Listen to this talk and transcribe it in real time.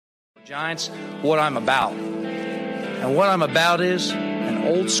Giants, what I'm about. And what I'm about is an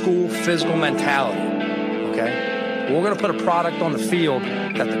old school physical mentality, okay? We're going to put a product on the field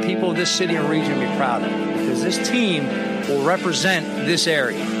that the people of this city and region will be proud of, because this team will represent this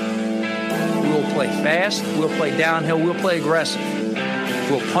area. We will play fast, we'll play downhill, we'll play aggressive.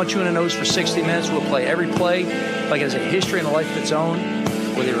 We'll punch you in the nose for 60 minutes, we'll play every play like it has a history and a life of its own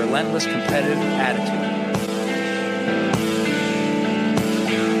with a relentless competitive attitude.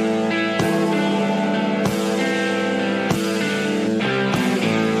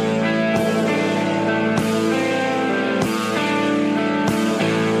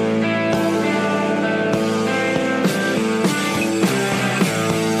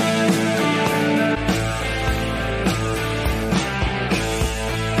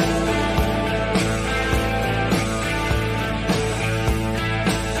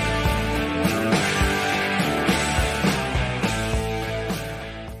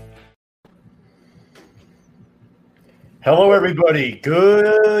 Hello, everybody.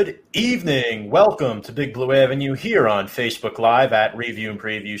 Good evening. Welcome to Big Blue Avenue here on Facebook Live at Review and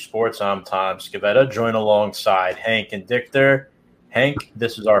Preview Sports. I'm Tom Scavetta, joined alongside Hank and Dichter. Hank,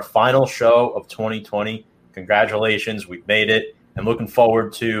 this is our final show of 2020. Congratulations. We've made it. And looking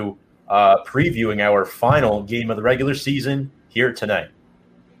forward to previewing our final game of the regular season here tonight.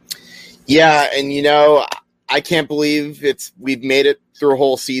 Yeah, and I can't believe we've made it through a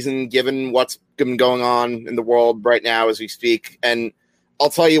whole season given what's been going on in the world right now as we speak. And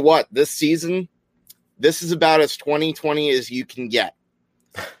I'll tell you what, this season, this is about as 2020 as you can get.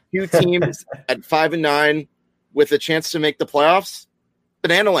 Two teams at 5-9 with a chance to make the playoffs.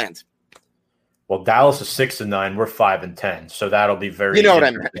 Banana land. Well, Dallas is 6-9. We're 5-10. So that'll be very You know what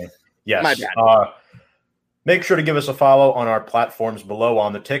I meant. Yes. My bad. Make sure to give us a follow on our platforms below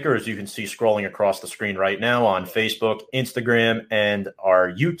on the ticker, as you can see scrolling across the screen right now on Facebook, Instagram, and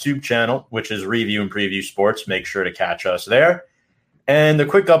our YouTube channel, which is Review and Preview Sports. Make sure to catch us there. And a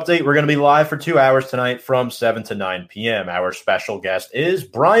quick update, we're going to be live for 2 hours tonight from 7 to 9 p.m. Our special guest is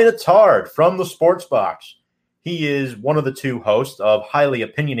Brian Attard from the Sports Box. He is one of the two hosts of Highly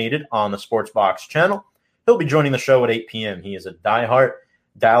Opinionated on the Sports Box channel. He'll be joining the show at 8 p.m. He is a diehard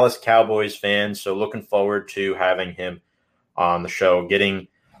Dallas Cowboys fan, so looking forward to having him on the show, getting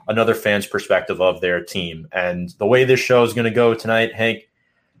another fan's perspective of their team. And the way this show is going to go tonight, Hank,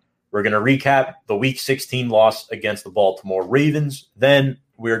 we're going to recap the Week 16 loss against the Baltimore Ravens. Then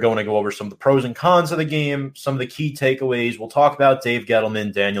we're going to go over some of the pros and cons of the game, some of the key takeaways. We'll talk about Dave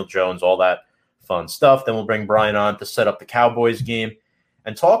Gettleman, Daniel Jones, all that fun stuff. Then we'll bring Brian on to set up the Cowboys game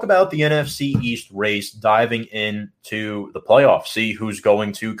and talk about the NFC East race, diving into the playoffs, see who's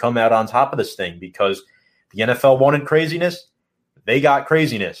going to come out on top of this thing, because the NFL wanted craziness. They got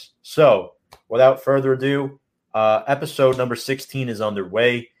craziness. So without further ado, episode number 16 is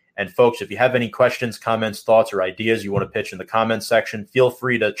underway. And folks, if you have any questions, comments, thoughts, or ideas you want to pitch in the comments section, feel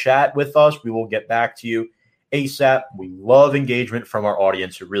free to chat with us. We will get back to you ASAP. We love engagement from our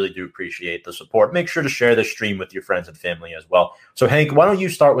audience who really do appreciate the support. Make sure to share this stream with your friends and family as well. So, Hank, why don't you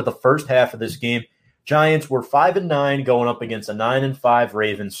start with the first half of this game? Giants were 5-9 going up against a 9-5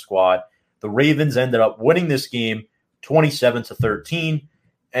 Ravens squad. The Ravens ended up winning this game 27-13,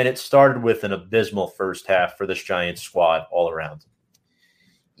 and it started with an abysmal first half for this Giants squad all around.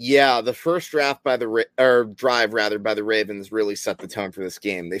 Yeah, the first drive by the Ravens really set the tone for this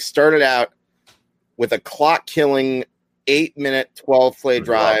game. They started out with a clock-killing 8-minute, 12-play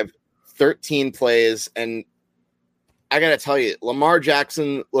drive, 13 plays. And I got to tell you, Lamar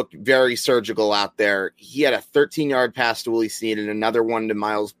Jackson looked very surgical out there. He had a 13-yard pass to Willie Snead and another one to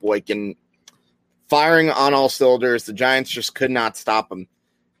Miles Boykin. Firing on all cylinders, the Giants just could not stop him.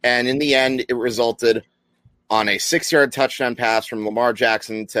 And in the end, it resulted on a 6-yard touchdown pass from Lamar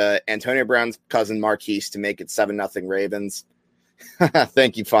Jackson to Antonio Brown's cousin Marquise to make it 7-0 Ravens.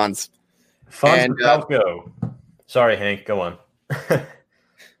 Thank you, Fonz. And go. Sorry, Hank. Go on.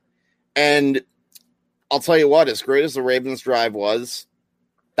 And I'll tell you what, as great as the Ravens drive was,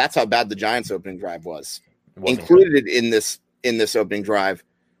 that's how bad the Giants opening drive was. Included in this opening drive,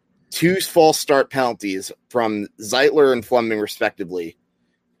 2 false start penalties from Zeitler and Fleming, respectively,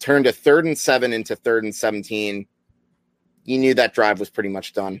 turned a 3rd and 7 into 3rd and 17. You knew that drive was pretty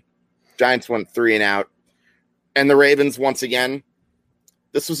much done. Giants went 3 and out. And the Ravens, once again,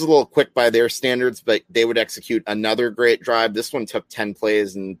 this was a little quick by their standards, but they would execute another great drive. This one took 10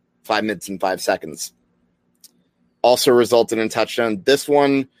 plays in 5 minutes and 5 seconds. Also resulted in a touchdown. This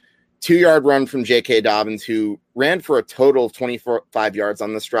one, 2-yard run from J.K. Dobbins, who ran for a total of 25 yards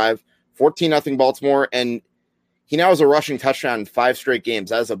on this drive. 14-0 Baltimore, and he now has a rushing touchdown in 5 straight games.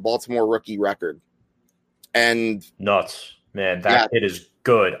 That is a Baltimore rookie record. And nuts. Man, that kid is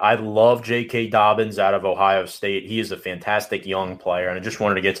good. I love J.K. Dobbins out of Ohio State. He is a fantastic young player. And I just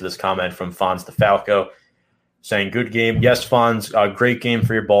wanted to get to this comment from Fonz DeFalco saying, good game. Yes, Fonz, great game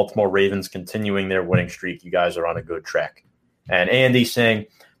for your Baltimore Ravens, continuing their winning streak. You guys are on a good track. And Andy saying,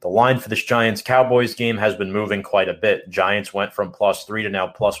 the line for this Giants-Cowboys game has been moving quite a bit. Giants went from +3 to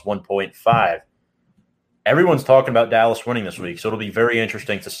now +1.5. Everyone's talking about Dallas winning this week, so it'll be very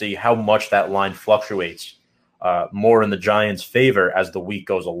interesting to see how much that line fluctuates more in the Giants' favor as the week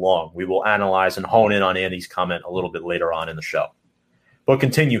goes along. We will analyze and hone in on Andy's comment a little bit later on in the show. But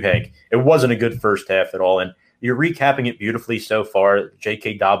continue, Hank. It wasn't a good first half at all, and you're recapping it beautifully so far.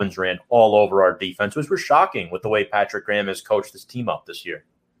 J.K. Dobbins ran all over our defense, which was shocking with the way Patrick Graham has coached this team up this year.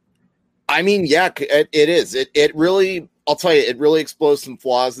 I mean, yeah, it is. It really, I'll tell you, it really exposed some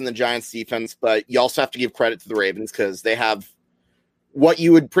flaws in the Giants defense, but you also have to give credit to the Ravens because they have what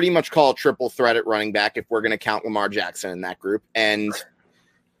you would pretty much call a triple threat at running back if we're going to count Lamar Jackson in that group. And,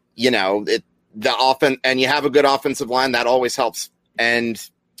 the offense, and you have a good offensive line, that always helps. And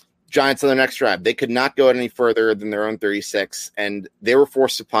Giants on their next drive, they could not go any further than their own 36, and they were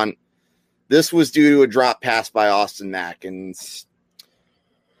forced to punt. This was due to a drop pass by Austin Mack, and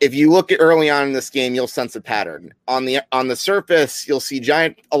if you look at early on in this game, you'll sense a pattern. On the surface, you'll see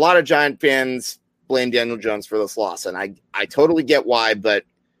a lot of Giant fans blame Daniel Jones for this loss, and I totally get why. But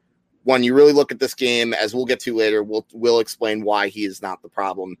when you really look at this game, as we'll get to later, we'll explain why he is not the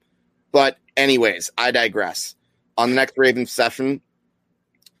problem. But anyways, I digress. On the next Ravens session,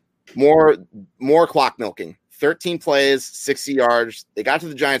 more clock milking. 13 plays, 60 yards. They got to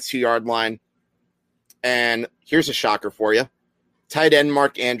the Giants' 2-yard line, and here's a shocker for you. Tight end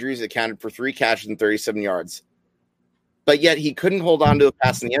Mark Andrews accounted for 3 catches and 37 yards. But yet he couldn't hold on to a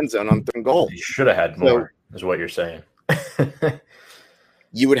pass in the end zone on 3rd and goal. He should have had more, is what you're saying.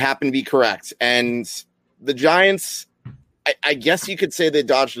 You would happen to be correct. And the Giants, I guess you could say they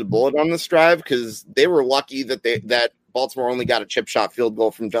dodged a bullet on this drive because they were lucky that Baltimore only got a chip shot field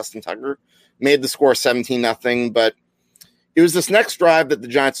goal from Justin Tucker. Made the score 17-0. But it was this next drive that the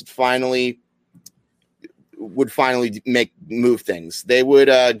Giants would finally move things. They would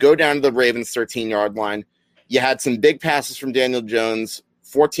go down to the Ravens 13-yard line. You had some big passes from Daniel Jones,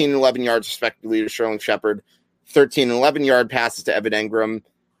 14 and 11 yards respectively to Sterling Shepard, 13 and 11-yard passes to Evan Engram,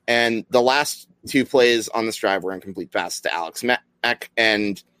 and the last 2 plays on this drive were incomplete passes to Alex Mack.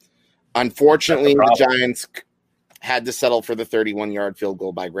 And unfortunately, the Giants had to settle for the 31-yard field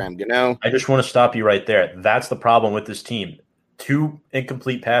goal by Graham Gano. I just want to stop you right there. That's the problem with this team. 2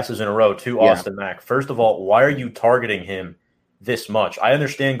 incomplete passes in a row to Austin Mack. First of all, why are you targeting him this much? I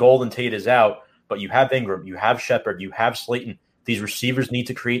understand Golden Tate is out, but you have Ingram, you have Shepard, you have Slayton. These receivers need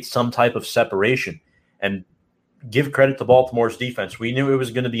to create some type of separation and give credit to Baltimore's defense. We knew it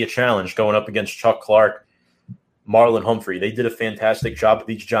was going to be a challenge going up against Chuck Clark, Marlon Humphrey. They did a fantastic job with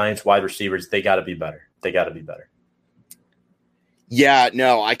these Giants wide receivers. They got to be better. Yeah,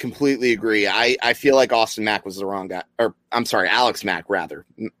 no, I completely agree. I feel like Austin Mack was the wrong guy, or I'm sorry, Alex Mack rather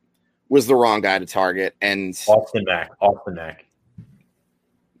was the wrong guy to target. And Austin Mack.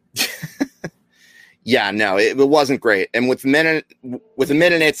 Yeah, no, it wasn't great. And with a minute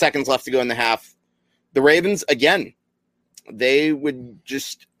and 8 seconds left to go in the half, the Ravens again, they would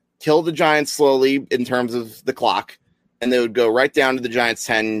just kill the Giants slowly in terms of the clock, and they would go right down to the Giants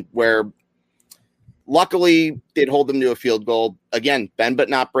 10, where luckily they'd hold them to a field goal. Again, bend but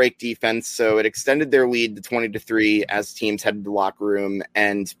not break defense, so it extended their lead to 20-3 as teams headed to the locker room.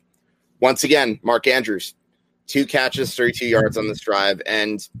 And once again, Mark Andrews, 2 catches, 32 yards on this drive.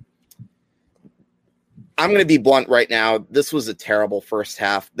 And I'm going to be blunt right now. This was a terrible first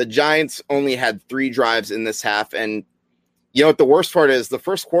half. The Giants only had 3 drives in this half. And you know what the worst part is? The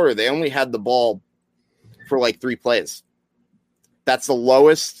first quarter, they only had the ball for like 3 plays. That's the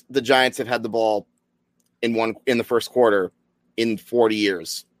lowest the Giants have had the ball in the first quarter in 40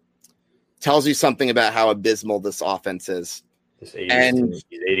 years. Tells you something about how abysmal this offense is. These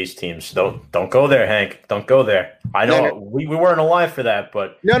 80s teams. Don't go there, Hank. Don't go there. I know we weren't alive for that,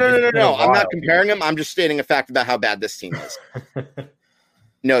 but no. I'm not comparing them. I'm just stating a fact about how bad this team is.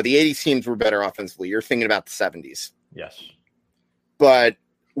 No, the 80s teams were better offensively. You're thinking about the 70s. Yes. But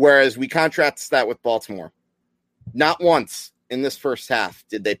whereas we contrast that with Baltimore, not once in this first half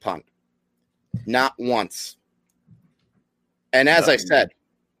did they punt. Not once. And as I said,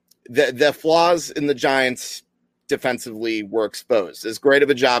 the flaws in the Giants defensively were exposed. As great of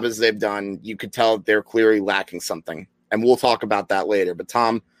a job as they've done, you could tell they're clearly lacking something. And we'll talk about that later. But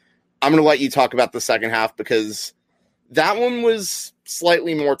Tom, I'm going to let you talk about the second half because that one was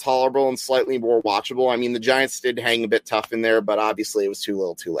slightly more tolerable and slightly more watchable. I mean, the Giants did hang a bit tough in there, but obviously it was too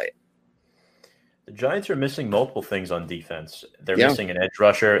little too late. The Giants are missing multiple things on defense. They're missing an edge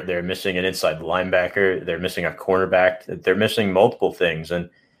rusher. They're missing an inside linebacker. They're missing a cornerback. They're missing multiple things. And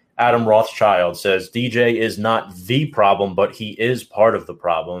Adam Rothschild says DJ is not the problem, but he is part of the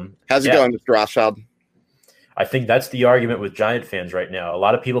problem. How's it going, Mr. Rothschild? I think that's the argument with Giant fans right now. A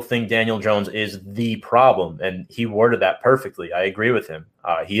lot of people think Daniel Jones is the problem, and he worded that perfectly. I agree with him.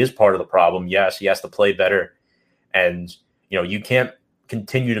 He is part of the problem. Yes, he has to play better. And, you can't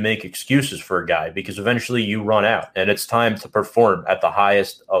continue to make excuses for a guy because eventually you run out, and it's time to perform at the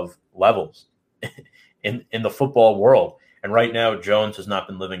highest of levels in the football world. And right now, Jones has not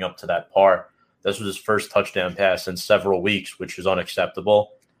been living up to that par. This was his first touchdown pass in several weeks, which is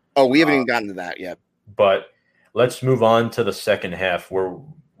unacceptable. Oh, we haven't even gotten to that yet. But let's move on to the second half where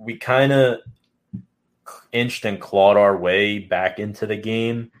we kind of inched and clawed our way back into the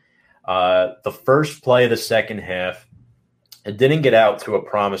game. The first play of the second half, it didn't get out to a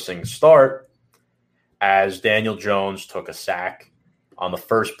promising start as Daniel Jones took a sack on the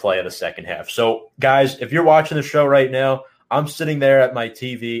first play of the second half. So, guys, if you're watching the show right now, I'm sitting there at my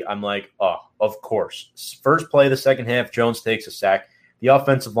TV. I'm like, oh, of course. First play of the second half, Jones takes a sack. The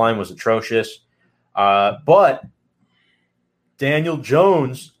offensive line was atrocious. But Daniel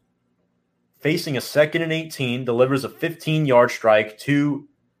Jones, facing a 2nd and 18, delivers a 15-yard strike to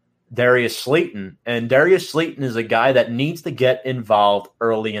Darius Slayton. And Darius Slayton is a guy that needs to get involved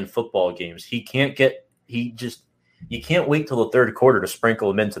early in football games. You can't wait till the third quarter to sprinkle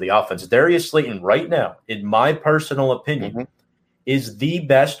him into the offense. Darius Slayton right now, in my personal opinion, is the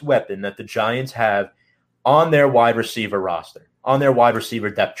best weapon that the Giants have on their wide receiver roster, on their wide receiver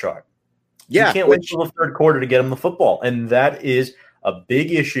depth chart. Yeah, you can't wait till the third quarter to get him the football. And that is a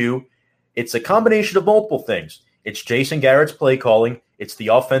big issue. It's a combination of multiple things. It's Jason Garrett's play calling. It's the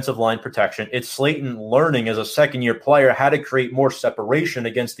offensive line protection. It's Slayton learning as a second-year player how to create more separation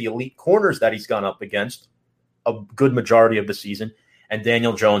against the elite corners that he's gone up against a good majority of the season. And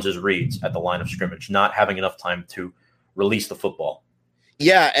Daniel Jones's reads at the line of scrimmage, not having enough time to release the football.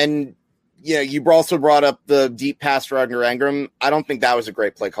 Yeah, and you also brought up the deep pass for Edgar Ingram. I don't think that was a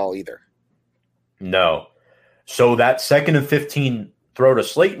great play call either. No. So that 2nd and 15 throw to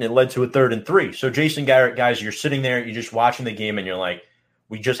Slayton, it led to a 3rd and 3. So Jason Garrett, guys, you're sitting there, you're just watching the game, and you're like,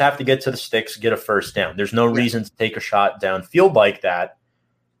 we just have to get to the sticks, get a first down. There's no reason to take a shot downfield like that.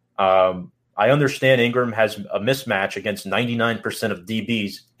 I understand Ingram has a mismatch against 99% of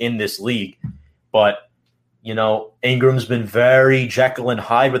DBs in this league, but, Ingram's been very Jekyll and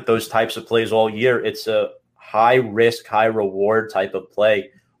Hyde with those types of plays all year. It's a high-risk, high-reward type of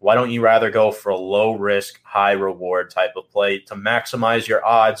play. Why don't you rather go for a low-risk, high-reward type of play to maximize your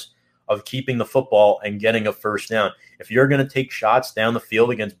odds of keeping the football and getting a first down? If you're going to take shots down the field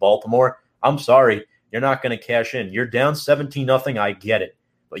against Baltimore, I'm sorry, you're not going to cash in. You're down 17-0, I get it.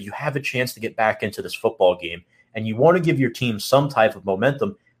 But you have a chance to get back into this football game, and you want to give your team some type of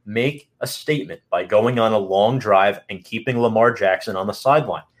momentum. Make a statement by going on a long drive and keeping Lamar Jackson on the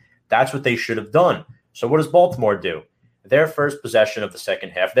sideline. That's what they should have done. So what does Baltimore do? Their first possession of the second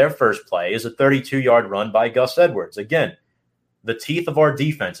half, their first play, is a 32-yard run by Gus Edwards. Again, the teeth of our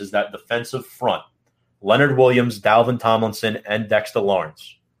defense is that defensive front. Leonard Williams, Dalvin Tomlinson, and Dexter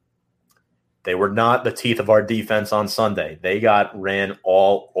Lawrence. They were not the teeth of our defense on Sunday. They got ran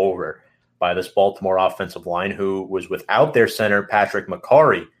all over by this Baltimore offensive line, who was without their center, Patrick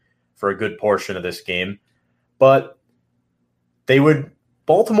McCarry, for a good portion of this game. But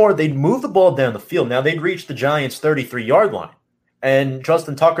Baltimore, they'd move the ball down the field. Now, they'd reach the Giants' 33-yard line. And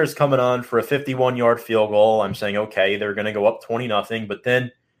Justin Tucker's coming on for a 51-yard field goal. I'm saying, okay, they're going to go up 20-0. But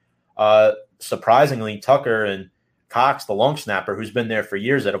then, surprisingly, Tucker and Cox, the long snapper, who's been there for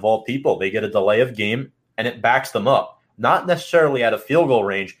years, out of all people, they get a delay of game, and it backs them up. Not necessarily at a field goal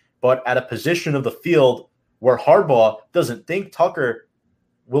range, but at a position of the field where Harbaugh doesn't think Tucker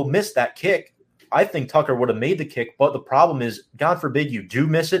will miss that kick. I think Tucker would have made the kick, but the problem is, God forbid you do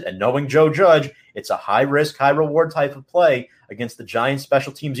miss it, and knowing Joe Judge, it's a high-risk, high-reward type of play against the Giants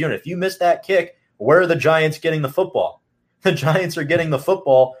special teams unit. If you miss that kick, where are the Giants getting the football? The Giants are getting the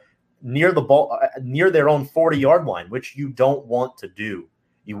football near their own 40-yard line, which you don't want to do.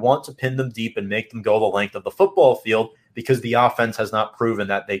 You want to pin them deep and make them go the length of the football field because the offense has not proven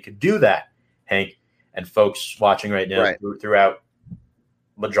that they could do that, Hank, and folks watching right now throughout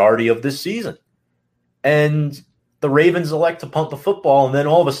majority of this season. And the Ravens elect to punt the football, and then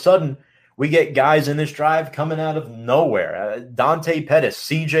all of a sudden we get guys in this drive coming out of nowhere. Dante Pettis,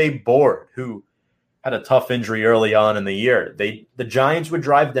 C.J. Board, who had a tough injury early on in the year. The Giants would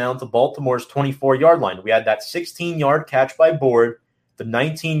drive down to Baltimore's 24-yard line. We had that 16-yard catch by Board, the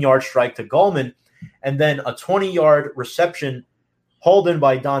 19-yard strike to Gallman, and then a 20-yard reception hauled in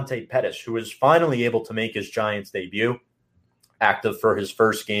by Dante Pettis, who was finally able to make his Giants debut, active for his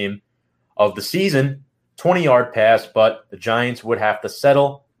first game of the season. 20-yard pass, but the Giants would have to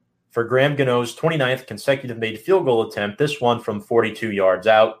settle for Graham Gano's 29th consecutive made field goal attempt, this one from 42 yards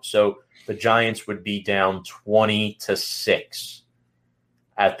out. So the Giants would be down 20-6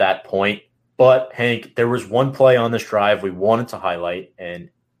 at that point. But, Hank, there was one play on this drive we wanted to highlight, and,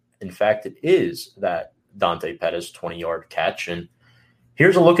 in fact, it is that Dante Pettis 20-yard catch. And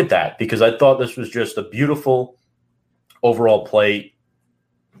here's a look at that, because I thought this was just a beautiful overall play.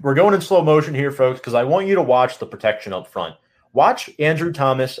 We're going in slow motion here, folks, because I want you to watch the protection up front. Watch Andrew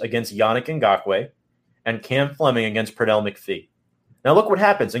Thomas against Yannick Ngakoue and Cam Fleming against Pernell McPhee. Now look what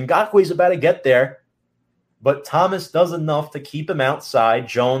happens. Ngakwe's about to get there, but Thomas does enough to keep him outside.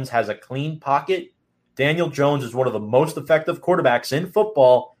 Jones has a clean pocket. Daniel Jones is one of the most effective quarterbacks in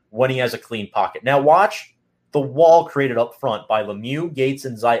football when he has a clean pocket. Now watch the wall created up front by Lemieux, Gates,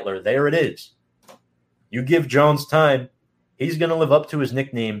 and Zeitler. There it is. You give Jones time, he's going to live up to his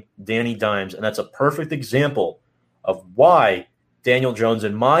nickname, Danny Dimes, and that's a perfect example of why Daniel Jones,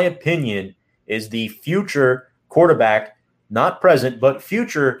 in my opinion, is the future quarterback, not present, but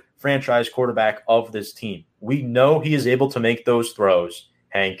future franchise quarterback of this team. We know he is able to make those throws,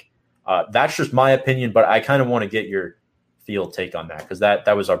 Hank. That's just my opinion, but I kind of want to get your field take on that, because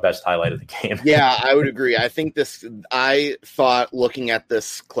that was our best highlight of the game. Yeah, I would agree. I thought looking at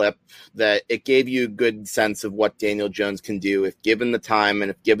this clip that it gave you a good sense of what Daniel Jones can do if given the time and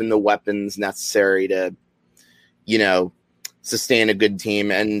if given the weapons necessary to, sustain a good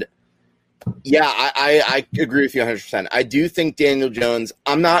team. And yeah, I agree with you 100%. I do think Daniel Jones,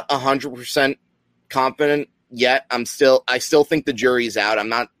 I'm not 100% confident yet. I still think the jury's out. I'm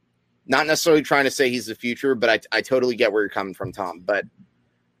not necessarily trying to say he's the future, but I totally get where you're coming from, Tom. But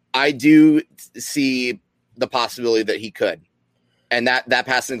I do see the possibility that he could. And that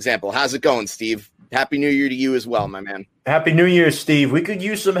passing example. How's it going, Steve? Happy New Year to you as well, my man. Happy New Year, Steve. We could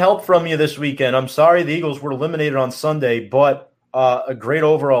use some help from you this weekend. I'm sorry the Eagles were eliminated on Sunday, but a great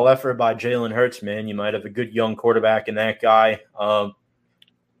overall effort by Jalen Hurts, man. You might have a good young quarterback in that guy. Throw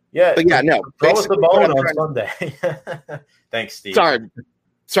us the bone on Sunday. Thanks, Steve. Sorry,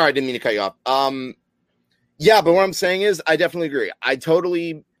 I didn't mean to cut you off. But what I'm saying is I definitely agree. I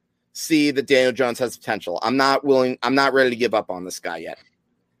totally see that Daniel Jones has potential. I'm not ready to give up on this guy yet.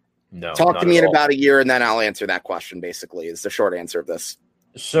 No. Talk to me in about a year, and then I'll answer that question, basically, is the short answer of this.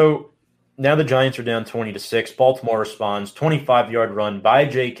 So now the Giants are down 20-6. Baltimore responds, 25-yard run by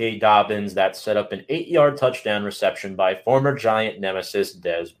J.K. Dobbins that set up an 8-yard touchdown reception by former Giant nemesis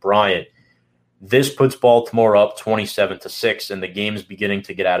Dez Bryant. This puts Baltimore up 27-6, and the game's beginning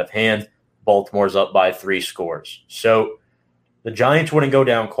to get out of hand. Baltimore's up by 3 scores. So the Giants wouldn't go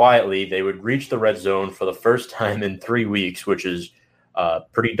down quietly. They would reach the red zone for the first time in 3 weeks, which is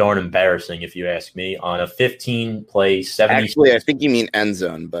pretty darn embarrassing, if you ask me, on a 15-play 70. Actually, I think you mean end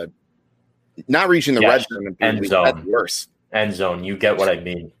zone, but not reaching the red zone. End zone. That's worse. End zone. You get what I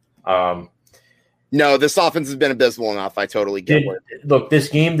mean. No, this offense has been abysmal enough. I totally get it. Look, this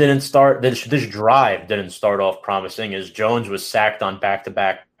game didn't start. This drive didn't start off promising, as Jones was sacked on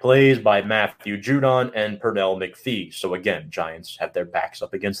back-to-back plays by Matthew Judon and Pernell McPhee. So again, Giants have their backs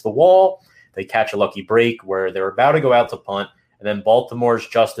up against the wall. They catch a lucky break where they're about to go out to punt, and then Baltimore's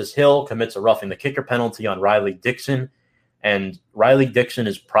Justice Hill commits a roughing the kicker penalty on Riley Dixon, and Riley Dixon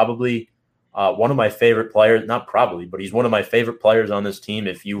is probably one of my favorite players. Not probably, but he's one of my favorite players on this team.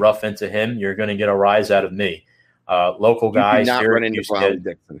 If you rough into him, you're going to get a rise out of me. Local guys. Not run into Riley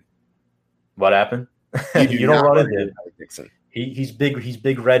Dixon. What happened? You don't run into Riley Dixon. He's big. He's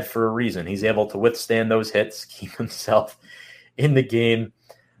big red for a reason. He's able to withstand those hits, keep himself in the game.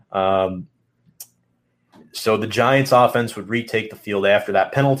 So the Giants offense would retake the field after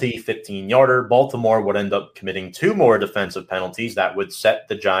that penalty, 15-yarder. Baltimore would end up committing 2 more defensive penalties that would set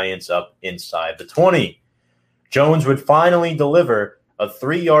the Giants up inside the 20. Jones would finally deliver a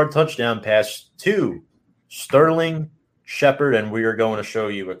 3-yard touchdown pass to Sterling Shepard, and we are going to show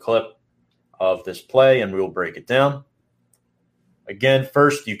you a clip of this play, and we will break it down. Again,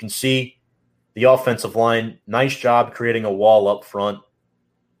 first, you can see the offensive line. Nice job creating a wall up front,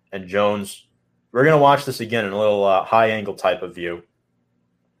 and Jones. We're going to watch this again in a little high-angle type of view.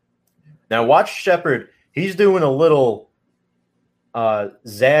 Now, watch Shepard. He's doing a little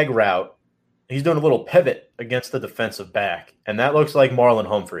zag route. He's doing a little pivot against the defensive back, and that looks like Marlon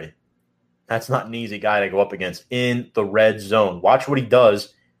Humphrey. That's not an easy guy to go up against in the red zone. Watch what he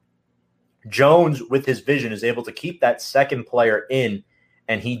does. Jones, with his vision, is able to keep that second player in,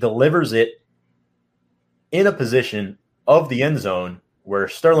 and he delivers it in a position of the end zone where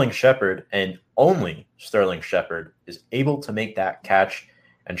Sterling Shepard, and only Sterling Shepard, is able to make that catch,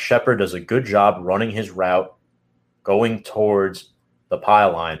 and Shepard does a good job running his route, going towards the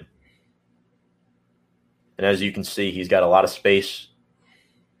pylon. And as you can see, he's got a lot of space.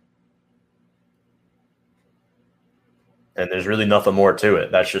 And there's really nothing more to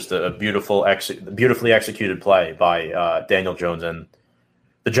it. That's just a beautifully executed play by Daniel Jones and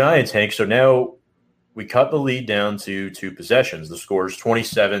the Giants, Hank. So now we cut the lead down to 2 possessions. The score is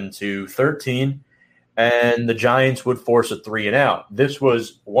 27-13, and the Giants would force a 3-and-out. This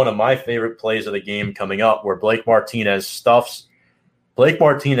was one of my favorite plays of the game coming up, where Blake Martinez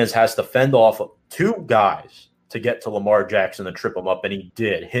has to fend off 2 guys to get to Lamar Jackson and trip him up, and he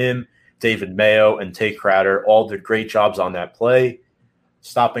did. Him, David Mayo, and Tay Crowder all did great jobs on that play,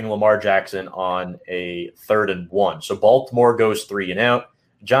 stopping Lamar Jackson on a 3rd and 1. So Baltimore goes 3-and-out.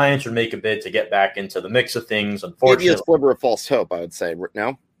 Giants would make a bid to get back into the mix of things. Unfortunately, maybe a sliver of false hope, I would say.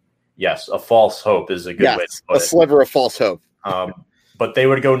 No? Yes, a false hope is a good way to put it. A sliver of false hope. But they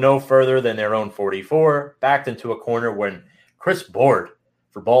would go no further than their own 44, backed into a corner when Chris Board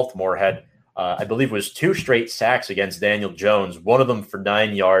for Baltimore had, I believe it was 2 straight sacks against Daniel Jones, one of them for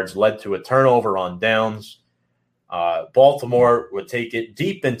 9 yards, led to a turnover on downs. Baltimore would take it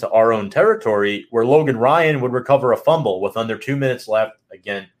deep into our own territory, where Logan Ryan would recover a fumble with under 2 minutes left.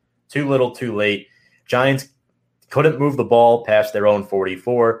 Again, too little, too late. Giants couldn't move the ball past their own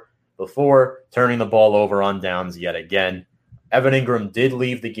 44 before turning the ball over on downs yet again. Evan Ingram did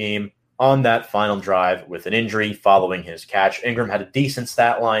leave the game on that final drive with an injury following his catch. Ingram had a decent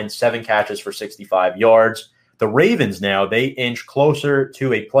stat line, 7 catches for 65 yards. The Ravens now, they inch closer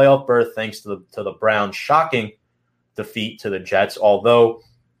to a playoff berth thanks to the Browns' shocking defeat to the Jets, although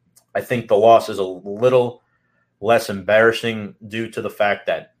I think the loss is a little less embarrassing due to the fact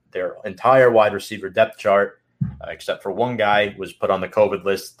that their entire wide receiver depth chart, except for one guy, was put on the COVID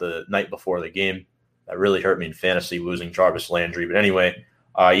list the night before the game. That really hurt me in fantasy, losing Jarvis Landry. But anyway,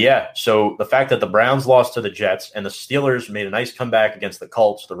 so the fact that the Browns lost to the Jets and the Steelers made a nice comeback against the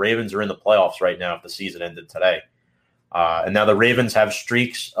Colts, the Ravens are in the playoffs right now if the season ended today. And now the Ravens have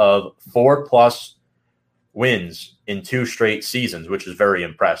streaks of 4+ wins in 2 straight seasons, which is very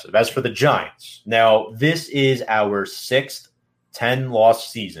impressive. As for the Giants, now this is our 6th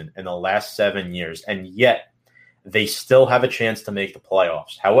 10-loss season in the last 7 years, and yet they still have a chance to make the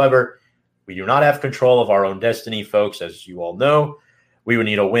playoffs. However, we do not have control of our own destiny, folks. As you all know, we would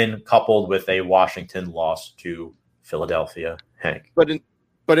need a win coupled with a Washington loss to Philadelphia, Hank.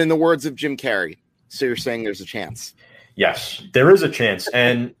 But in the words of Jim Carrey, so you're saying there's a chance? Yes, there is a chance,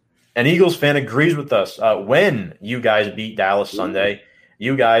 and an Eagles fan agrees with us. When you guys beat Dallas Sunday,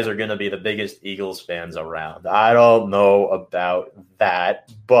 you guys are going to be the biggest Eagles fans around. I don't know about that,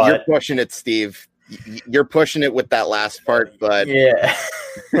 but you're pushing it, Steve. You're pushing it with that last part, but yeah.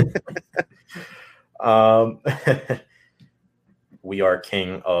 We are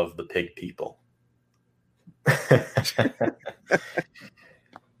king of the pig people.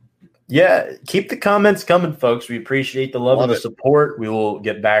 Yeah, keep the comments coming, folks. We appreciate the love and the support. We will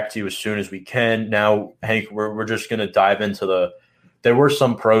get back to you as soon as we can. Now, Hank, we're just going to dive into there were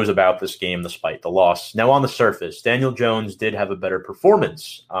some pros about this game despite the loss. Now, on the surface, Daniel Jones did have a better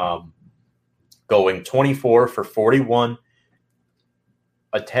performance, going 24 for 41,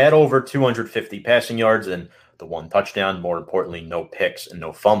 a tad over 250 passing yards, and the 1 touchdown. More importantly, no picks and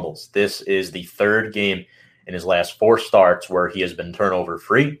no fumbles. This is the 3rd game in his last 4 starts where he has been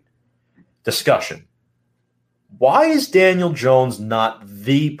turnover-free. Discussion. Why is Daniel Jones not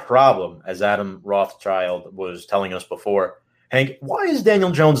the problem, as Adam Rothschild was telling us before? Hank, why is Daniel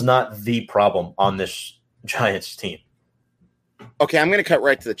Jones not the problem on this Giants team? Okay, I'm going to cut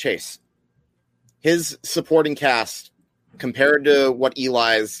right to the chase. His supporting cast, compared to what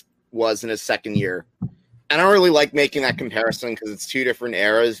Eli's was in his 2nd year, I don't really like making that comparison because it's 2 different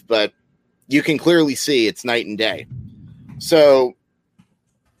eras, but you can clearly see it's night and day. So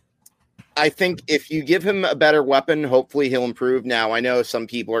I think if you give him a better weapon, hopefully he'll improve. Now, I know some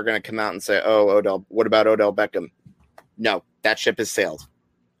people are going to come out and say, what about Odell Beckham? No, that ship has sailed.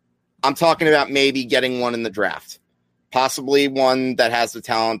 I'm talking about maybe getting one in the draft, possibly one that has the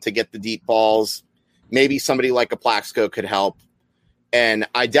talent to get the deep balls. Maybe somebody like a Plaxico could help. And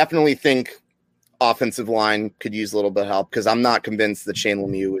I definitely think offensive line could use a little bit of help because I'm not convinced that Shane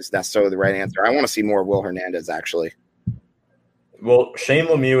Lemieux is necessarily the right answer. I want to see more of Will Hernandez, actually. Well, Shane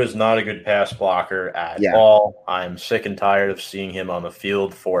Lemieux is not a good pass blocker at all. I'm sick and tired of seeing him on the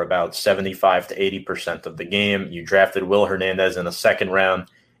field for about 75 to 80% of the game. You drafted Will Hernandez in the 2nd round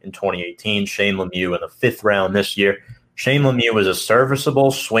in 2018, Shane Lemieux in the 5th round this year. Shane Lemieux is a serviceable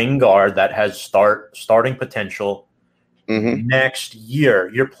swing guard that has starting potential next year.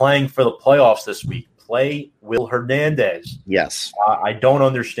 You're playing for the playoffs this week. Play Will Hernandez. Yes. I don't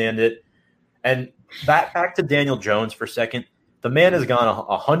understand it. And back to Daniel Jones for a second. The man has gone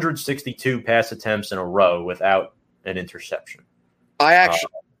 162 pass attempts in a row without an interception.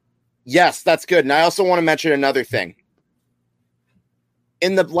 Yes, that's good. And I also want to mention another thing.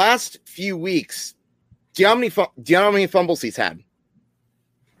 In the last few weeks, do you know how many fumbles he's had?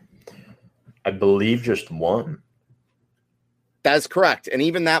 I believe just one. That is correct. And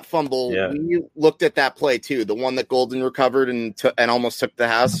even that fumble, we looked at that play too, the one that Golden recovered and almost took the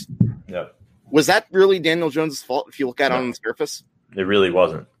house. Yeah. Was that really Daniel Jones' fault if you look at it on the surface? It really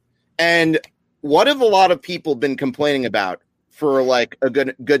wasn't. And what have a lot of people been complaining about for like a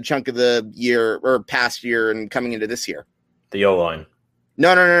good chunk of the year or past year and coming into this year? The O-line.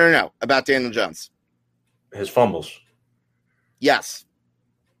 No. About Daniel Jones. His fumbles. Yes.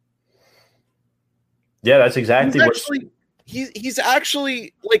 Yeah, that's exactly he's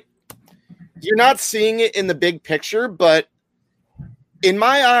actually like, you're not seeing it in the big picture, but in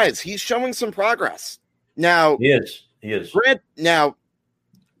my eyes, he's showing some progress. Now he is.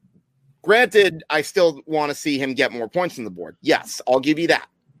 Granted, I still want to see him get more points on the board. Yes, I'll give you that.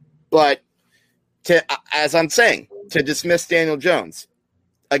 But as I'm saying, to dismiss Daniel Jones,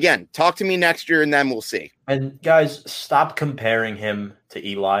 again, talk to me next year and then we'll see. And guys, stop comparing him to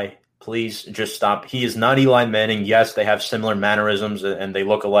Eli. Please just stop. He is not Eli Manning. Yes, they have similar mannerisms and they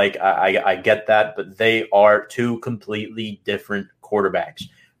look alike. I get that, but they are two completely different quarterbacks,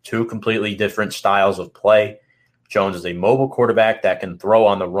 two completely different styles of play. Jones is a mobile quarterback that can throw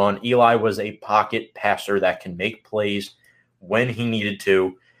on the run. Eli was a pocket passer that can make plays when he needed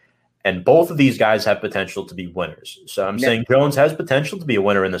to. And both of these guys have potential to be winners. So I'm saying Jones has potential to be a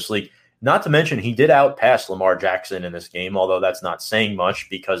winner in this league. Not to mention he did outpass Lamar Jackson in this game, although that's not saying much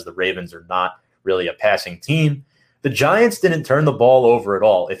because the Ravens are not really a passing team. The Giants didn't turn the ball over at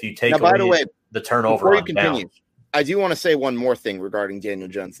all. If you take away the turnover before you on continue, downs. I do want to say one more thing regarding Daniel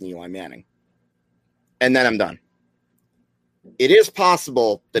Jones and Eli Manning. And then I'm done. It is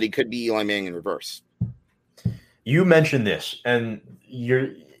possible that he could be Eli Manning in reverse. You mentioned this, and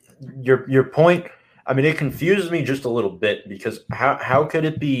your point, I mean, it confuses me just a little bit because how could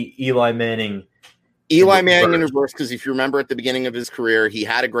it be Eli Manning? Eli Manning in reverse, because if you remember at the beginning of his career, he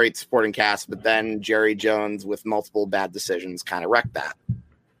had a great supporting cast, but then Jerry Jones, with multiple bad decisions, kind of wrecked that.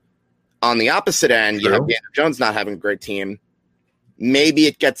 On the opposite end, you have Daniel Jones not having a great team. Maybe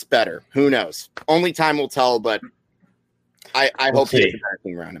it gets better. Who knows? Only time will tell, but I hope he has a better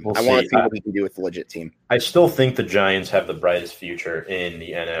team around him. I want to see what he can do with the legit team. I still think the Giants have the brightest future in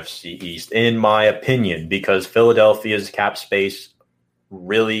the NFC East, in my opinion, because Philadelphia's cap space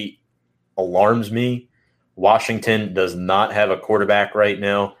really alarms me. Washington does not have a quarterback right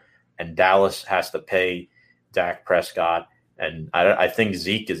now, and Dallas has to pay Dak Prescott. And I think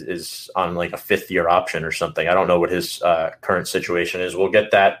Zeke is on like a fifth-year option or something. I don't know what his current situation is. We'll get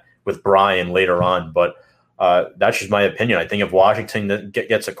that with Brian later on, but that's just my opinion. I think if Washington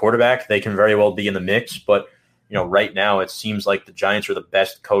gets a quarterback, they can very well be in the mix. But right now it seems like the Giants are the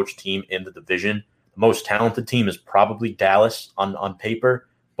best coached team in the division. The most talented team is probably Dallas on paper,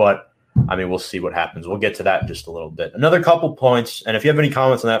 but I mean, we'll see what happens. We'll get to that in just a little bit. Another couple points, and if you have any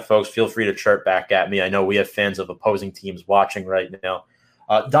comments on that, folks, feel free to chirp back at me. I know we have fans of opposing teams watching right now.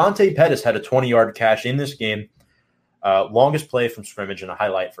 Dante Pettis had a 20-yard catch in this game, longest play from scrimmage and a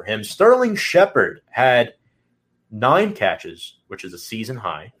highlight for him. Sterling Shepard had 9 catches, which is a season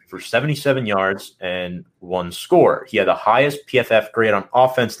high, for 77 yards and 1 score. He had the highest PFF grade on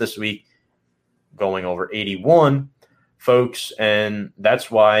offense this week, going over 81. Folks, and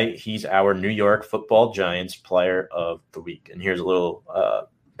that's why he's our New York Football Giants player of the week. And here's a little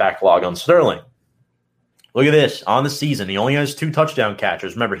backlog on Sterling. Look at this. On the season, he only has 2 touchdown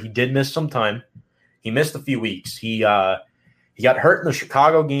catches. Remember, he did miss some time. He missed a few weeks. He got hurt in the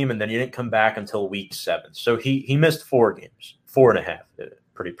Chicago game, and then he didn't come back until week 7. So he missed 4 games, 4.5,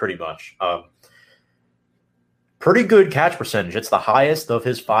 pretty much. Pretty good catch percentage. It's the highest of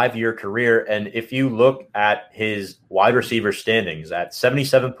his 5-year career. And if you look at his wide receiver standings at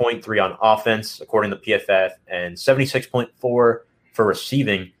 77.3 on offense, according to PFF, and 76.4 for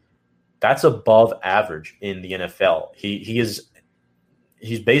receiving, that's above average in the NFL. He's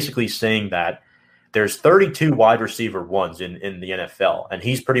basically saying that there's 32 wide receiver ones in the NFL, and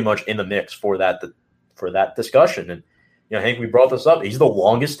he's pretty much in the mix for that discussion. And Hank, we brought this up. He's the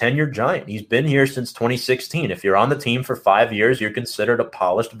longest tenured Giant. He's been here since 2016. If you're on the team for 5 years, you're considered a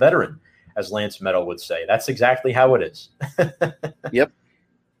polished veteran, as Lance Meadow would say. That's exactly how it is. Yep.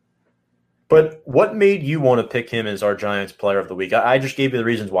 But what made you want to pick him as our Giants player of the week? I just gave you the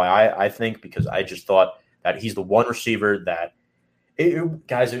reasons why I think, because I just thought that he's the one receiver that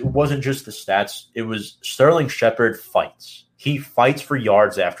guys, it wasn't just the stats. It was Sterling Shepard fights. He fights for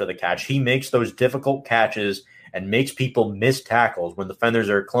yards after the catch. He makes those difficult catches and makes people miss tackles. When defenders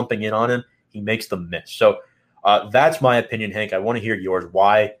are clumping in on him, he makes them miss. So that's my opinion, Hank. I want to hear yours.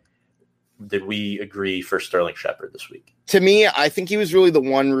 Why did we agree for Sterling Shepard this week? To me, I think he was really the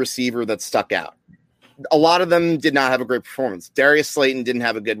one receiver that stuck out. A lot of them did not have a great performance. Darius Slayton didn't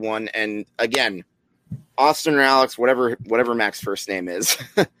have a good one. And again, Austin or Alex, whatever Mac's first name is.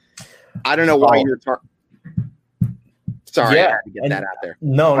 I don't know why you're talking. Sorry, I had to get that out there.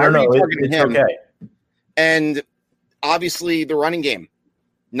 No. It's okay. And obviously the running game,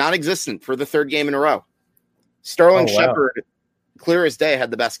 non-existent for the third game in a row. Sterling Shepard, clear as day, had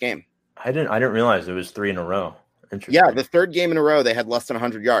the best game. I didn't realize it was 3 in a row. Interesting. Yeah, the third game in a row, they had less than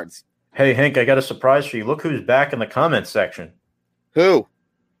 100 yards. Hey, Hank, I got a surprise for you. Look who's back in the comments section. Who?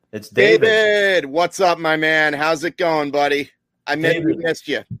 It's David. David, what's up, my man? How's it going, buddy? We missed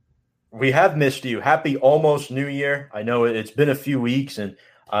you. We have missed you. Happy almost New Year. I know it's been a few weeks, and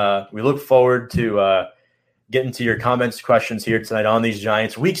we look forward to getting to your comments, questions here tonight on these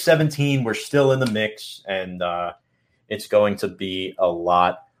Giants. Week 17, we're still in the mix, and it's going to be a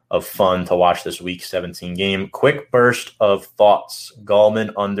lot of fun to watch this Week 17 game. Quick burst of thoughts.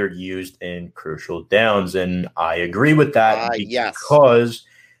 Gallman underused in crucial downs, and I agree with that because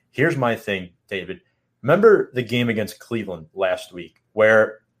here's my thing, David. Remember the game against Cleveland last week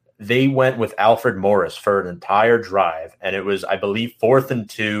where they went with Alfred Morris for an entire drive, and it was, I believe, 4th and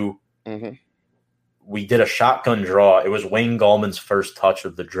 2. Mm-hmm. We did a shotgun draw. It was Wayne Gallman's first touch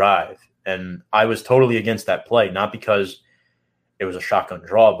of the drive, and I was totally against that play, not because it was a shotgun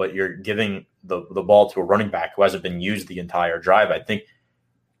draw, but you're giving the ball to a running back who hasn't been used the entire drive. I think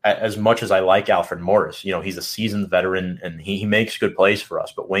as much as I like Alfred Morris, he's a seasoned veteran and he makes good plays for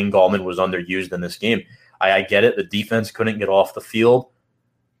us, but Wayne Gallman was underused in this game. I get it. The defense couldn't get off the field,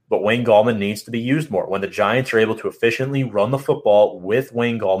 but Wayne Gallman needs to be used more. When the Giants are able to efficiently run the football with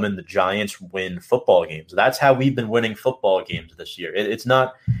Wayne Gallman, the Giants win football games. That's how we've been winning football games this year. It's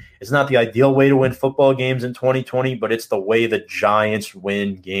not the ideal way to win football games in 2020, but it's the way the Giants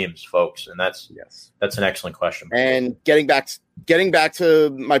win games, folks. And that's an excellent question. And getting back to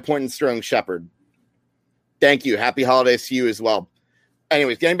my point in Sterling Shepard. Thank you. Happy holidays to you as well.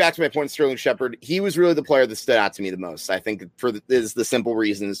 Anyways, getting back to my point, Sterling Shepard, he was really the player that stood out to me the most. I think is the simple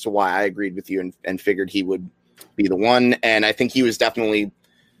reason as to why I agreed with you and figured he would be the one. And I think he was definitely,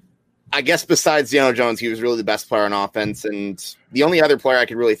 I guess besides Daniel Jones, he was really the best player on offense. And the only other player I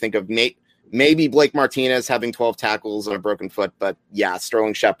could really think of, maybe Blake Martinez having 12 tackles on a broken foot. But yeah,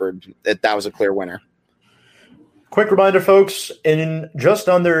 Sterling Shepard, that was a clear winner. Quick reminder, folks, in just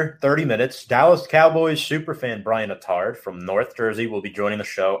under 30 minutes, Dallas Cowboys superfan Brian Attard from North Jersey will be joining the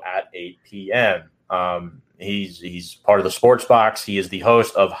show at 8 p.m. He's part of the Sports Box. He is the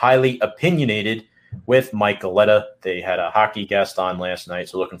host of Highly Opinionated with Mike Galletta. They had a hockey guest on last night,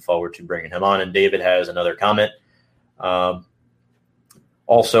 so looking forward to bringing him on. And David has another comment.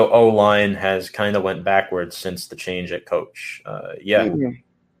 Also, O-line has kind of went backwards since the change at coach. A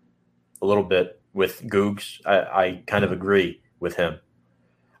little bit. With Googs, I kind of agree with him.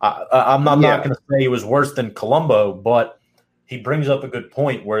 I'm not going to say he was worse than Colombo, but he brings up a good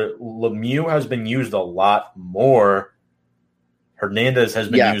point where Lemieux has been used a lot more. Hernandez has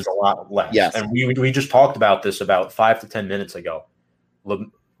been used a lot less. Yes. And we just talked about this about 5 to 10 minutes ago.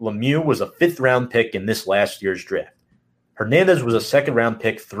 Lemieux was a 5th-round pick in this last year's draft. Hernandez was a 2nd-round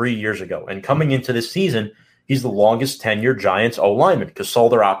pick 3 years ago. And coming into this season, he's the longest tenured Giants O-lineman because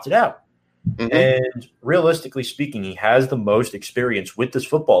Solder opted out. Mm-hmm. And realistically speaking, he has the most experience with this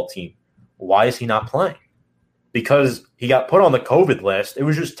football team. Why is he not playing? Because he got put on the COVID list. It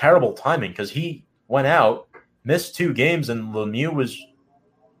was just terrible timing because he went out, missed 2 games, and Lemieux was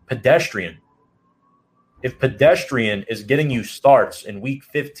pedestrian. If pedestrian is getting you starts in week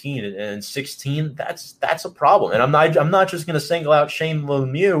 15 and 16, that's a problem. And I'm not just going to single out Shane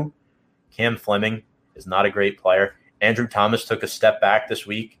Lemieux. Cam Fleming is not a great player. Andrew Thomas took a step back this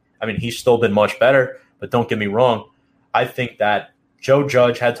week. I mean, he's still been much better, but don't get me wrong. I think that Joe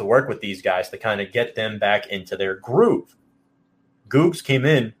Judge had to work with these guys to kind of get them back into their groove. Googs came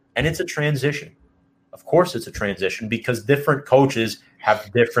in, and it's a transition. Of course it's a transition because different coaches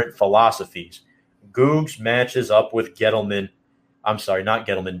have different philosophies. Googs matches up with Judge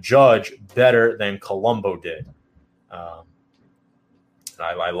better than Colombo did.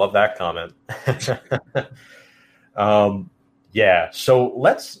 I love that comment.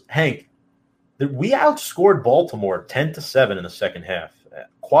 So Hank, we outscored Baltimore 10-7 in the second half.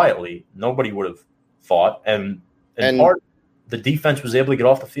 Quietly, nobody would have thought. And part the defense was able to get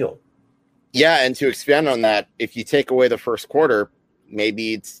off the field. Yeah, and to expand on that, if you take away the first quarter,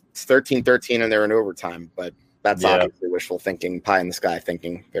 maybe it's 13-13 and they're in overtime, but that's obviously wishful thinking, pie in the sky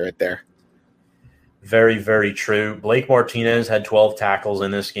thinking. They're right there. Very, very true. Blake Martinez had 12 tackles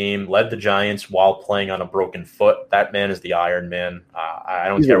in this game, led the Giants while playing on a broken foot. That man is the Iron Man. I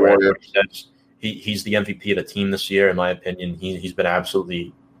don't care what everybody says. He's the MVP of the team this year, in my opinion. He's been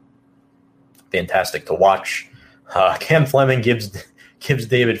absolutely fantastic to watch. Cam Fleming gives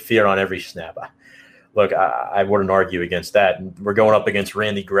David fear on every snap. Look, I wouldn't argue against that. We're going up against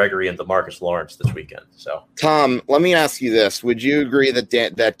Randy Gregory and DeMarcus Lawrence this weekend. So, Tom, let me ask you this: would you agree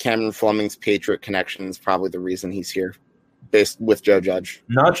that Cameron Fleming's Patriot connection is probably the reason he's here, based with Joe Judge?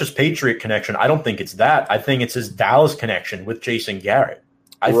 Not just Patriot connection. I don't think it's that. I think it's his Dallas connection with Jason Garrett.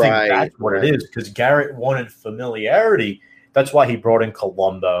 I think that's what it is, because Garrett wanted familiarity. That's why he brought in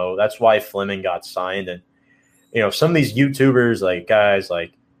Colombo. That's why Fleming got signed. And some of these YouTubers, like guys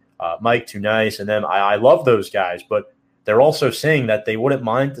like Mike Too Nice and them, I love those guys, but they're also saying that they wouldn't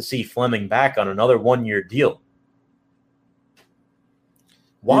mind to see Fleming back on another 1-year deal.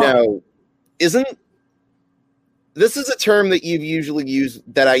 Why? This is a term that you've usually used,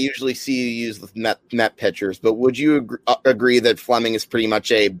 that I usually see you use with Met pitchers, but would you agree that Fleming is pretty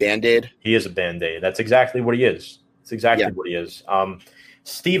much a Band-Aid? He is a Band-Aid. That's exactly what he is. It's exactly what he is.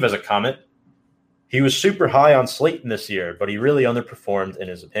 Steve has a comment. He was super high on Slayton this year, but he really underperformed in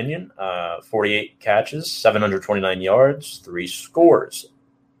his opinion. 48 catches, 729 yards, 3 scores.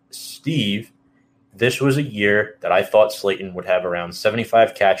 Steve, this was a year that I thought Slayton would have around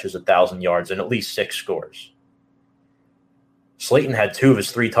 75 catches, 1,000 yards, and at least 6 scores. Slayton had 2 of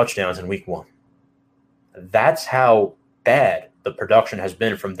his 3 touchdowns in week 1. That's how bad the production has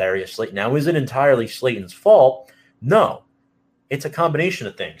been from Darius Slayton. Now, is it entirely Slayton's fault? No. It's a combination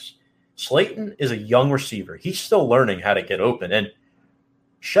of things. Slayton is a young receiver. He's still learning how to get open. And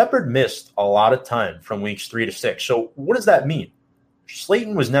Shepard missed a lot of time from weeks 3 to 6. So what does that mean?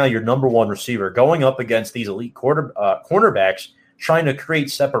 Slayton was now your number 1 receiver going up against these elite cornerbacks, trying to create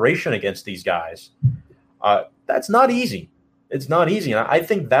separation against these guys. That's not easy. It's not easy. And I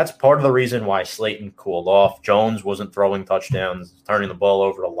think that's part of the reason why Slayton cooled off. Jones wasn't throwing touchdowns, turning the ball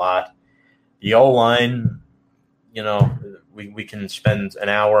over a lot. The O-line, we can spend an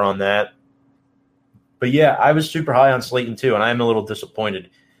hour on that. But, yeah, I was super high on Slayton too, and I'm a little disappointed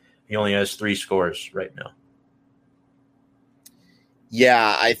he only has 3 scores right now.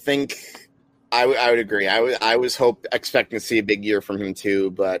 Yeah, I think I would agree. I was expecting to see a big year from him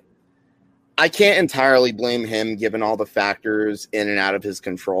too, but I can't entirely blame him given all the factors in and out of his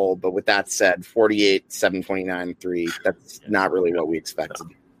control. But with that said, 48, 729, 3, that's not really what we expected.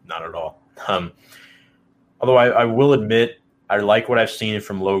 No, not at all. Although I will admit, I like what I've seen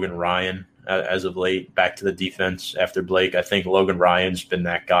from Logan Ryan as of late, back to the defense after Blake. I think Logan Ryan's been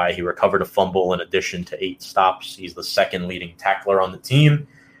that guy. He recovered a fumble in addition to 8 stops. He's the second leading tackler on the team,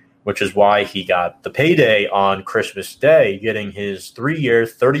 which is why he got the payday on Christmas Day, getting his 3-year,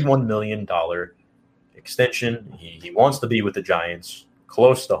 $31 million extension. He wants to be with the Giants,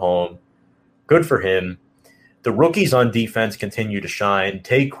 close to home. Good for him. The rookies on defense continue to shine.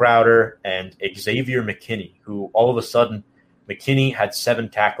 Tay Crowder and Xavier McKinney, who all of a sudden, McKinney had 7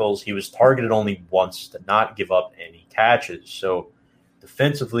 tackles. He was targeted only once to not give up any catches. So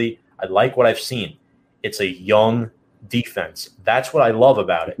defensively, I like what I've seen. It's a young defense. That's what I love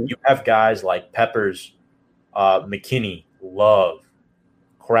about it. You have guys like Peppers, McKinney, Love,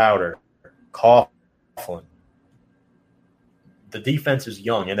 Crowder, Coughlin. The defense is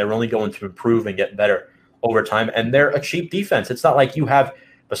young, and they're only going to improve and get better over time, and they're a cheap defense. It's not like you have,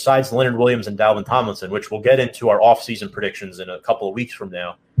 besides Leonard Williams and Dalvin Tomlinson, which we'll get into our offseason predictions in a couple of weeks from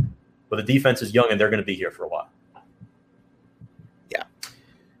now, but the defense is young, and they're going to be here for a while. Yeah.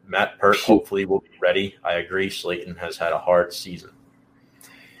 Matt Pert hopefully will be ready. I agree. Slayton has had a hard season.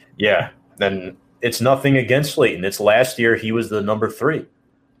 Yeah, then it's nothing against Slayton. It's last year he was the number 3.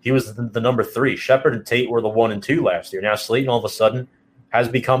 He was the number 3. Shepard and Tate were the 1 and 2 last year. Now Slayton all of a sudden has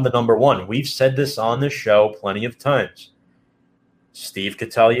become the number 1. We've said this on this show plenty of times. Steve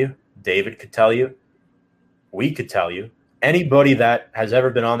could tell you. David could tell you. We could tell you. Anybody that has ever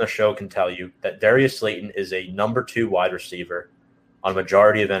been on the show can tell you that Darius Slayton is a number 2 wide receiver on a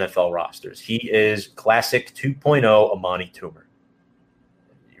majority of NFL rosters. He is classic 2.0 Amani Toomer.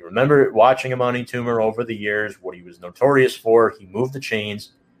 You remember watching Amani Toomer over the years, what he was notorious for. He moved the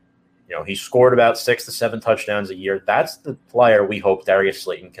chains. He scored about 6 to 7 touchdowns a year. That's the player we hope Darius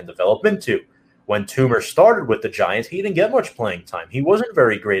Slayton can develop into. When Toomer started with the Giants, he didn't get much playing time. He wasn't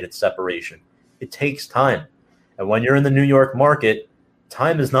very great at separation. It takes time. And when you're in the New York market,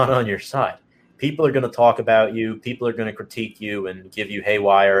 time is not on your side. people are going to talk about you. People are going to critique you and give you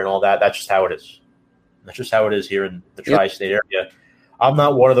haywire and all that. That's just how it is. That's just how it is here in the tri-state area. I'm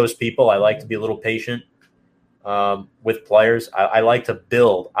not one of those people. I like to be a little patient with players. I like to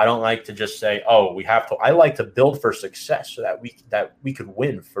build. I don't like to just say, "Oh, we have to." I like to build for success so that we could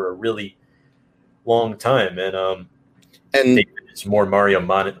win for a really long time. And it's more Mario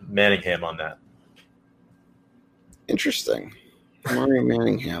Manningham on that. Interesting, Mario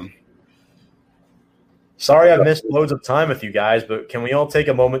Manningham. Sorry I've missed loads of time with you guys, but can we all take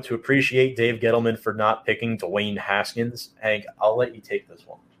a moment to appreciate Dave Gettleman for not picking Dwayne Haskins? Hank, I'll let you take this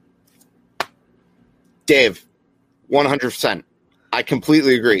one. Dave, 100%. I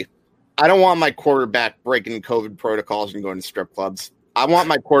completely agree. I don't want my quarterback breaking COVID protocols and going to strip clubs. I want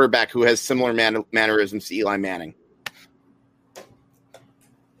my quarterback who has similar mannerisms to Eli Manning.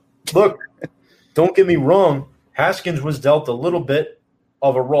 Look, don't get me wrong. Haskins was dealt a little bit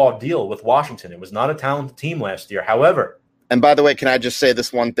of a raw deal with Washington. It was not a talented team last year. However, and by the way, can I just say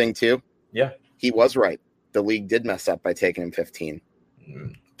this one thing too? Yeah. He was right. The league did mess up by taking him 15.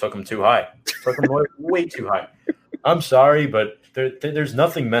 Took him too high. Took him way too high. I'm sorry, but there's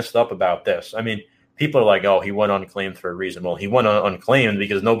nothing messed up about this. I mean, people are like, oh, he went unclaimed for a reason. Well, he went unclaimed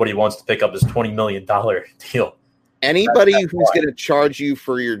because nobody wants to pick up his $20 million deal. Anybody who's going to charge you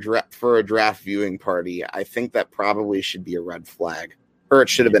for a draft viewing party, I think that probably should be a red flag. Or it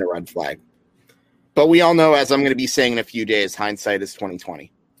should have been a red flag. But we all know, as I'm going to be saying in a few days, hindsight is 20/20.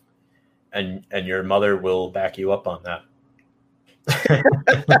 And your mother will back you up on that.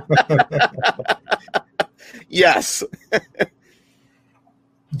 Yes.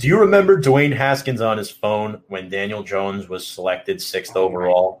 Do you remember Dwayne Haskins on his phone when Daniel Jones was selected 6th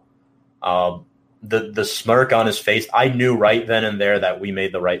overall? The smirk on his face, I knew right then and there that we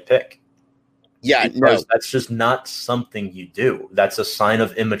made the right pick. Yeah, because that's just not something you do. That's a sign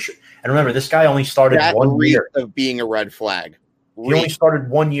of immature. And remember, this guy only started 1 year of being a red flag. He only started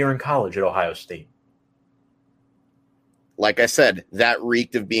 1 year in college at Ohio State. Like I said, that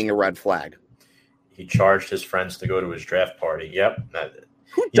reeked of being a red flag. He charged his friends to go to his draft party. Yep. I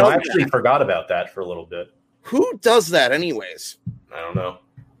actually forgot about that for a little bit. Who does that anyways? I don't know.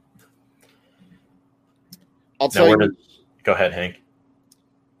 I'll tell you. Go ahead, Hank.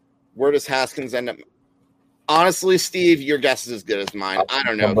 Where does Haskins end up? Honestly, Steve, your guess is as good as mine. I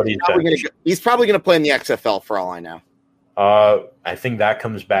don't know. He's probably going to play in the XFL for all I know. I think that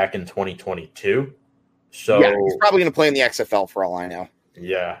comes back in 2022. So yeah, he's probably going to play in the XFL for all I know.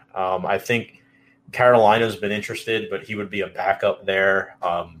 Yeah. I think Carolina's been interested, but he would be a backup there.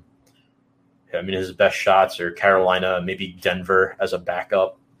 I mean, his best shots are Carolina, maybe Denver as a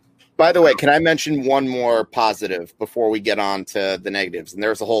backup. By the way, can I mention one more positive before we get on to the negatives? And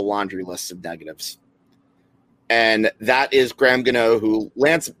there's a whole laundry list of negatives. And that is Graham Gano, who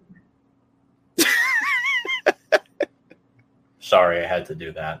Lance. Sorry, I had to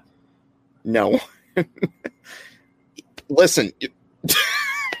do that. No. Listen.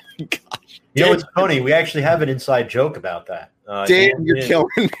 Gosh, you know what's funny? We actually have an inside joke about that. Dave, you're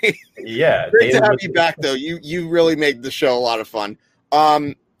killing me. Yeah. Great to have you back, though. You really made the show a lot of fun.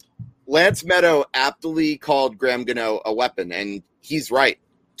 Lance Meadow aptly called Graham Gano a weapon, and he's right.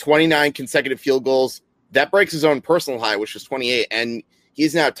 29 consecutive field goals. That breaks his own personal high, which was 28, and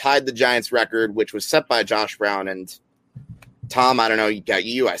he's now tied the Giants record, which was set by Josh Brown. And Tom, I don't know, you got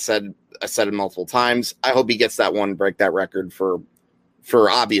you. I said it multiple times. I hope he gets that one, break that record for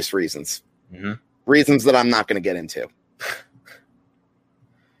obvious reasons. Mm-hmm. Reasons that I'm not going to get into.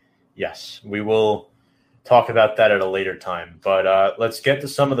 Yes, we will talk about that at a later time. But let's get to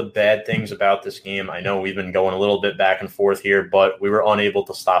some of the bad things about this game. I know we've been going a little bit back and forth here, but we were unable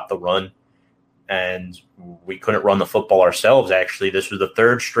to stop the run, and we couldn't run the football ourselves, actually. This was the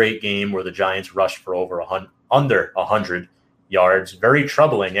third straight game where the Giants rushed for under 100 yards. Very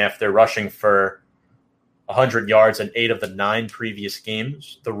troubling after rushing for 100 yards in 8 of the 9 previous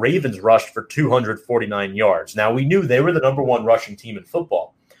games. The Ravens rushed for 249 yards. Now, we knew they were the number one rushing team in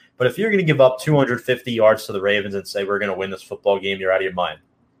football. But if you're going to give up 250 yards to the Ravens and say we're going to win this football game, you're out of your mind.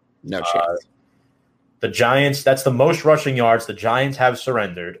 No chance. The Giants, that's the most rushing yards the Giants have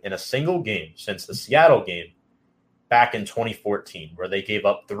surrendered in a single game since the Seattle game back in 2014, where they gave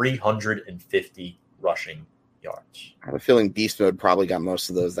up 350 rushing yards. I have a feeling Beast Mode probably got most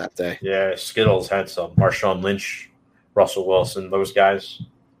of those that day. Yeah, Skittles had some. Marshawn Lynch, Russell Wilson, those guys.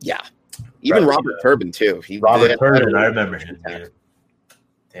 Yeah. Even Robert Turbin, too. Robert Turbin, I remember him.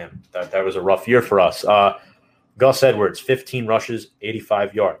 Damn, that was a rough year for us. Gus Edwards, 15 rushes,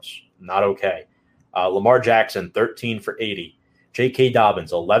 85 yards. Not okay. Lamar Jackson, 13 for 80. J.K.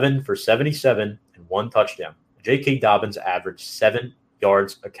 Dobbins, 11 for 77 and 1 touchdown. J.K. Dobbins averaged 7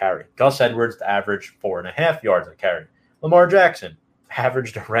 yards a carry. Gus Edwards averaged 4.5 yards a carry. Lamar Jackson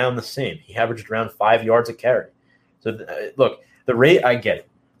averaged around the same. He averaged around 5 yards a carry. So, look, I get it.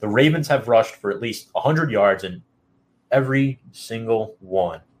 The Ravens have rushed for at least 100 yards in every single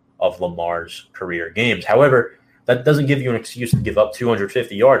one of Lamar's career games. However, that doesn't give you an excuse to give up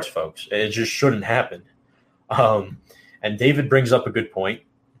 250 yards, folks. It just shouldn't happen. And David brings up a good point.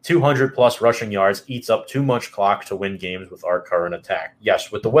 200-plus rushing yards eats up too much clock to win games with our current attack.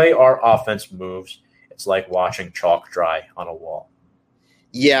 Yes, with the way our offense moves, it's like watching chalk dry on a wall.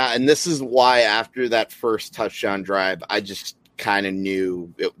 Yeah, and this is why after that first touchdown drive, I just kind of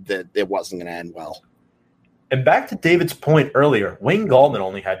knew that it wasn't going to end well. And back to David's point earlier, Wayne Gallman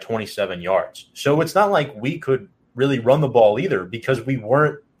only had 27 yards. So it's not like we could really run the ball either because we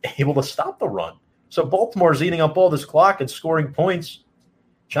weren't able to stop the run. So Baltimore's eating up all this clock and scoring points.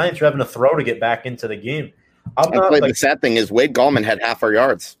 Giants are having to throw to get back into the game. The sad thing is Wade Gallman had half our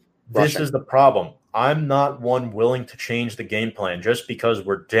yards. This is the problem. I'm not one willing to change the game plan just because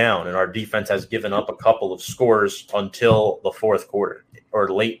we're down and our defense has given up a couple of scores until the fourth quarter or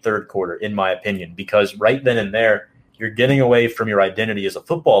late third quarter, in my opinion, because right then and there, you're getting away from your identity as a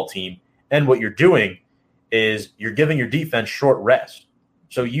football team. And what you're doing is you're giving your defense short rest.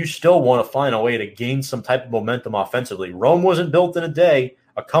 So you still want to find a way to gain some type of momentum offensively. Rome wasn't built in a day.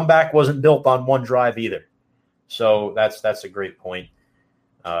 A comeback wasn't built on one drive either. So that's a great point.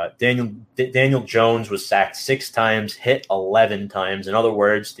 Daniel Jones was sacked 6 times, hit 11 times. In other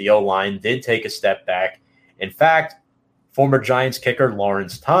words, the O-line did take a step back. In fact, former Giants kicker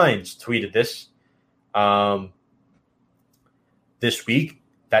Lawrence Tynes tweeted this this week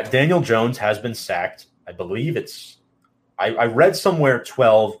that Daniel Jones has been sacked. I believe I read somewhere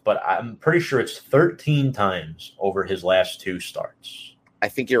 12, but I'm pretty sure it's 13 times over his last 2 starts. I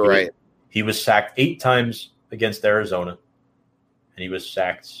think you're right. He was sacked 8 times against Arizona. And he was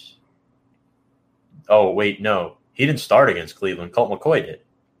sacked. Oh, wait, no. He didn't start against Cleveland. Colt McCoy did.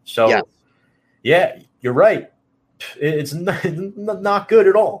 So, yeah, you're right. It's not good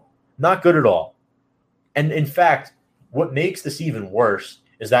at all. Not good at all. And, in fact, what makes this even worse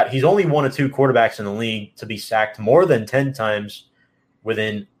is that he's only one of 2 quarterbacks in the league to be sacked more than 10 times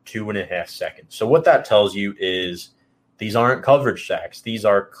within 2.5 seconds. So what that tells you is these aren't coverage sacks. These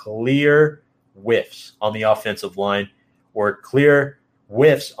are clear whiffs on the offensive line or clear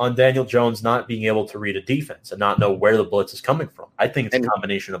whiffs on Daniel Jones not being able to read a defense and not know where the blitz is coming from. I think it's a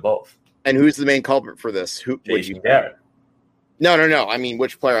combination of both. And who's the main culprit for this? Who would you? No. I mean,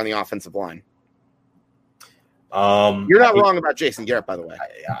 which player on the offensive line? You're not wrong about Jason Garrett, by the way.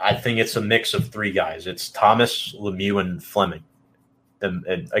 I think it's a mix of 3 guys. It's Thomas, Lemieux, and Fleming.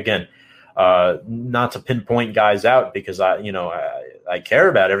 And again, not to pinpoint guys out because I care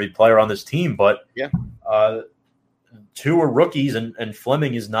about every player on this team, but 2 are rookies, and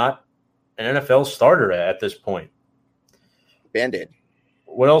Fleming is not an NFL starter at this point. Band-Aid.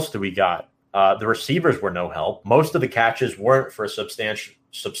 What else do we got? The receivers were no help. Most of the catches weren't for a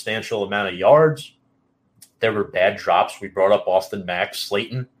substantial amount of yards. There were bad drops. We brought up Austin Mack.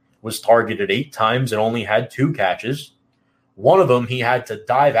 Slayton was targeted 8 times and only had 2 catches. One of them he had to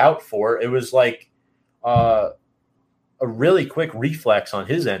dive out for. It was like a really quick reflex on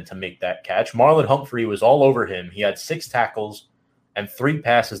his end to make that catch. Marlon Humphrey was all over him. He had 6 tackles and 3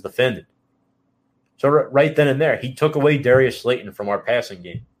 passes defended. So right then and there, he took away Darius Slayton from our passing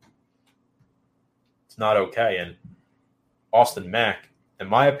game. It's not okay. And Austin Mack, in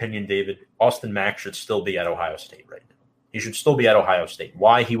my opinion, David, Austin Mack should still be at Ohio State right now. He should still be at Ohio State.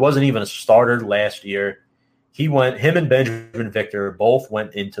 Why? He wasn't even a starter last year. Him and Benjamin Victor both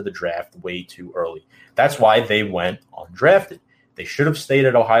went into the draft way too early. That's why they went undrafted. They should have stayed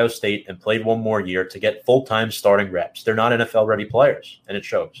at Ohio State and played one more year to get full-time starting reps. They're not NFL-ready players, and it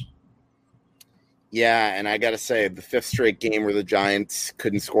shows. Yeah, and I got to say, the 5th straight game where the Giants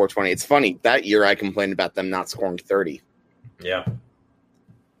couldn't score 20. It's funny. That year I complained about them not scoring 30. Yeah.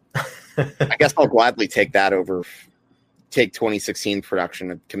 I guess I'll gladly take 2016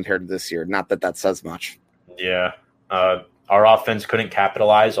 production compared to this year. Not that says much. Yeah. Our offense couldn't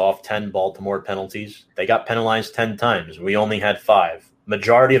capitalize off 10 Baltimore penalties. They got penalized 10 times. We only had 5.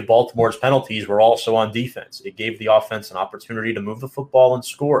 Majority of Baltimore's penalties were also on defense. It gave the offense an opportunity to move the football and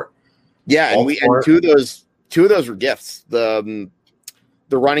score. Yeah, and 2 of those were gifts. The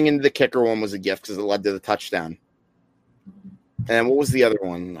running into the kicker one was a gift because it led to the touchdown. And what was the other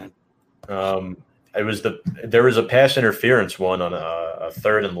one? There was a pass interference one on a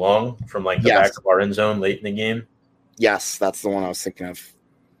 3rd and long from the back of our end zone late in the game. Yes, that's the one I was thinking of.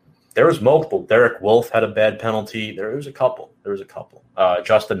 There was multiple. Derek Wolfe had a bad penalty. There was a couple.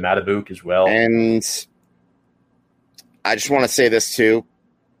 Justin Matabuk as well. And I just want to say this too.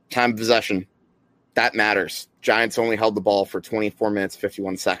 Time of possession. That matters. Giants only held the ball for 24 minutes,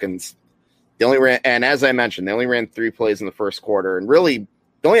 51 seconds. They only ran, and as I mentioned, they only ran 3 plays in the first quarter, and really,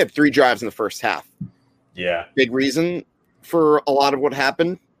 they only had 3 drives in the first half. Yeah. Big reason for a lot of what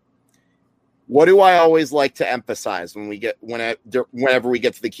happened. What do I always like to emphasize whenever we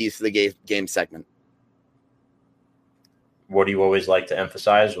get to the keys to the game segment? What do you always like to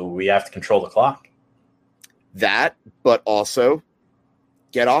emphasize? Well, we have to control the clock. That, but also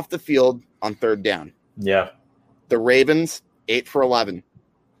get off the field on third down. Yeah. The Ravens, 8 for 11.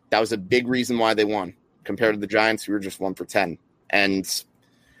 That was a big reason why they won compared to the Giants, who were just 1 for 10. And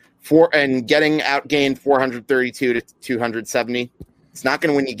getting outgained 432 to 270, it's not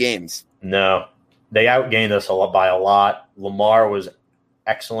going to win you games. No, they outgained us by a lot. Lamar was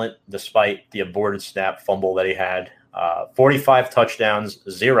excellent despite the aborted snap fumble that he had. 45 touchdowns,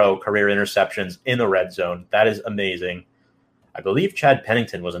 0 career interceptions in the red zone. That is amazing. I believe Chad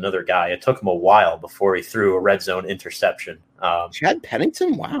Pennington was another guy. It took him a while before he threw a red zone interception. Chad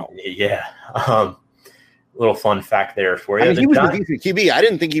Pennington? Wow. Yeah. Little fun fact there for you. I mean, he was a decent QB. I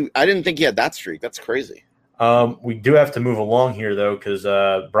didn't think he had that streak. That's crazy. We do have to move along here, though, because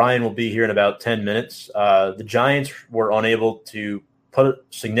Brian will be here in about 10 minutes. The Giants were unable to put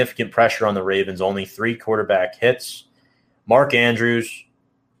significant pressure on the Ravens. Only 3 quarterback hits. Mark Andrews,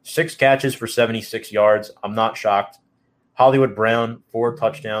 6 catches for 76 yards. I'm not shocked. Hollywood Brown, 4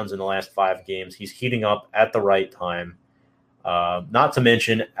 touchdowns in the last 5 games. He's heating up at the right time. Not to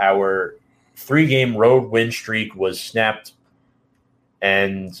mention our 3-game road win streak was snapped.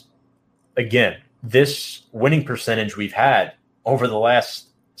 And again, this winning percentage we've had over the last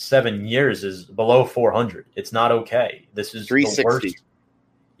 7 years is below 400. It's not okay. This is 360. The worst.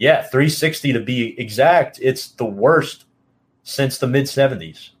 Yeah, 360 to be exact. It's the worst since the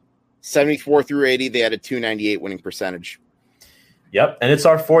mid-70s. 74 through 80, they had a 298 winning percentage. Yep, and it's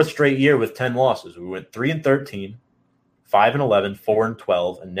our 4th straight year with 10 losses. We went 3-13, 5-11,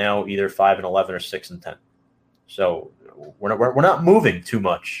 4-12, and now either 5-11 or 6-10. So we're not moving too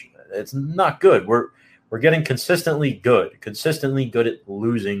much. It's not good. We're getting consistently good at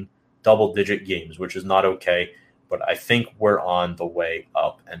losing double-digit games, which is not okay. But I think we're on the way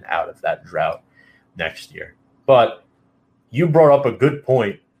up and out of that drought next year. But you brought up a good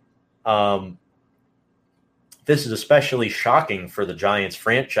point. This is especially shocking for the Giants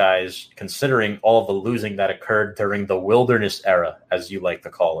franchise, considering all the losing that occurred during the wilderness era, as you like to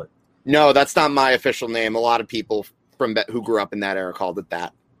call it. No, that's not my official name. A lot of people who grew up in that era called it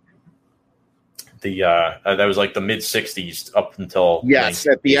that. That was like the mid-'60s up until... Yes,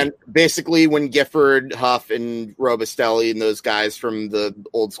 at the end. Basically, when Gifford, Huff, and Robustelli and those guys from the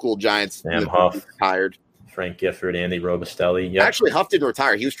old school Giants Sam Huff retired. Frank Gifford, Andy Robustelli. Yep. Actually, Huff didn't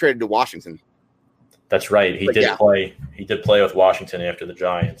retire. He was traded to Washington. That's right. He did play with Washington after the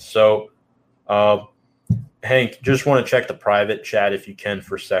Giants. So, Hank, just want to check the private chat if you can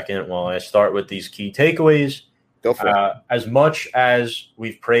for a second while I start with these key takeaways. Go for it. As much as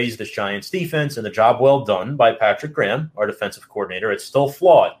we've praised this Giants defense and the job well done by Patrick Graham, our defensive coordinator, it's still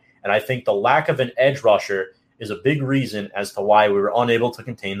flawed. And I think the lack of an edge rusher is a big reason as to why we were unable to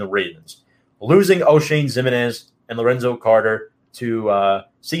contain the Ravens. Losing O'Shane Ximenez and Lorenzo Carter to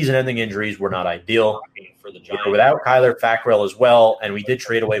season-ending injuries were not ideal for the Giants. Without Kyler Fackrell as well, and we did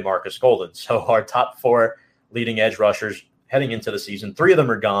trade away Marcus Golden. So our top 4 leading edge rushers heading into the season, 3 of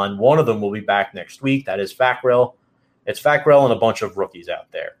them are gone. 1 of them will be back next week. That is Fackrell. It's Fackrell and a bunch of rookies out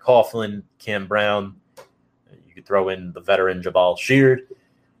there. Coughlin, Cam Brown. You could throw in the veteran Jabal Sheard.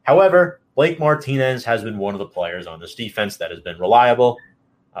 However, Blake Martinez has been one of the players on this defense that has been reliable.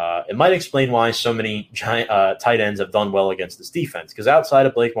 It might explain why so many tight ends have done well against this defense, because outside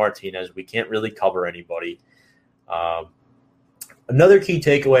of Blake Martinez, we can't really cover anybody. Another key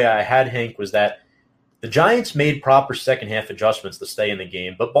takeaway I had, Hank, was that the Giants made proper second-half adjustments to stay in the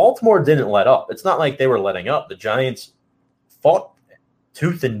game, but Baltimore didn't let up. It's not like they were letting up. The Giants fought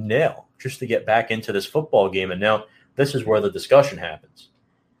tooth and nail just to get back into this football game, and now this is where the discussion happens.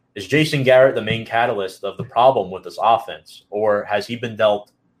 Is Jason Garrett the main catalyst of the problem with this offense, or has he been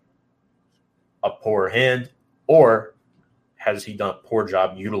dealt a poor hand, or has he done a poor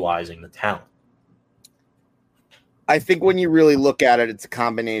job utilizing the talent? I think when you really look at it, it's a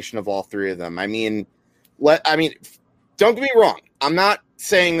combination of all 3 of them. I mean, don't get me wrong. I'm not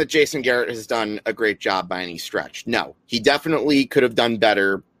saying that Jason Garrett has done a great job by any stretch. No, he definitely could have done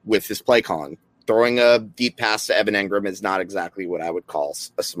better with his play calling. Throwing a deep pass to Evan Engram is not exactly what I would call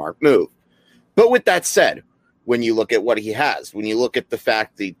a smart move. But with that said, when you look at what he has, when you look at the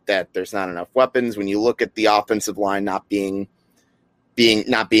fact that there's not enough weapons, when you look at the offensive line not being at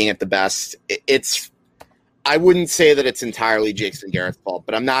the best, I wouldn't say that it's entirely Jason Garrett's fault,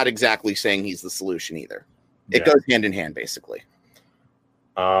 but I'm not exactly saying he's the solution either. It goes hand in hand, basically.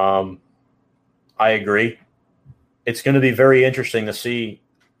 I agree. It's going to be very interesting to see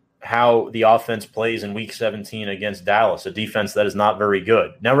how the offense plays in Week 17 against Dallas, a defense that is not very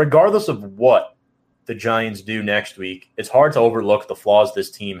good. Now, regardless of what the Giants do next week, it's hard to overlook the flaws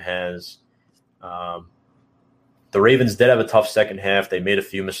this team has. The Ravens did have a tough second half. They made a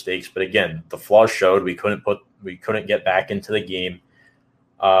few mistakes, but again, the flaws showed. We couldn't get back into the game.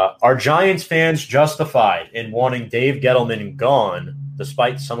 Are Giants fans justified in wanting Dave Gettleman gone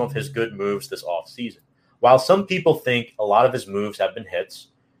despite some of his good moves this offseason? While some people think a lot of his moves have been hits,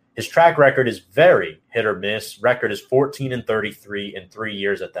 his track record is very hit or miss. Record is 14-33 in 3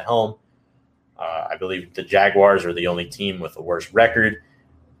 years at the helm. I believe the Jaguars are the only team with a worse record.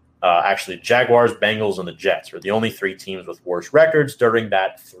 Actually, Jaguars, Bengals, and the Jets are the only 3 teams with worse records during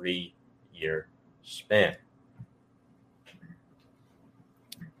that 3-year span.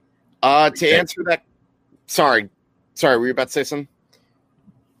 To answer that, sorry, were you about to say something?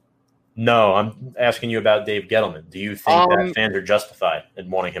 No, I'm asking you about Dave Gettleman. Do you think that fans are justified in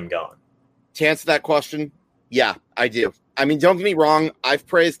wanting him gone? To answer that question, yeah, I do. I mean, don't get me wrong. I've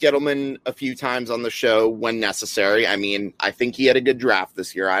praised Gettleman a few times on the show when necessary. I mean, I think he had a good draft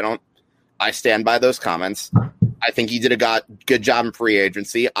this year. I stand by those comments. I think he did a good job in free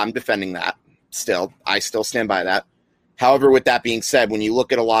agency. I'm defending that still. I still stand by that. However, with that being said, when you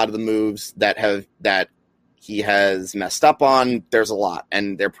look at a lot of the moves that he has messed up on, there's a lot,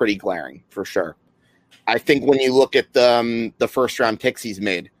 and they're pretty glaring for sure. I think when you look at the first round picks he's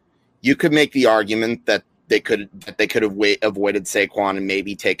made, you could make the argument that they could have avoided Saquon and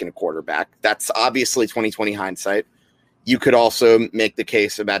maybe taken a quarterback. That's obviously 2020 hindsight. You could also make the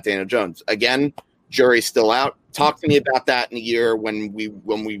case about Daniel Jones. Again, jury's still out. Talk to me about that in a year when we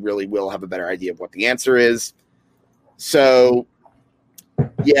really will have a better idea of what the answer is. So,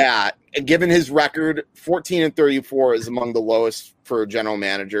 yeah, given his record, 14-34 is among the lowest for general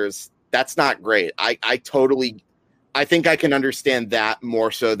managers. That's not great. I think I can understand that more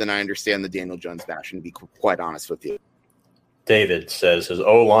so than I understand the Daniel Jones bashing, to be quite honest with you. David says his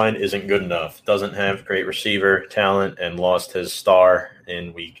O-line isn't good enough, doesn't have great receiver talent, and lost his star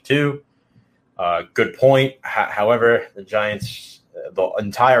in week 2. Good point. However, the Giants, the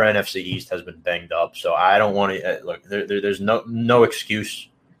entire NFC East has been banged up, so I don't want to look. There's no excuse,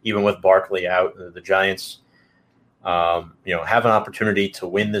 even with Barkley out. The Giants, have an opportunity to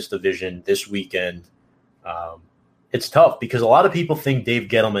win this division this weekend. It's tough because a lot of people think Dave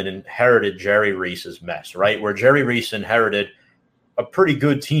Gettleman inherited Jerry Reese's mess, right? Where Jerry Reese inherited a pretty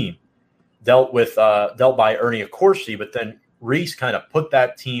good team, dealt by Ernie Accorsi, but then Reese kind of put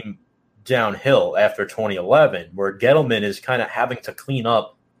that team downhill after 2011, where Gettleman is kind of having to clean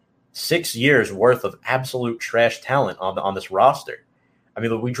up 6 years worth of absolute trash talent on this roster. I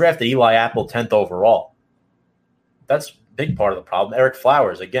mean, we drafted Eli Apple 10th overall. That's a big part of the problem. Eric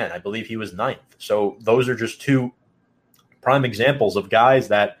Flowers, again, I believe he was 9th. So those are just 2 prime examples of guys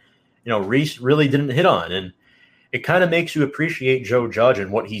that, Reese really didn't hit on. And it kind of makes you appreciate Joe Judge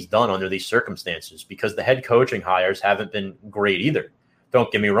and what he's done under these circumstances, because the head coaching hires haven't been great either.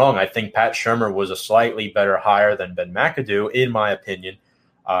 Don't get me wrong. I think Pat Shurmur was a slightly better hire than Ben McAdoo, in my opinion.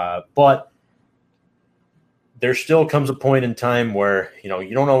 But there still comes a point in time where, you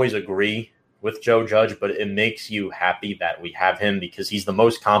don't always agree with Joe Judge, but it makes you happy that we have him because he's the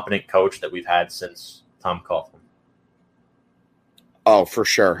most competent coach that we've had since Tom Coughlin. Oh, for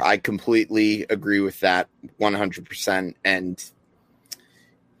sure. I completely agree with that 100%. And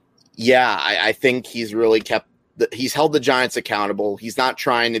yeah, I think he's really he's held the Giants accountable. He's not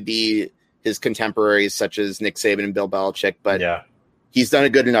trying to be his contemporaries such as Nick Saban and Bill Belichick, but he's done a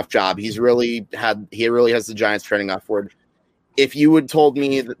good enough job. He really has the Giants trending upward. If you had told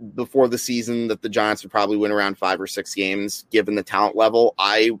me before the season that the Giants would probably win around 5 or 6 games, given the talent level,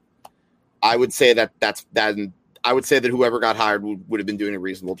 I would say that I would say that whoever got hired would have been doing a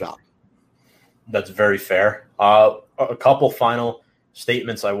reasonable job. That's very fair. A couple final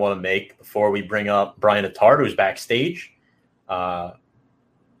statements I want to make before we bring up Brian Attard, who's backstage. The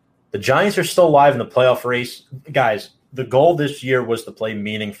Giants are still alive in the playoff race. Guys, the goal this year was to play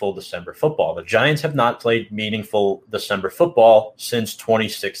meaningful December football. The Giants have not played meaningful December football since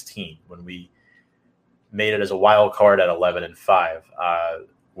 2016, when we made it as a wild card at 11-5.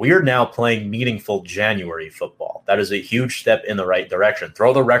 We are now playing meaningful January football. That is a huge step in the right direction.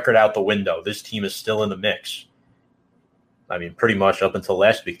 Throw the record out the window. This team is still in the mix. I mean, pretty much up until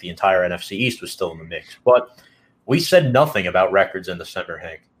last week, the entire NFC East was still in the mix. But we said nothing about records in December,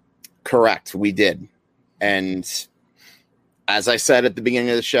 Hank. Correct, we did. And as I said at the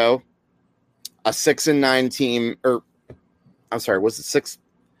beginning of the show, a 6-9 team, or I'm sorry, was it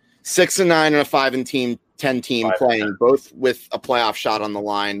 6-9 and a 5-10 team playing, both with a playoff shot on the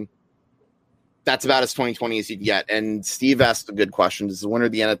line. That's about as 2020 as you can get. And Steve asked a good question. Does the winner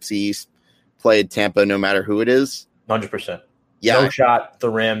of the NFC East play Tampa no matter who it is? 100%. Yeah. No shot. The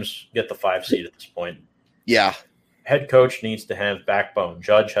Rams get the 5 seed at this point. Yeah. Head coach needs to have backbone.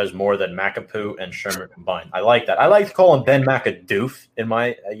 Judge has more than McApoo and Shermer combined. I like that. I like to call him Ben McAdoof in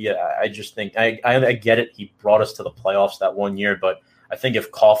my I just think I get it. He brought us to the playoffs that one year, but I think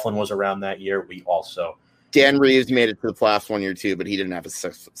if Coughlin was around that year, we also. Dan Reeves made it to the playoffs 1 year too, but he didn't have a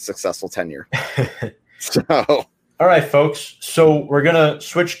successful tenure. So, all right, folks. So we're gonna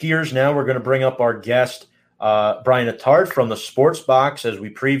switch gears now. We're gonna bring up our guest, Brian Attard from the Sports Box, as we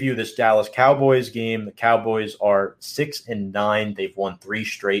preview this Dallas Cowboys game. The Cowboys are 6-9. They've won 3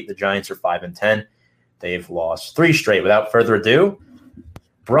 straight. The Giants are 5-10. They've lost 3 straight. Without further ado,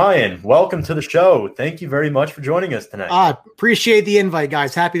 Brian, welcome to the show. Thank you very much for joining us tonight. Appreciate the invite,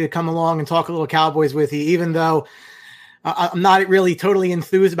 guys. Happy to come along and talk a little Cowboys with you, even though I'm not really totally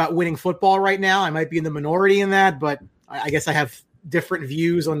enthused about winning football right now. I might be in the minority in that, but I guess I have different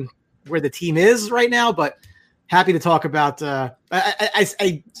views on where the team is right now, but happy to talk about a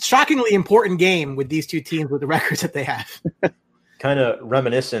shockingly important game with these two teams with the records that they have. Kind of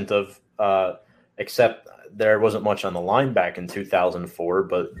reminiscent of, except there wasn't much on the line back in 2004,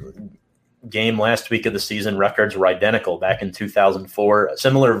 but game last week of the season, records were identical back in 2004. A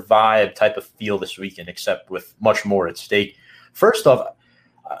similar vibe, type of feel this weekend, except with much more at stake. First off,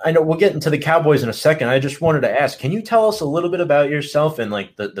 I know we'll get into the Cowboys in a second. I just wanted to ask, can you tell us a little bit about yourself and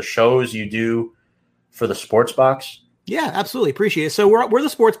like the shows you do for the Sports Box? Yeah, absolutely. Appreciate it. So we're the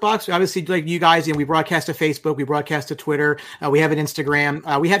Sports Box. Obviously, like you guys, we broadcast to Facebook, we broadcast to Twitter, we have an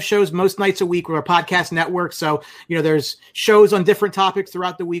Instagram. We have shows most nights a week. We're a podcast network. So, there's shows on different topics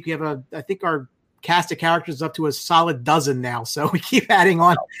throughout the week. We have I think our cast of characters is up to a solid dozen now. So we keep adding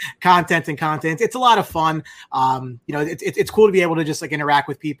on content. It's a lot of fun. It's cool to be able to just like interact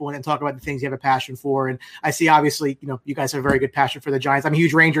with people and talk about the things you have a passion for. And I see, obviously, you guys have a very good passion for the Giants. I'm a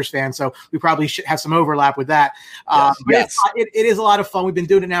huge Rangers fan, so we probably should have some overlap with that. Yes. It is a lot of fun. We've been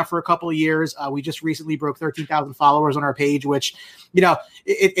doing it now for a couple of years. We just recently broke 13,000 followers on our page, which,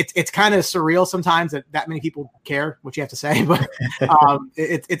 it's kind of surreal sometimes that many people care what you have to say, but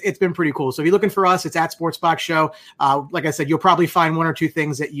it's been pretty cool. So if you're looking for us, it's at Sports Box Show. Like I said, you'll probably find 1 or 2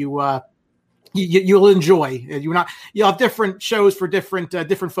 things that you'll enjoy. You'll have different shows for different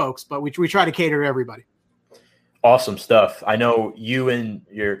folks, but we try to cater to everybody. Awesome stuff. I know you and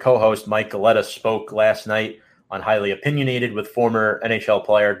your co-host Mike Galetta spoke last night on Highly Opinionated with former NHL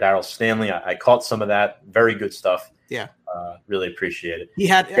player Darryl Stanley. I caught some of that. Very good stuff. Yeah. Really appreciate it.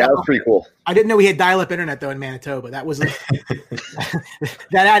 That was pretty cool. I didn't know we had dial-up internet though in Manitoba. That was that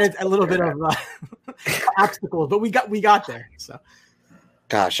added a little bit of obstacles, but we got there. So,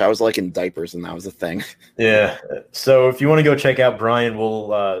 gosh, I was like in diapers, and that was a thing. Yeah. So if you want to go check out Brian,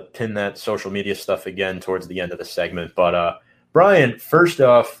 we'll pin that social media stuff again towards the end of the segment. But Brian, first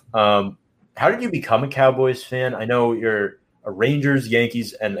off, how did you become a Cowboys fan? I know you're a Rangers,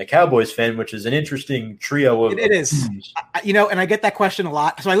 Yankees, and a Cowboys fan, which is an interesting trio of it is. And I get that question a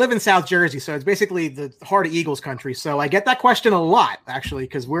lot. So I live in South Jersey, so it's basically the heart of Eagles country. So I get that question a lot, actually,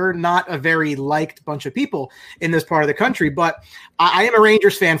 because we're not a very liked bunch of people in this part of the country. But I am a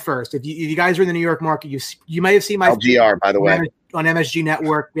Rangers fan first. If you guys are in the New York market, you may have seen my LGR, by the way. On MSG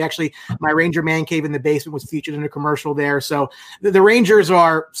Network. My Ranger Man Cave in the Basement was featured in a commercial there. So the Rangers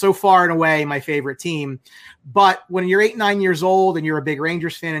are so far and away my favorite team. But when you're 8-9 years old and you're a big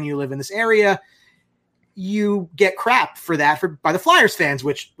Rangers fan and you live in this area, you get crap for that by the Flyers fans,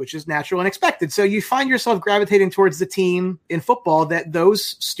 which is natural and expected. So you find yourself gravitating towards the team in football that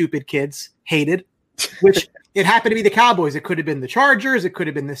those stupid kids hated, which it happened to be the Cowboys. It could have been the Chargers. It could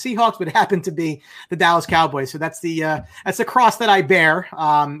have been the Seahawks, but it happened to be the Dallas Cowboys. So that's the cross that I bear.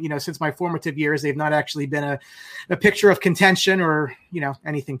 Since my formative years, they've not actually been a picture of contention or,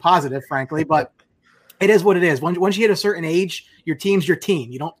 anything positive, frankly, but it is what it is. Once you hit a certain age, your team's your team.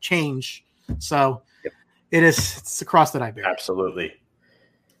 You don't change. So it's a cross that I bear. Absolutely.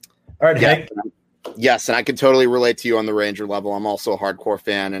 All right, yeah. Hank. Yes, and I can totally relate to you on the Ranger level. I'm also a hardcore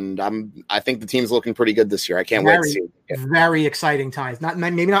fan, and I think the team's looking pretty good this year. I can't wait to see it. Very exciting times.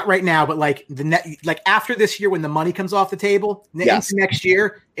 Maybe not right now, but like after this year when the money comes off the table, into next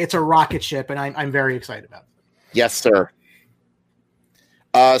year, it's a rocket ship, and I'm very excited about it. Yes, sir.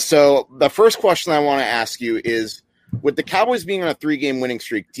 So the first question I want to ask you is, with the Cowboys being on a 3-game winning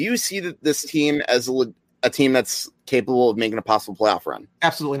streak, do you see this team as a team that's capable of making a possible playoff run?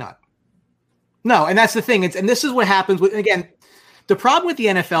 Absolutely not. No, and that's the thing. And this is what happens with, again, the problem with the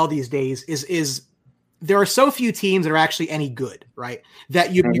NFL these days is there are so few teams that are actually any good, right?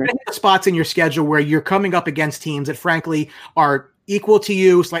 That you get spots in your schedule where you're coming up against teams that frankly are equal to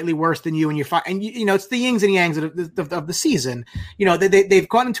you, slightly worse than you, and it's the yings and yangs of the season. They've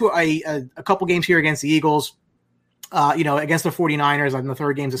gone into a couple games here against the Eagles, against the 49ers. And the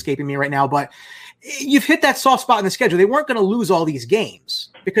third game's escaping me right now, but you've hit that soft spot in the schedule. They weren't going to lose all these games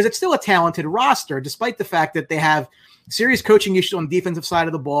because it's still a talented roster, despite the fact that they have serious coaching issues on the defensive side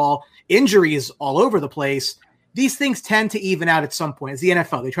of the ball, injuries all over the place. These things tend to even out at some point. It's the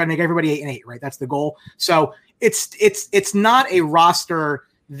NFL. They try to make everybody 8-8, right? That's the goal. So it's not a roster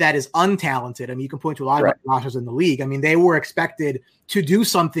that is untalented. I mean, you can point to a lot of rosters in the league. I mean, they were expected to do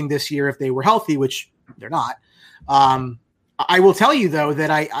something this year if they were healthy, which they're not. I will tell you though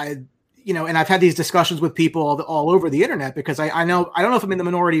that and I've had these discussions with people all over the internet because I don't know if I'm in the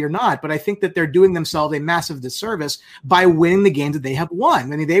minority or not, but I think that they're doing themselves a massive disservice by winning the games that they have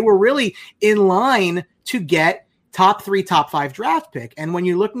won. I mean, they were really in line to get top 3, top 5 draft pick. And when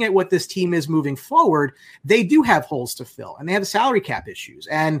you're looking at what this team is moving forward, they do have holes to fill and they have salary cap issues.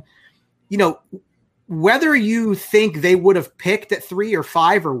 And, whether you think they would have picked at 3 or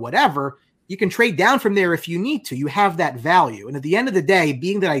 5 or whatever, you can trade down from there if you need to. You have that value. And at the end of the day,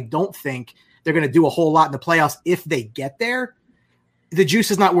 being that I don't think they're going to do a whole lot in the playoffs if they get there, the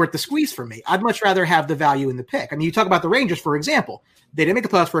juice is not worth the squeeze for me. I'd much rather have the value in the pick. I mean, you talk about the Rangers, for example. They didn't make the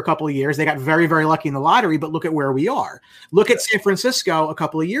playoffs for a couple of years. They got very, very lucky in the lottery, but look at where we are. Look at San Francisco a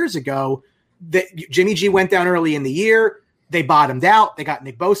couple of years ago. Jimmy G went down early in the year. They bottomed out. They got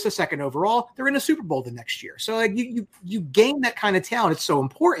Nick Bosa second overall. They're in a Super Bowl the next year. So you gain that kind of talent. It's so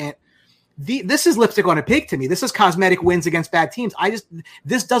important. This is lipstick on a pig to me. This is cosmetic wins against bad teams.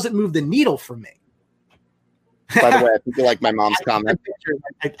 This doesn't move the needle for me. By the way, I think you like my mom's comment.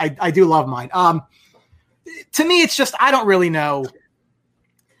 I do love mine. To me, it's just I don't really know.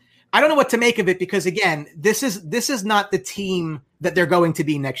 I don't know what to make of it because again, this is not the team that they're going to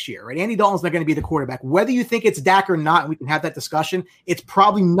be next year, right? Andy Dalton's not going to be the quarterback. Whether you think it's Dak or not, and we can have that discussion, it's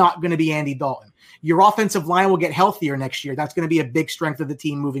probably not going to be Andy Dalton. Your offensive line will get healthier next year. That's going to be a big strength of the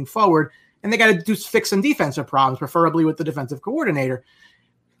team moving forward. And they got to fix some defensive problems, preferably with the defensive coordinator.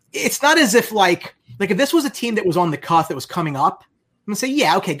 It's not as if like if this was a team that was on the cusp that was coming up, I'm going to say,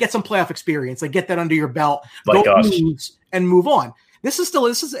 yeah, okay, get some playoff experience, like get that under your belt, like go us, and move on. This is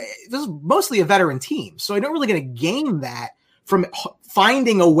mostly a veteran team, so you're not really going to gain that from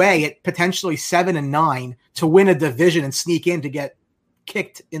finding a way at potentially 7-9 to win a division and sneak in to get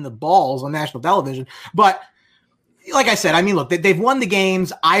kicked in the balls on national television. But like I said, I mean, look, they've won the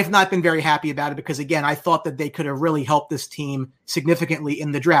games. I've not been very happy about it because, again, I thought that they could have really helped this team significantly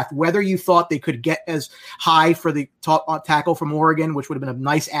in the draft. Whether you thought they could get as high for the top tackle from Oregon, which would have been a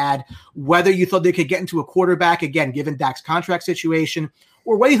nice ad, whether you thought they could get into a quarterback, again, given Dak's contract situation,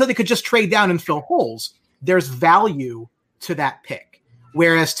 or whether you thought they could just trade down and fill holes, there's value to that pick.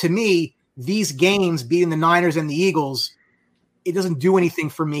 Whereas to me, these games beating the Niners and the Eagles, it doesn't do anything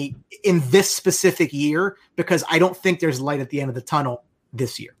for me in this specific year because I don't think there's light at the end of the tunnel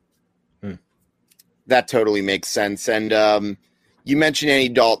this year. That totally makes sense. And you mentioned Andy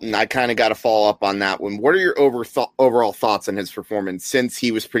Dalton. I kind of got to follow up on that one. What are your overall thoughts on his performance since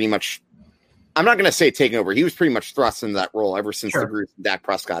he was pretty much, I'm not going to say taking over. He was pretty much thrust into that role ever since the gruesome Dak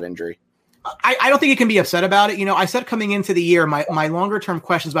Prescott injury. I don't think you can be upset about it. I said coming into the year, my longer term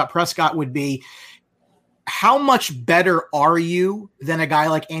questions about Prescott would be, how much better are you than a guy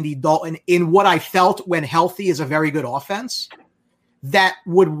like Andy Dalton in what I felt when healthy is a very good offense that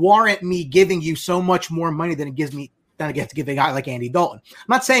would warrant me giving you so much more money than it gets to give a guy like Andy Dalton? I'm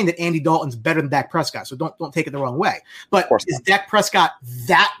not saying that Andy Dalton's better than Dak Prescott, so don't take it the wrong way. But is Dak Prescott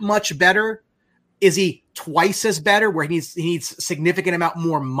that much better? Is he twice as better where he needs a significant amount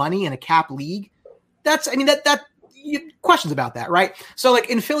more money in a cap league? Questions about that, right? So like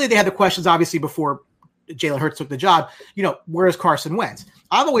in Philly, they had the questions obviously before Jalen Hurts took the job, where is Carson Wentz?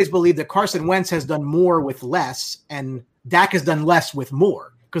 I've always believed that Carson Wentz has done more with less and Dak has done less with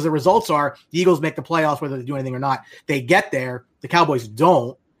more because the results are the Eagles make the playoffs, whether they do anything or not. They get there. The Cowboys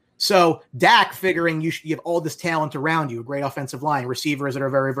don't. So Dak figuring you have all this talent around you, a great offensive line, receivers that are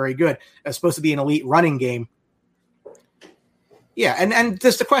very, very good. It's supposed to be an elite running game. Yeah. And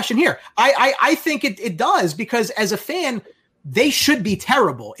just the question here, I think it does because as a fan, they should be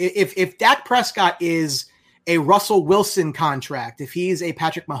terrible. If Dak Prescott is a Russell Wilson contract, if he's a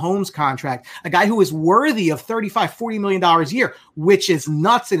Patrick Mahomes contract, a guy who is worthy of $35-40 million a year, which is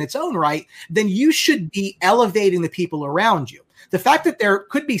nuts in its own right, then you should be elevating the people around you. The fact that there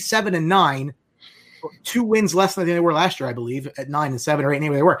could be 7-9, 2 wins less than they were last year, I believe, at 9-7 or 8,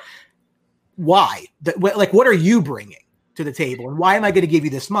 anyway they were. Why? What are you bringing? to the table? And why am I going to give you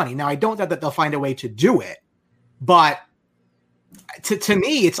this money? Now, I don't doubt that they'll find a way to do it, but to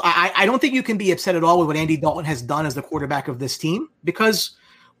me, I don't think you can be upset at all with what Andy Dalton has done as the quarterback of this team, because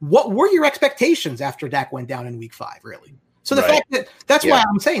what were your expectations after Dak went down in week 5, really? So the fact that's why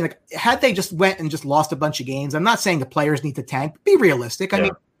I'm saying, like, had they just went and just lost a bunch of games, I'm not saying the players need to tank, but be realistic. I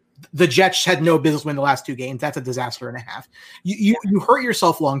mean, the Jets had no business winning the last 2 games. That's a disaster and a half. You hurt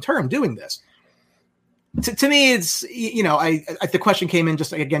yourself long-term doing this. To me, it's, the question came in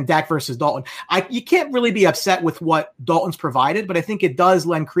just, again, Dak versus Dalton. You can't really be upset with what Dalton's provided, but I think it does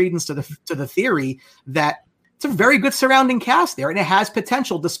lend credence to the theory that it's a very good surrounding cast there, and it has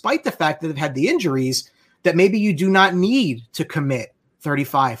potential, despite the fact that they've had the injuries, that maybe you do not need to commit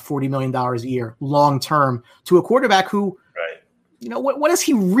 $35-40 million a year long-term to a quarterback who, what has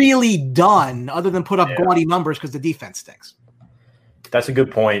he really done other than put up gaudy numbers because the defense stinks? That's a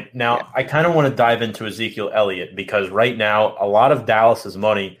good point. Now, I kind of want to dive into Ezekiel Elliott, because right now a lot of Dallas's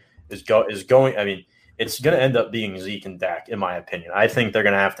money is going. I mean, it's going to end up being Zeke and Dak, in my opinion. I think they're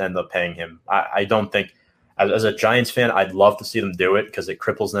going to have to end up paying him. I don't think, as a Giants fan, I'd love to see them do it because it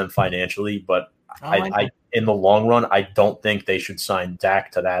cripples them financially. But I in the long run, I don't think they should sign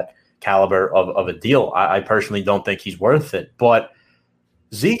Dak to that caliber of a deal. I personally don't think he's worth it. But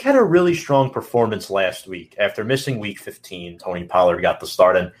Zeke had a really strong performance last week. After missing week 15, Tony Pollard got the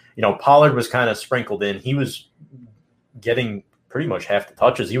start. And, Pollard was kind of sprinkled in. He was getting pretty much half the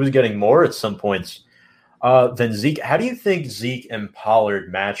touches. He was getting more at some points than Zeke. How do you think Zeke and Pollard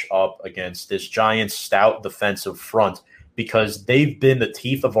match up against this Giants stout defensive front? Because they've been the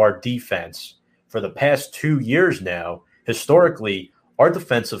teeth of our defense for the past 2 years now. Historically, our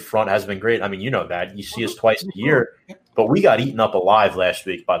defensive front has been great. I mean, you know that. You see us twice a year. But we got eaten up alive last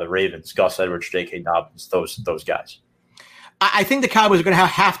week by the Ravens, Gus Edwards, J.K. Dobbins, those guys. I think the Cowboys are going to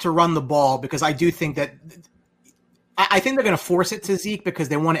have to run the ball, because I do think that – I think they're going to force it to Zeke because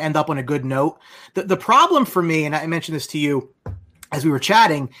they want to end up on a good note. The problem for me, and I mentioned this to you as we were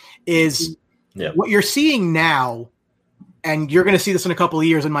chatting, is what you're seeing now, and you're going to see this in a couple of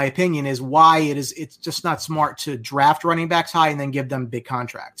years, in my opinion, is why it's just not smart to draft running backs high and then give them big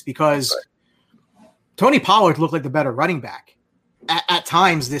contracts, because Tony Pollard looked like the better running back at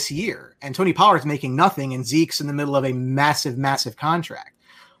times this year, and Tony Pollard's making nothing, and Zeke's in the middle of a massive, massive contract,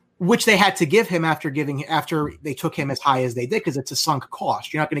 which they had to give him after they took him as high as they did, because it's a sunk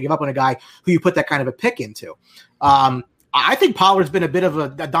cost. You're not going to give up on a guy who you put that kind of a pick into. I think Pollard's been a bit of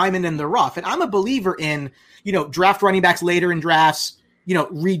a diamond in the rough, and I'm a believer in, draft running backs later in drafts,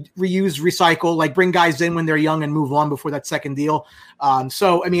 reuse, recycle, like bring guys in when they're young and move on before that second deal.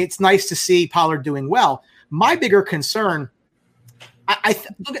 So, I mean, it's nice to see Pollard doing well. My bigger concern,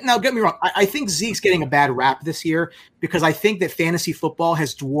 now get me wrong, I think Zeke's getting a bad rap this year because I think that fantasy football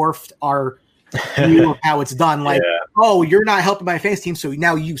has dwarfed our view of how it's done. Like, oh, you're not helping my fantasy team, so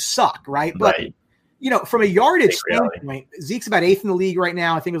now you suck, right? But from a yardage standpoint, Zeke's about 8th in the league right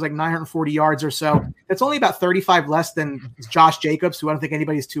now. I think it was like 940 yards or so. That's only about 35 less than Josh Jacobs, who I don't think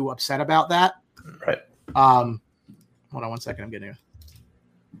anybody's too upset about that. Right. Hold on 1 second. I'm getting it.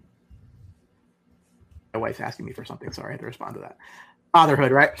 My wife's asking me for something. Sorry, I had to respond to that.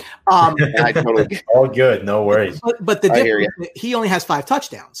 Fatherhood, right? I totally all good. No worries. But the difference, he only has 5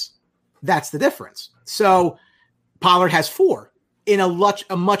 touchdowns. That's the difference. So Pollard has 4. In a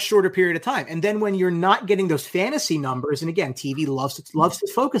much shorter period of time. And then when you're not getting those fantasy numbers, and again, TV loves to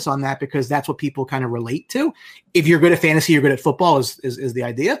focus on that because that's what people kind of relate to. If you're good at fantasy, you're good at football is the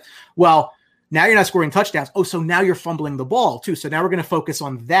idea. Well, now you're not scoring touchdowns. Oh, so now you're fumbling the ball too. So now we're going to focus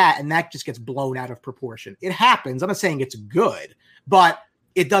on that, and that just gets blown out of proportion. It happens. I'm not saying it's good, but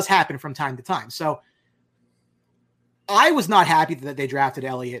it does happen from time to time. So I was not happy that they drafted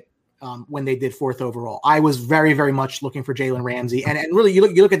Elliott when they did 4th overall. I was very, very much looking for Jalen Ramsey. And really, you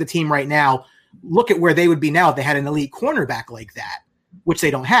look at the team right now, look at where they would be now if they had an elite cornerback like that, which they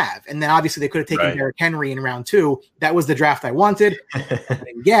don't have. And then obviously they could have taken Derrick Henry in round 2. That was the draft I wanted. I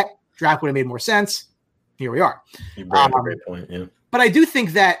didn't get. Draft would have made more sense. Here we are. You bring up a great point, yeah. But I do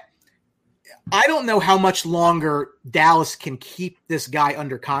think that I don't know how much longer Dallas can keep this guy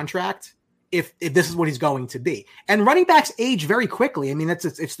under contract if this is what he's going to be. And running backs age very quickly. I mean, it's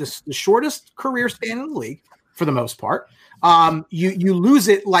the shortest career span in the league for the most part. You lose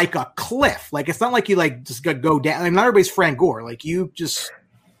it like a cliff. Like, it's not like you just go down. I mean, not everybody's Frank Gore. Like, you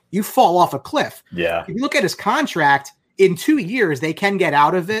fall off a cliff. Yeah. If you look at his contract, in 2 years, they can get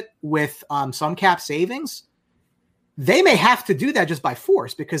out of it with some cap savings. They may have to do that just by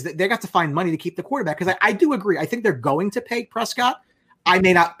force because they got to find money to keep the quarterback. Because I do agree. I think they're going to pay Prescott. I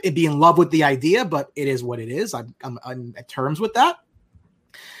may not be in love with the idea, but it is what it is. I'm at terms with that.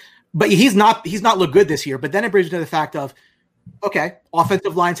 But he's not looked good this year. But then it brings me to the fact of, okay,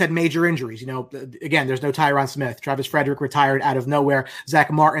 offensive lines had major injuries. Again, there's no Tyron Smith. Travis Frederick retired out of nowhere.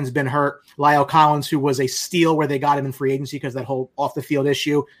 Zach Martin's been hurt. Lyle Collins, who was a steal where they got him in free agency because that whole off-the-field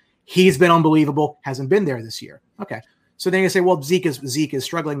issue, he's been unbelievable, hasn't been there this year. Okay, so then you say, well, Zeke is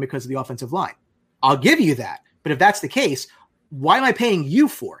struggling because of the offensive line. I'll give you that. But if that's the case, why am I paying you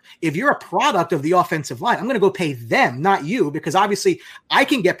for? If you're a product of the offensive line, I'm going to go pay them, not you, because obviously I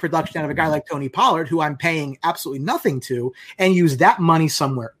can get production out of a guy like Tony Pollard, who I'm paying absolutely nothing to, and use that money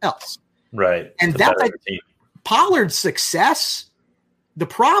somewhere else. Right. And that's like Pollard's success. The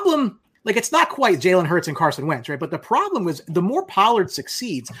problem, like, it's not quite Jalen Hurts and Carson Wentz, right? But the problem was the more Pollard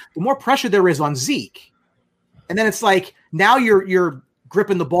succeeds, the more pressure there is on Zeke. And then it's like, now you're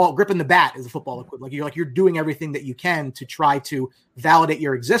gripping the bat is a football equivalent. You're doing everything that you can to try to validate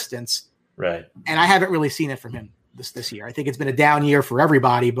your existence. Right. And I haven't really seen it from him this year. I think it's been a down year for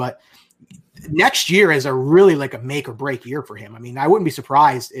everybody, but next year is a really like a make or break year for him. I mean, I wouldn't be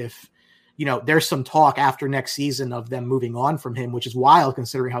surprised if, there's some talk after next season of them moving on from him, which is wild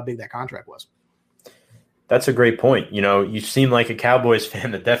considering how big that contract was. That's a great point. You seem like a Cowboys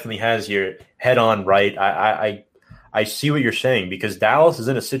fan that definitely has your head on right. I see what you're saying, because Dallas is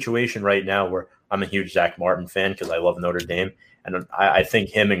in a situation right now where I'm a huge Zach Martin fan because I love Notre Dame. And I think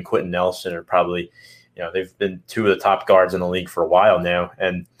him and Quentin Nelson are probably, they've been two of the top guards in the league for a while now.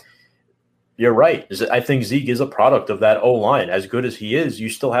 And you're right. I think Zeke is a product of that O-line. As good as he is, you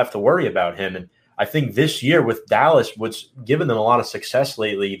still have to worry about him. And I think this year with Dallas, what's given them a lot of success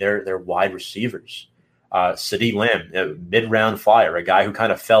lately, they're wide receivers. CeeDee Lamb, a mid-round flyer, a guy who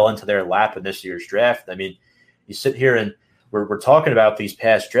kind of fell into their lap in this year's draft. I mean, you sit here and we're talking about these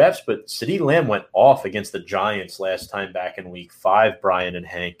past drafts, but CeeDee Lamb went off against the Giants last time back in week 5, Brian and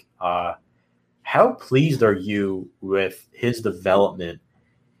Hank. How pleased are you with his development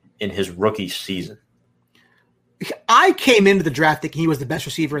in his rookie season? I came into the draft thinking he was the best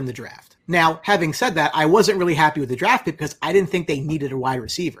receiver in the draft. Now, having said that, I wasn't really happy with the draft pick because I didn't think they needed a wide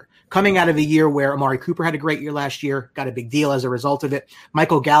receiver. Coming out of a year where Amari Cooper had a great year last year, got a big deal as a result of it.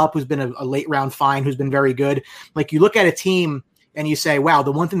 Michael Gallup, who's been a late round find, who's been very good. Like, you look at a team and you say, wow,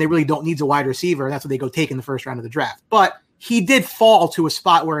 the one thing they really don't need is a wide receiver, and that's what they go take in the first round of the draft. But he did fall to a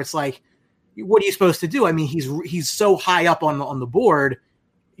spot where it's like, what are you supposed to do? I mean, he's so high up on the board.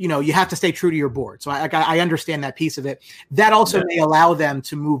 You have to stay true to your board. So I understand that piece of it. That also may allow them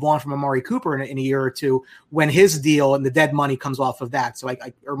to move on from Amari Cooper in a year or two when his deal and the dead money comes off of that. So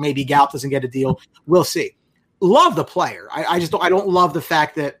or maybe Gallup doesn't get a deal. We'll see. Love the player. I don't love the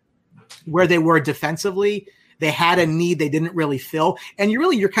fact that where they were defensively, they had a need they didn't really fill. And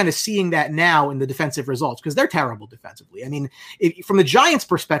you're kind of seeing that now in the defensive results because they're terrible defensively. I mean, from the Giants'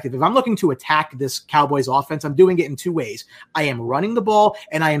 perspective, if I'm looking to attack this Cowboys offense, I'm doing it in two ways. I am running the ball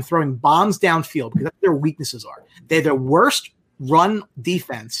and I am throwing bombs downfield because that's what their weaknesses are. They're the worst run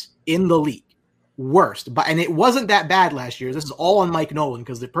defense in the league. Worst, and it wasn't that bad last year. This is all on Mike Nolan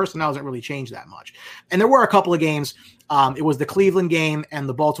because the personnel hasn't really changed that much. And there were a couple of games. It was the Cleveland game and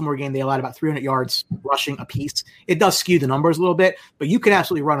the Baltimore game. They allowed about 300 yards rushing apiece. It does skew the numbers a little bit, but you can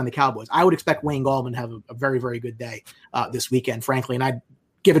absolutely run on the Cowboys. I would expect Wayne Gallman to have a very, very good day this weekend, frankly. And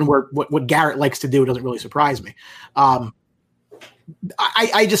given what Garrett likes to do, it doesn't really surprise me.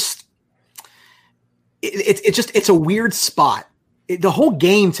 It's a weird spot. The whole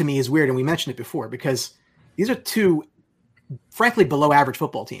game to me is weird, and we mentioned it before because these are two, frankly, below average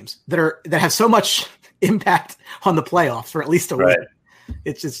football teams that have so much impact on the playoffs for at least a week.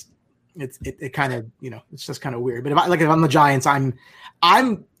 It's just it kind of it's just kind of weird. But if I'm the Giants,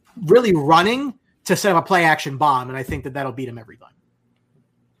 I'm really running to set up a play action bomb, and I think that'll beat them every time.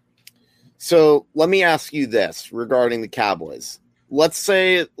 So let me ask you this regarding the Cowboys. Let's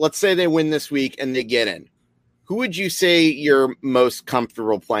say they win this week and they get in. Who would you say you're most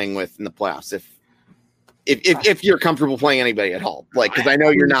comfortable playing with in the playoffs? If you're comfortable playing anybody at all, because I know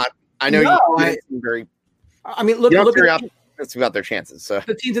you're not. I know you seem very. I mean, look at about their chances. So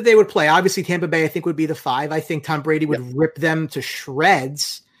the teams that they would play, obviously Tampa Bay, I think would be the 5. I think Tom Brady would rip them to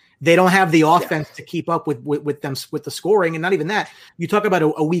shreds. They don't have the offense to keep up with them with the scoring, and not even that. You talk about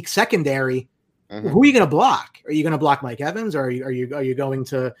a weak secondary. Mm-hmm. Who are you going to block? Are you going to block Mike Evans? Or are you going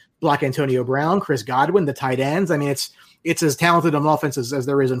to block Antonio Brown, Chris Godwin, the tight ends? I mean, it's as talented an offense as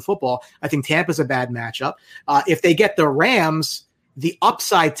there is in football. I think Tampa's a bad matchup. If they get the Rams, the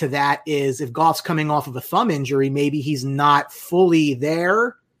upside to that is if Goff's coming off of a thumb injury, maybe he's not fully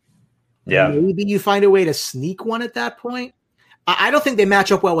there. Yeah, maybe you find a way to sneak one at that point. I don't think they match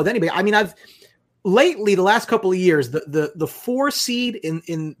up well with anybody. I mean, lately, the last couple of years, the 4 seed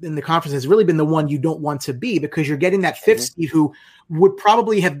in the conference has really been the one you don't want to be, because you're getting that 5th seed who would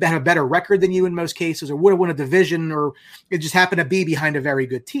probably have a better record than you in most cases, or would have won a division, or it just happened to be behind a very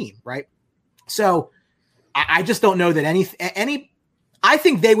good team, right? So I just don't know that any. I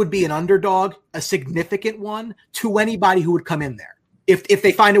think they would be an underdog, a significant one, to anybody who would come in there if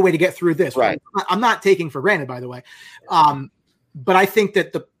they find a way to get through this. Right. I'm not taking for granted, by the way, but I think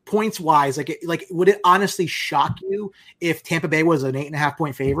that the points wise, like would it honestly shock you if Tampa Bay was an 8.5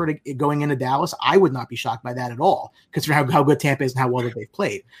 point favorite going into Dallas? I would not be shocked by that at all, considering how good Tampa is and how well that they've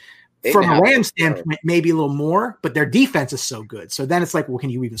played. From a Rams standpoint, maybe a little more, but their defense is so good. So then it's like, well, can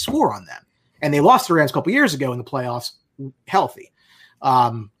you even score on them? And they lost the Rams a couple years ago in the playoffs healthy.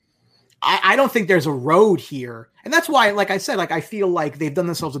 I don't think there's a road here. And that's why, like I said, like I feel like they've done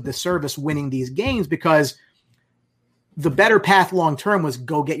themselves a disservice winning these games, because the better path long-term was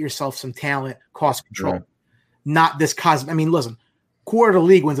go get yourself some talent, cost control, not this cosmic. I mean, listen, quarter of the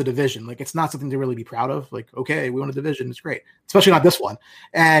league wins a division. Like, it's not something to really be proud of. Like, okay, we won a division. It's great, especially not this one.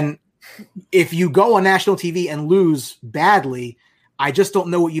 And if you go on national TV and lose badly, I just don't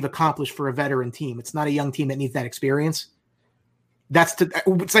know what you've accomplished for a veteran team. It's not a young team that needs that experience. It's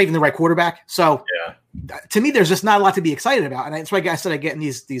not even the right quarterback. So to me, there's just not a lot to be excited about. And that's why I said I get in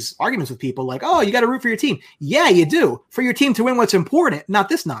these arguments with people like, oh, you got to root for your team. Yeah, you do, for your team to win what's important, not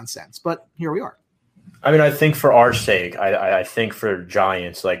this nonsense. But here we are. I mean, I think for our sake, I think for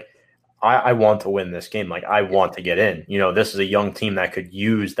Giants, like I want to win this game. Like, I want to get in. You know, this is a young team that could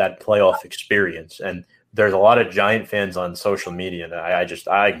use that playoff experience. And there's a lot of Giant fans on social media that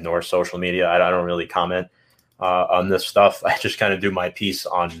I ignore social media. I don't really comment on this stuff. I just kind of do my piece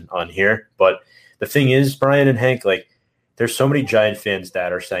on here. But the thing is, Brian and Hank, like, there's so many Giant fans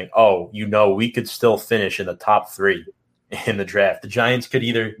that are saying, oh, you know, we could still finish in the top 3 in the draft. The Giants could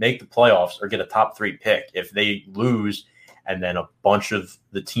either make the playoffs or get a top 3 pick if they lose, and then a bunch of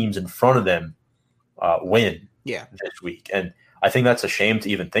the teams in front of them win this week. And I think that's a shame to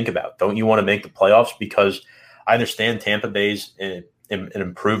even think about. Don't you want to make the playoffs? Because I understand Tampa Bay's an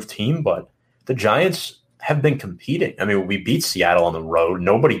improved team, but the Giants have been competing. I mean, we beat Seattle on the road.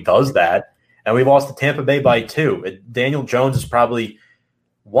 Nobody does that. And we lost to Tampa Bay by 2. Daniel Jones is probably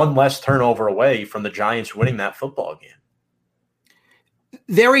one less turnover away from the Giants winning that football game.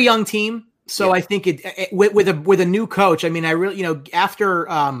 Very young team. So I think with a new coach, I mean, I really, after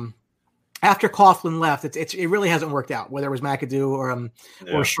Coughlin left, it really hasn't worked out, whether it was McAdoo or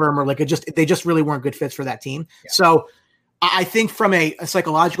Shermer. They just really weren't good fits for that team. Yeah. So I think from a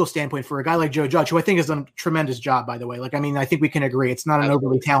psychological standpoint, for a guy like Joe Judge, who I think has done a tremendous job, by the way, like, I mean, I think we can agree it's not an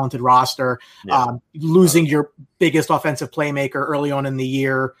overly talented roster. Yeah. Losing your biggest offensive playmaker early on in the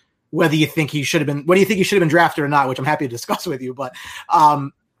year, whether you think he should have been drafted or not, which I'm happy to discuss with you, but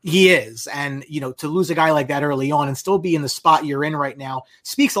he is. And, to lose a guy like that early on and still be in the spot you're in right now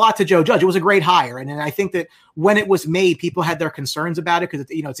speaks a lot to Joe Judge. It was a great hire. And I think that when it was made, people had their concerns about it because,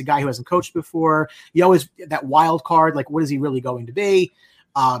 it's a guy who hasn't coached before. You always, that wild card, like, what is he really going to be?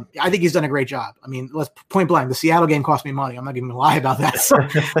 I think he's done a great job. I mean, let's point blank. The Seattle game cost me money. I'm not even going to lie about that. So,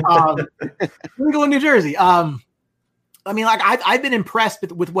 legal in New Jersey. I mean, like, I've been impressed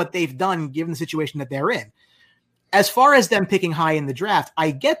with what they've done given the situation that they're in. As far as them picking high in the draft,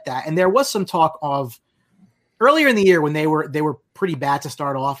 I get that. And there was some talk of earlier in the year when they were pretty bad to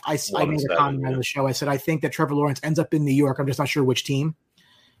start off. I made a comment on the show. I said, I think that Trevor Lawrence ends up in New York. I'm just not sure which team.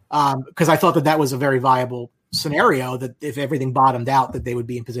 Because I thought that was a very viable scenario, that if everything bottomed out, that they would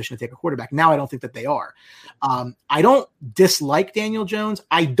be in position to take a quarterback. Now I don't think that they are. I don't dislike Daniel Jones.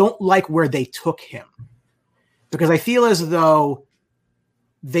 I don't like where they took him, because I feel as though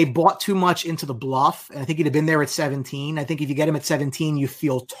they bought too much into the bluff. And I think he'd have been there at 17. I think if you get him at 17, you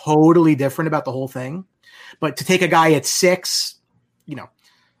feel totally different about the whole thing. But to take a guy at 6, when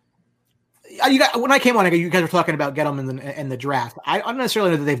I came on, you guys were talking about Gettleman and the draft. I don't necessarily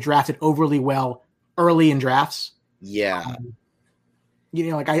know that they've drafted overly well early in drafts. Yeah.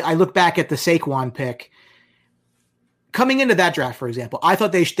 I look back at the Saquon pick. Coming into that draft, for example, I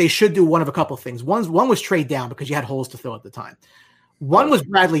thought they should do one of a couple of things. One was trade down because you had holes to fill at the time. One was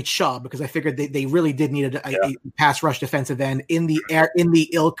Bradley Chubb, because I figured they really did need a pass rush defensive end in the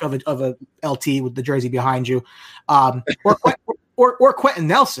ilk of a LT with the jersey behind you, or Quentin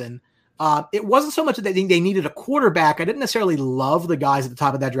Nelson. It wasn't so much that they needed a quarterback. I didn't necessarily love the guys at the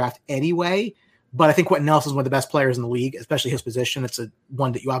top of that draft anyway, but I think Quentin Nelson is one of the best players in the league, especially his position. It's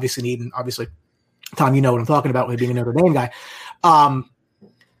one that you obviously need, and obviously, Tom, you know what I'm talking about with being a Notre Dame guy.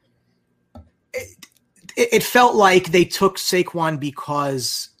 It felt like they took Saquon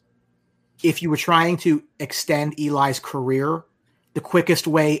because if you were trying to extend Eli's career, the quickest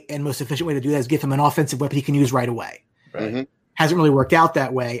way and most efficient way to do that is give him an offensive weapon he can use right away. Right. Mm-hmm. Hasn't really worked out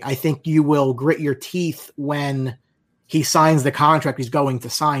that way. I think you will grit your teeth when he signs the contract he's going to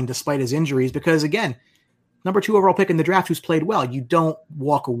sign despite his injuries, because again, number 2 overall pick in the draft who's played well. You don't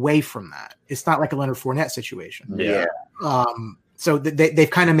walk away from that. It's not like a Leonard Fournette situation. Yeah. So they've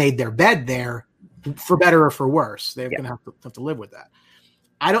kind of made their bed there, for better or for worse. They're going to have to live with that.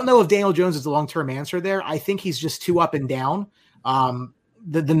 I don't know if Daniel Jones is the long-term answer there. I think he's just too up and down.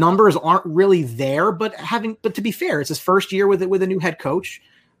 The numbers aren't really there, but to be fair, it's his first year with a new head coach.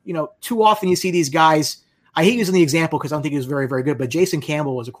 You know, too often you see these guys. I hate using the example because I don't think he was very, very good, but Jason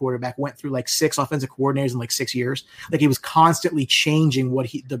Campbell was a quarterback, went through like 6 offensive coordinators in like 6 years. Like he was constantly changing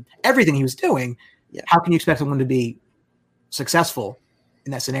everything he was doing. Yeah. How can you expect someone to be successful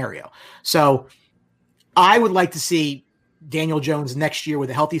in that scenario? So I would like to see Daniel Jones next year with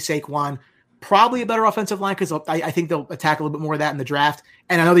a healthy Saquon, probably a better offensive line, because I think they'll attack a little bit more of that in the draft,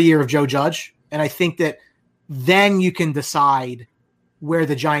 and another year of Joe Judge. And I think that then you can decide where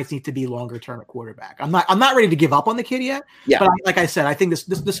the Giants need to be longer term at quarterback. I'm not ready to give up on the kid yet. Yeah. But like I said, I think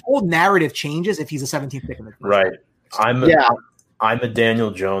this whole narrative changes if he's a 17th pick in the draft. Right. I'm a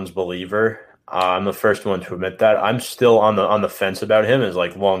Daniel Jones believer. I'm the first one to admit that. I'm still on the fence about him as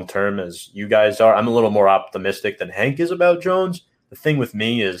like long term as you guys are. I'm a little more optimistic than Hank is about Jones. The thing with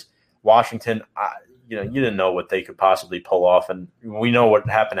me is Washington. You didn't know what they could possibly pull off, and we know what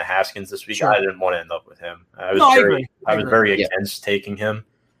happened to Haskins this week. Sure. I didn't want to end up with him. I was very against taking him.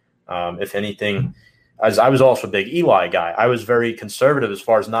 If anything, as I was also a big Eli guy, I was very conservative as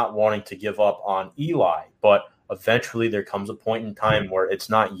far as not wanting to give up on Eli, but eventually there comes a point in time where it's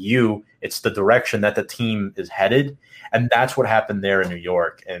not you, it's the direction that the team is headed. And that's what happened there in New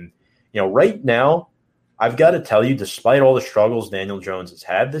York. And, right now, I've got to tell you, despite all the struggles Daniel Jones has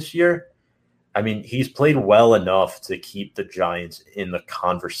had this year, I mean, he's played well enough to keep the Giants in the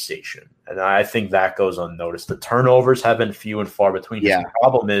conversation. And I think that goes unnoticed. The turnovers have been few and far between. Yeah. The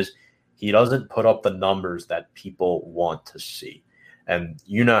problem is he doesn't put up the numbers that people want to see. And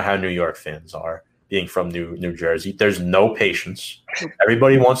you know how New York fans are. Being from New Jersey, there's no patience.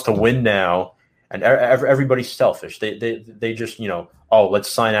 Everybody wants to win now, and everybody's selfish. They just let's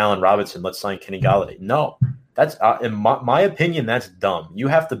sign Allen Robinson, let's sign Kenny Golladay. No, that's in my opinion, that's dumb. You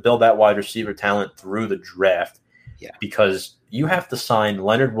have to build that wide receiver talent through the draft, because you have to sign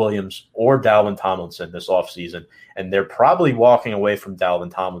Leonard Williams or Dalvin Tomlinson this offseason, and they're probably walking away from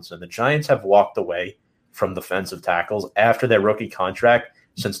Dalvin Tomlinson. The Giants have walked away from defensive tackles after their rookie contract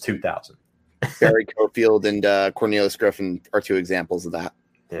since 2000. Barry Cofield and Cornelius Griffin are 2 examples of that.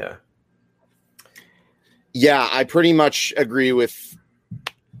 Yeah. Yeah, I pretty much agree with,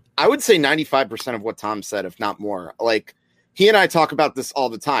 I would say 95% of what Tom said, if not more. Like, he and I talk about this all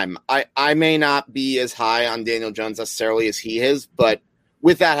the time. I may not be as high on Daniel Jones necessarily as he is, but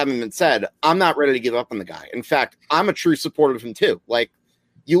with that having been said, I'm not ready to give up on the guy. In fact, I'm a true supporter of him too. Like,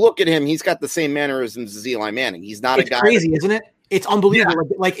 you look at him, he's got the same mannerisms as Eli Manning. He's not a guy. It's crazy, isn't it? It's unbelievable.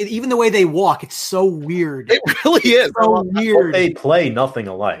 Yeah. Like even the way they walk, it's so weird. It really is. It's so weird. They play nothing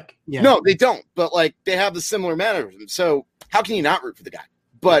alike. Yeah. No, they don't. But like they have the similar mannerisms. So how can you not root for the guy?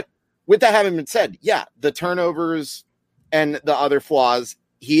 But with that having been said, the turnovers and the other flaws,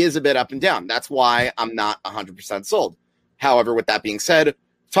 he is a bit up and down. That's why I'm not 100% sold. However, with that being said,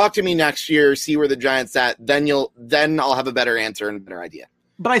 talk to me next year, see where the Giants at. Then I'll have a better answer and a better idea.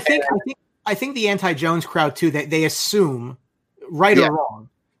 But I think the anti-Jones crowd too, that they assume, right or wrong,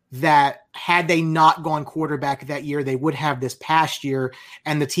 that had they not gone quarterback that year, they would have this past year,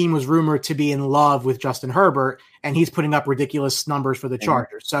 and the team was rumored to be in love with Justin Herbert, and he's putting up ridiculous numbers for the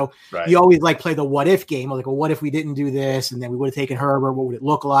Chargers. So you always play the what if game, like, well, what if we didn't do this, and then we would have taken Herbert? What would it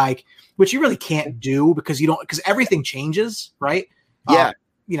look like? Which you really can't do because everything changes, right? Yeah.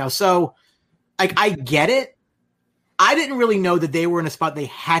 So like I get it. I didn't really know that they were in a spot they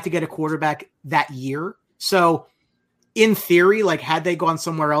had to get a quarterback that year. So in theory, like had they gone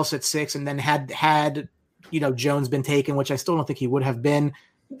somewhere else at 6 and then had Jones been taken, which I still don't think he would have been,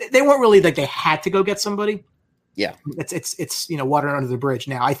 they weren't really like they had to go get somebody. Yeah. It's water under the bridge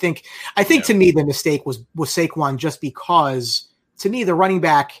now. I think to me the mistake was Saquon, just because to me the running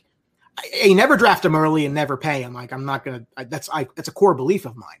back, you never draft him early and never pay him. Like I'm not going to, that's a core belief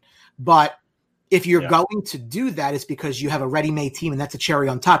of mine. But if you're going to do that, it's because you have a ready-made team, and that's a cherry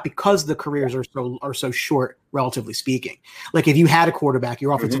on top because the careers are so short, relatively speaking. Like if you had a quarterback,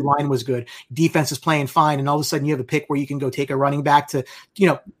 your offensive line was good, defense is playing fine, and all of a sudden you have a pick where you can go take a running back to,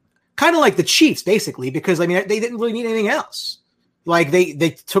 kind of like the Chiefs, basically, because they didn't really need anything else. Like they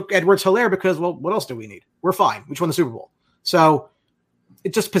took Edwards-Helaire because, well, what else do we need? We're fine. We won the Super Bowl. So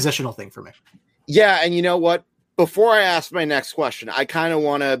it's just a positional thing for me. Yeah, and you know what? before I ask my next question, I kind of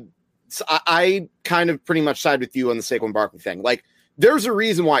want to. I kind of pretty much side with you on the Saquon Barkley thing. Like, there's a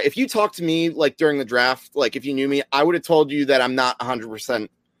reason why. If you talked to me like during the draft, like if you knew me, I would have told you that I'm not 100%.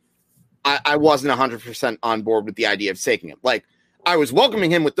 I wasn't 100% on board with the idea of taking him. Like, I was welcoming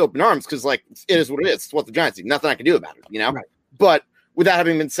him with open arms because, like, it is what it is. It's what the Giants do. Nothing I can do about it, you know? Right. But with that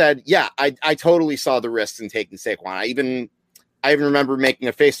having been said, yeah, I totally saw the risks in taking Saquon. I even remember making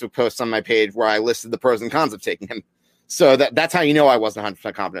a Facebook post on my page where I listed the pros and cons of taking him. So that's how you know I wasn't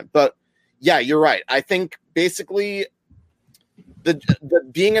 100% confident. But, yeah, you're right. I think basically the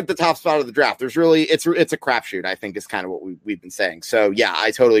being at the top spot of the draft, there's really it's a crapshoot, I think, is kind of what we've been saying. So, yeah, I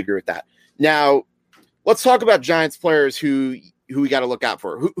totally agree with that. Now, let's talk about Giants players who we got to look out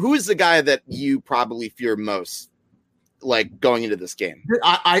for. Who is the guy that you probably fear most, like, going into this game?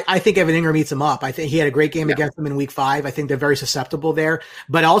 I think Evan Ingram eats him up. I think he had a great game against them in week 5. I think they're very susceptible there.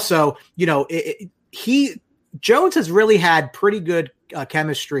 But also, you know, Jones has really had pretty good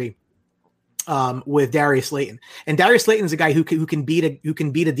chemistry with Darius Slayton, and Darius Slayton is a guy who can beat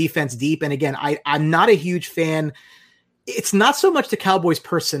a defense deep. And again, I'm not a huge fan. It's not so much the Cowboys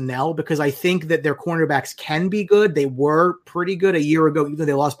personnel, because I think that their cornerbacks can be good. They were pretty good a year ago, even though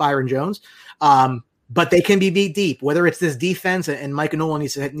they lost Byron Jones. But they can be beat deep, whether it's this defense, and Mike Nolan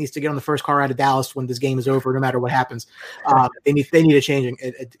needs to get on the first car out of Dallas when this game is over, no matter what happens. They need a change,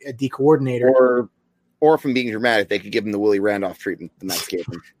 a D coordinator. Or if I'm being dramatic, they could give him the Willie Randolph treatment the next game.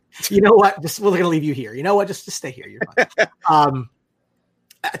 You know what? We're going to leave you here. You know what? Just stay here. You're fine.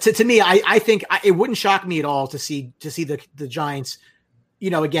 To me, I think it wouldn't shock me at all to see the Giants, you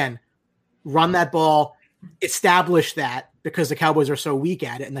know, again, run that ball, establish that, because the Cowboys are so weak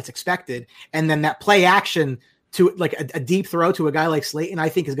at it, and that's expected. And then that play action to like a deep throw to a guy like Slayton, I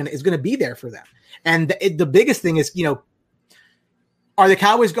think is going to be there for them. And the biggest thing is, you know, are the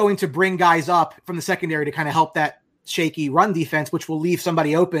Cowboys going to bring guys up from the secondary to kind of help that shaky run defense, which will leave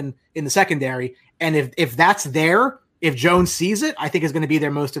somebody open in the secondary? And if that's there, if Jones sees it, I think is going to be there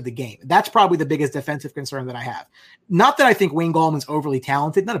most of the game. That's probably the biggest defensive concern that I have. Not that I think Wayne Gallman's overly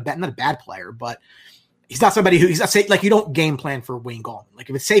talented, not a bad player, but he's not somebody he's not like, you don't game plan for Wayne Gallman. Like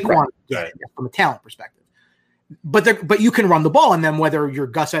if it's Saquon, right. From a talent perspective, but you can run the ball on them, whether you're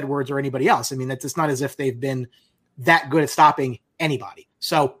Gus Edwards or anybody else. I mean, it's not as if they've been that good at stopping anybody.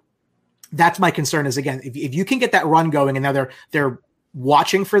 So that's my concern is, again, if you can get that run going, and now they're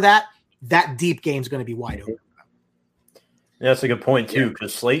watching for that deep game is going to be wide open. Yeah, that's a good point too,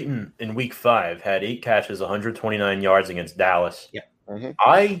 because Slayton in week 5 had 8 catches, 129 yards against Dallas. Yeah. Mm-hmm.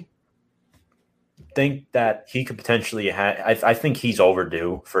 I think that he could potentially I think he's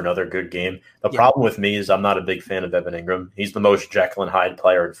overdue for another good game. The problem with me is I'm not a big fan of Evan Ingram. He's the most Jekyll and Hyde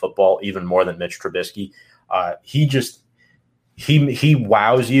player in football, even more than Mitch Trubisky. He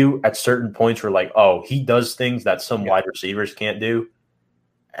wows you at certain points where, like, oh, he does things that some wide receivers can't do.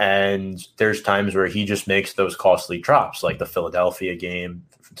 And there's times where he just makes those costly drops, like the Philadelphia game,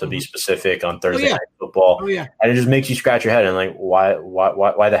 to be specific, on Thursday Night Football. Oh, yeah. And it just makes you scratch your head and like, why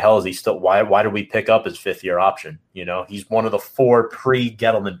the hell is he still? Why did we pick up his 5th-year option? You know, he's one of the 4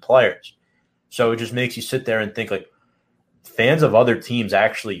 pre-Gettleman players. So it just makes you sit there and think, like, fans of other teams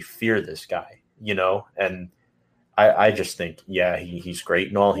actually fear this guy, you know? And I just think, he's great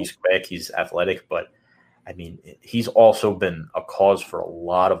and all. He's quick, he's athletic, but I mean, he's also been a cause for a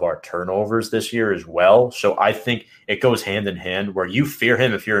lot of our turnovers this year as well. So I think it goes hand in hand, where you fear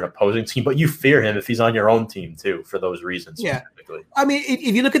him if you're an opposing team, but you fear him if he's on your own team too, for those reasons. Yeah. I mean,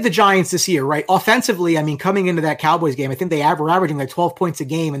 if you look at the Giants this year, right, offensively, I mean, coming into that Cowboys game, I think they were averaging like 12 points a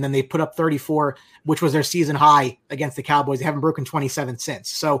game, and then they put up 34, which was their season high against the Cowboys. They haven't broken 27 since.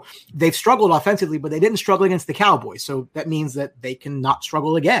 So they've struggled offensively, but they didn't struggle against the Cowboys. So that means that they can not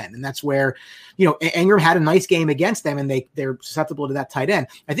struggle again. And that's where, you know, Ingram had a nice game against them, and they're susceptible to that tight end.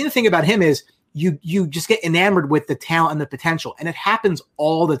 I think the thing about him is you just get enamored with the talent and the potential, and it happens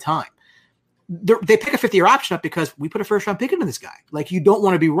all the time. They pick a 5th-year option up because we put a first-round pick into this guy. Like, you don't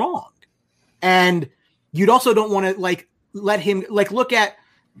want to be wrong. And you'd also don't want to, like, let him, like, look at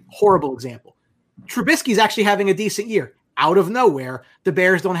horrible example. Trubisky's actually having a decent year. Out of nowhere, the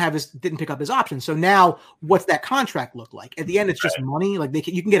Bears didn't pick up his option. So now what's that contract look like? At the end, it's just money. Like,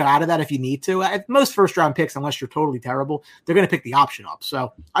 you can get out of that if you need to. At most first-round picks, unless you're totally terrible, they're going to pick the option up.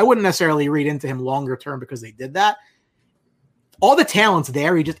 So I wouldn't necessarily read into him longer term because they did that. All the talent's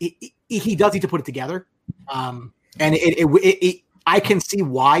there. He does need to put it together. And I can see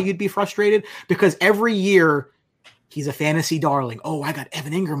why you'd be frustrated, because every year he's a fantasy darling. Oh, I got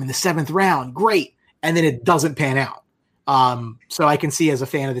Evan Ingram in the 7th round. Great. And then it doesn't pan out. So I can see, as a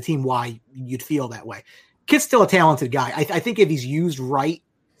fan of the team, why you'd feel that way. Kid's still a talented guy. I think if he's used right,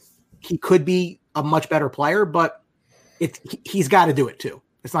 he could be a much better player, but he's got to do it too.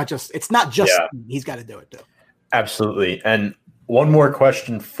 It's not just he's got to do it too. Absolutely. And one more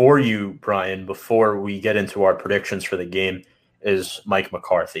question for you, Brian, before we get into our predictions for the game is Mike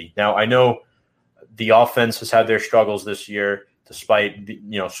McCarthy. Now, I know the offense has had their struggles this year, despite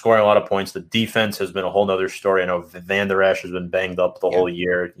scoring a lot of points. The defense has been a whole nother story. I know Van Der Esch has been banged up the whole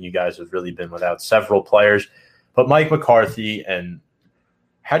year. You guys have really been without several players. But Mike McCarthy, and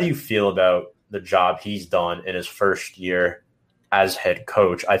how do you feel about the job he's done in his first year as head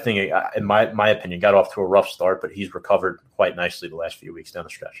coach? I think, in my opinion, got off to a rough start, but he's recovered quite nicely the last few weeks down the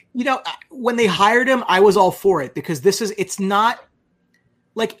stretch. When they hired him, I was all for it because it's not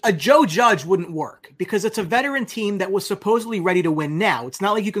like a Joe Judge wouldn't work because it's a veteran team that was supposedly ready to win now. It's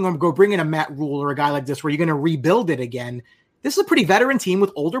not like you can go bring in a Matt Rule or a guy like this where you're going to rebuild it again. This is a pretty veteran team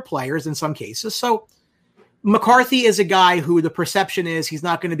with older players in some cases. So McCarthy is a guy who the perception is he's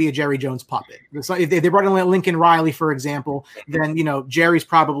not going to be a Jerry Jones puppet. If they brought in Lincoln Riley, for example, then, Jerry's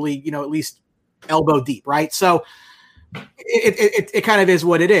probably, at least elbow deep, right? So it kind of is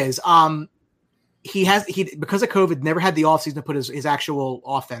what it is. He because of COVID never had the offseason to put his actual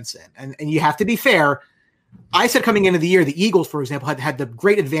offense in. And you have to be fair. I said coming into the year, the Eagles, for example, had the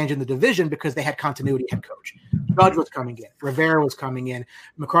great advantage in the division because they had continuity head coach. Judge was coming in. Rivera was coming in.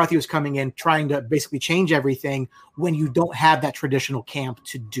 McCarthy was coming in, trying to basically change everything when you don't have that traditional camp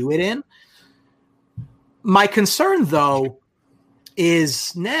to do it in. My concern, though,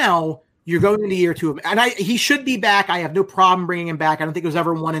 is now you're going into year two, and he should be back. I have no problem bringing him back. I don't think it was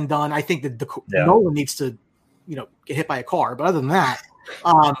ever one and done. I think that Nolan needs to, get hit by a car. But other than that,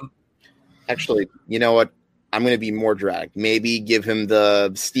 actually, you know what? I'm going to be more dramatic. Maybe give him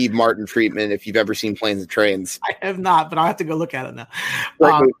the Steve Martin treatment if you've ever seen Planes and Trains. I have not, but I'll have to go look at it now.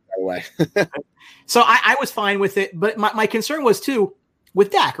 Way. So I was fine with it, but my concern was too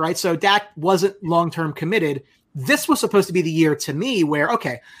with Dak, right? So Dak wasn't long-term committed. This was supposed to be the year to me where,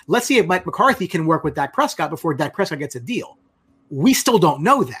 okay, let's see if Mike McCarthy can work with Dak Prescott before Dak Prescott gets a deal. We still don't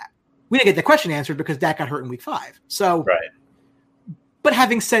know that. We didn't get the question answered because Dak got hurt in week 5. So, right. But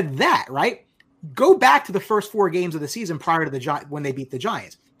having said that, right, go back to the first 4 games of the season prior to when they beat the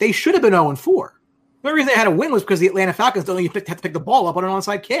Giants. They should have been 0-4. The only reason they had a win was because the Atlanta Falcons don't even have to pick the ball up on an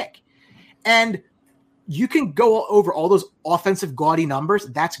onside kick. And you can go over all those offensive gaudy numbers.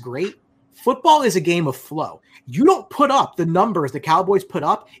 That's great. Football is a game of flow. You don't put up the numbers the Cowboys put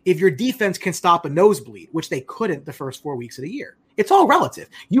up if your defense can stop a nosebleed, which they couldn't the first 4 weeks of the year. It's all relative.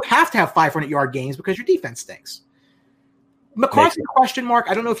 You have to have 500-yard games because your defense stinks. McCarthy, question mark.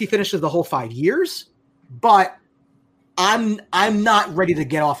 I don't know if he finishes the whole 5 years, but I'm not ready to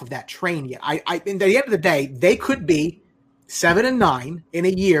get off of that train yet. At the end of the day, they could be 7-9 in a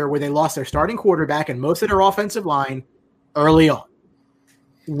year where they lost their starting quarterback and most of their offensive line early on.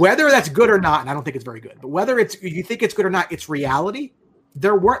 Whether that's good or not, and I don't think it's very good, but whether you think it's good or not, it's reality. They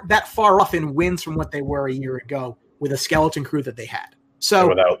weren't that far off in wins from what they were a year ago with a skeleton crew that they had. So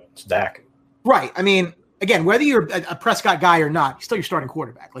without Dak. Right. I mean, again, whether you're a Prescott guy or not, he's still your starting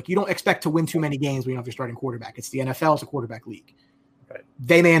quarterback. Like, you don't expect to win too many games when you have your starting quarterback. It's the NFL. It's a quarterback league. Right.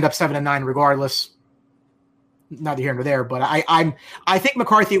 They may end up 7-9 regardless. Neither here nor there, but I think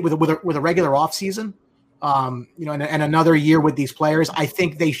McCarthy with a regular offseason, and another year with these players, I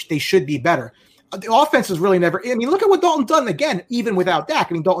think they should be better. The offense is really never. I mean, look at what Dalton's done again, even without Dak.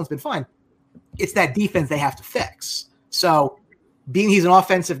 I mean, Dalton's been fine. It's that defense they have to fix. So, being he's an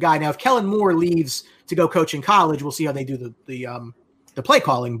offensive guy now, if Kellen Moore leaves to go coach in college, we'll see how they do the play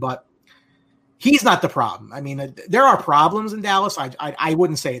calling. But he's not the problem. I mean, there are problems in Dallas. I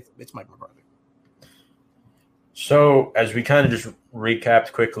wouldn't say it's Mike McCarthy. So, as we kind of just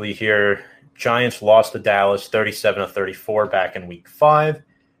recapped quickly here, Giants lost to Dallas 37-34 back in week 5.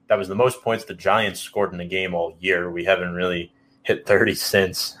 That was the most points the Giants scored in a game all year. We haven't really hit 30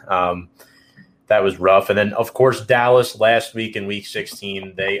 since. That was rough. And then, of course, Dallas last week in week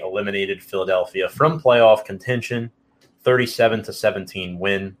 16, they eliminated Philadelphia from playoff contention, 37-17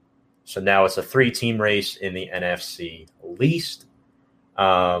 win. So now it's a 3-team race in the NFC least.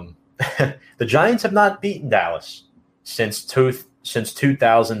 The Giants have not beaten Dallas since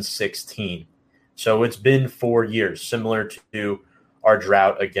 2016. So it's been 4 years, similar to our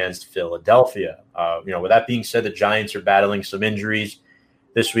drought against Philadelphia. With that being said, the Giants are battling some injuries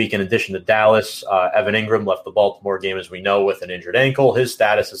this week. In addition to Dallas, Evan Ingram left the Baltimore game, as we know, with an injured ankle. His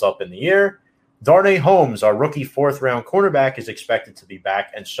status is up in the air. Darnay Holmes, our rookie 4th-round cornerback, is expected to be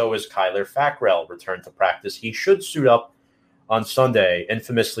back, and so is Kyler Fackrell, returned to practice. He should suit up on Sunday,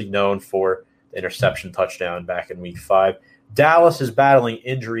 infamously known for the interception touchdown back in week 5. Dallas is battling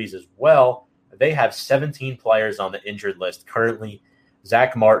injuries as well. They have 17 players on the injured list currently.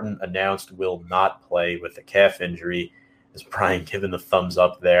 Zach Martin announced will not play with a calf injury. Is Brian giving the thumbs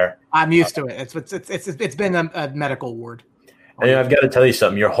up there? I'm used to it. It's been a medical ward. And I've got to tell you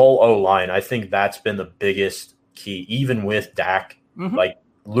something. Your whole O-line, I think that's been the biggest key, even with Dak. Like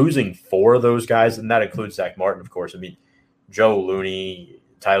losing 4 of those guys, and that includes Zach Martin, of course. I mean, Joe Looney,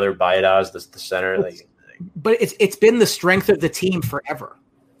 Tyler Biadasz, the center. But it's been the strength of the team forever.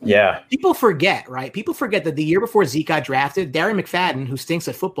 Yeah. People forget, right? People forget that the year before Zeke got drafted, Darren McFadden, who stinks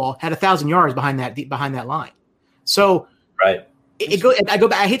at football, had 1,000 yards behind that line. So right. I hate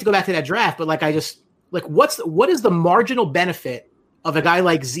to go back to that draft, but what is the marginal benefit of a guy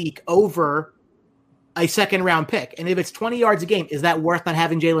like Zeke over a second round pick? And if it's 20 yards a game, is that worth not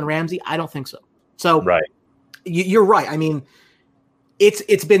having Jalen Ramsey? I don't think so. So right. You're right. I mean,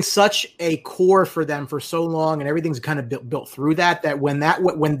 it's been such a core for them for so long, and everything's kind of built through that when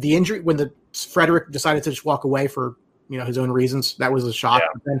the Frederick decided to just walk away for his own reasons, that was a shock.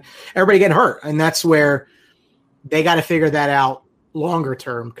 Yeah. And everybody getting hurt, and that's where they got to figure that out longer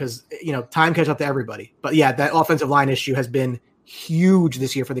term, because time catch up to everybody. But yeah, that offensive line issue has been huge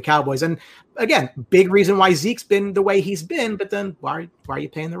this year for the Cowboys, and again, big reason why Zeke's been the way he's been. But then why are you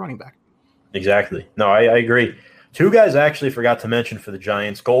paying the running back? Exactly. No, I agree. 2 guys I actually forgot to mention for the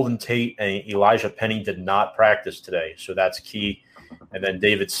Giants. Golden Tate and Elijah Penny did not practice today, so that's key. And then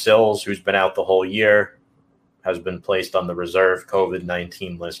David Sills, who's been out the whole year, has been placed on the reserve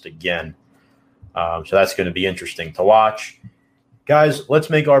COVID-19 list again. So that's going to be interesting to watch. Guys, let's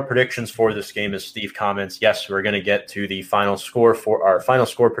make our predictions for this game. As Steve comments, yes, we're going to get to the final score for our final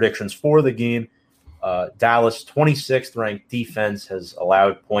score predictions for the game. Dallas, 26th ranked defense, has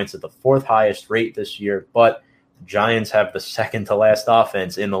allowed points at the 4th highest rate this year, but the Giants have the second to last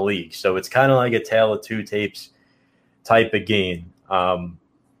offense in the league. So it's kind of like a tale of 2 tapes type of game.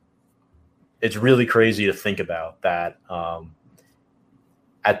 It's really crazy to think about that.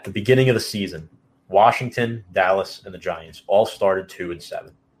 At the beginning of the season, Washington, Dallas, and the Giants all started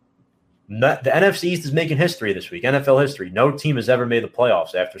 2-7. The NFC East is making history this week, NFL history. No team has ever made the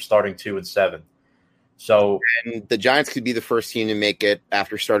playoffs after starting 2-7. So, and the Giants could be the first team to make it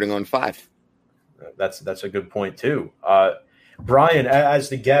after starting 0-5. That's a good point too. Brian, as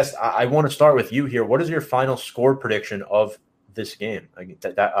the guest, I want to start with you here. What is your final score prediction of this game,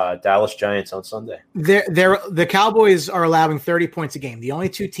 Dallas Giants on Sunday? The Cowboys are allowing 30 points a game. The only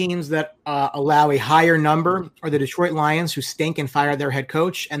 2 teams that allow a higher number are the Detroit Lions, who stink and fired their head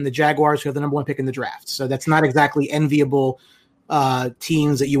coach, and the Jaguars, who have the number 1 pick in the draft. So that's not exactly enviable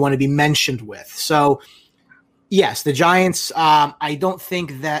teams that you want to be mentioned with. So yes, the Giants, I don't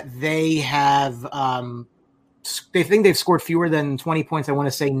think that they have they think they've scored fewer than 20 points. I want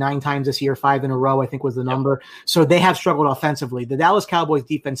to say 9 times this year, 5 in a row, I think was the number. So they have struggled offensively. The Dallas Cowboys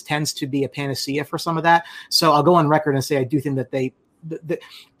defense tends to be a panacea for some of that. So I'll go on record and say I do think that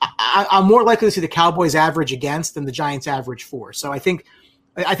I'm more likely to see the Cowboys average against than the Giants average for. So I think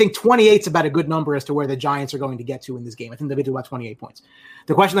 28 is about a good number as to where the Giants are going to get to in this game. I think they'll get to about 28 points.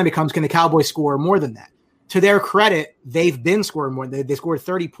 The question then becomes, can the Cowboys score more than that? To their credit, they've been scoring more. They scored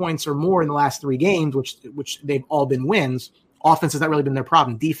 30 points or more in the last 3 games, which they've all been wins. Offense has not really been their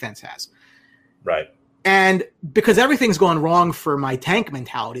problem. Defense has. Right. And because everything's gone wrong for my tank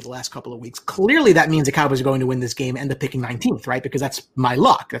mentality the last couple of weeks, clearly that means the Cowboys are going to win this game and end up picking 19th, right? Because that's my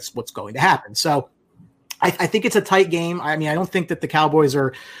luck. That's what's going to happen. So I think it's a tight game. I mean, I don't think that the Cowboys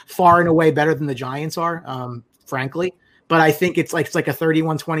are far and away better than the Giants are, frankly. But I think it's like a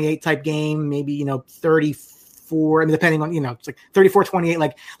 31-28 type game, maybe 34. I mean, depending on it's like 34-28,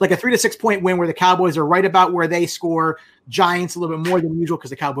 like a 3 to 6 point win where the Cowboys are right about where they score. Giants a little bit more than usual because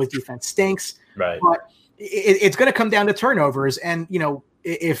the Cowboys defense stinks. Right. But it's going to come down to turnovers, and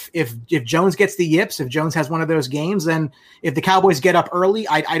if Jones gets the yips, if Jones has one of those games, then if the Cowboys get up early,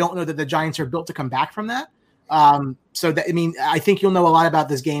 I don't know that the Giants are built to come back from that. So that, I mean, I think you'll know a lot about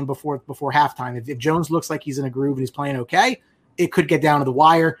this game before halftime. If Jones looks like he's in a groove and he's playing okay, it could get down to the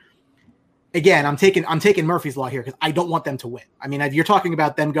wire. Again, I'm taking Murphy's Law here because I don't want them to win. I mean, you're talking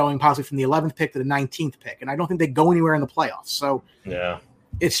about them going possibly from the 11th pick to the 19th pick, and I don't think they go anywhere in the playoffs. So yeah,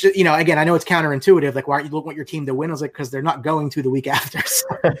 it's just, again, I know it's counterintuitive. Like, why aren't you looking at your team to win? I was like, because they're not going to the week after. So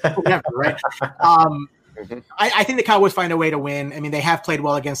whatever, right? I think the Cowboys find a way to win. I mean, they have played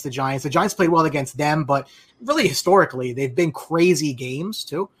well against the Giants. The Giants played well against them, but really historically, they've been crazy games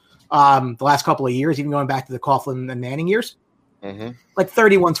too. The last couple of years, even going back to the Coughlin and Manning years, like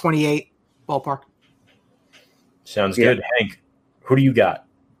 31-28 ballpark. Sounds good. Hank, who do you got?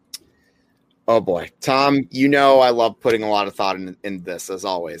 Oh boy, Tom, I love putting a lot of thought in this as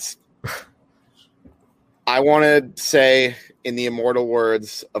always. I want to say, in the immortal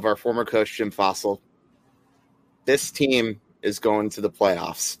words of our former coach, Jim Fossil, this team is going to the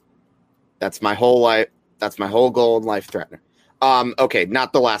playoffs. That's my whole life. That's my whole goal in life, threatener. Okay,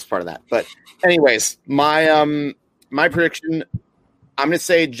 not the last part of that, but anyways, my prediction. I'm going to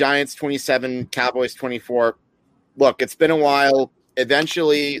say Giants 27, Cowboys 24. Look, it's been a while.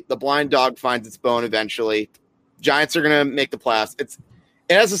 Eventually, the blind dog finds its bone. Eventually, Giants are going to make the playoffs. It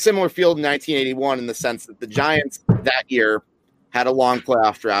has a similar feel to 1981 in the sense that the Giants that year had a long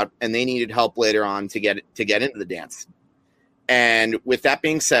playoff drought, and they needed help later on to get into the dance. And with that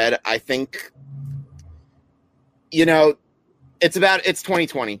being said, I think, it's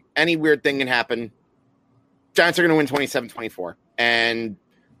 2020. Any weird thing can happen. Giants are going to win 27-24. And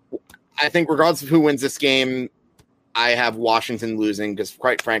I think regardless of who wins this game, I have Washington losing because,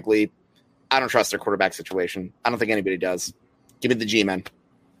 quite frankly, I don't trust their quarterback situation. I don't think anybody does. Give me the G-men.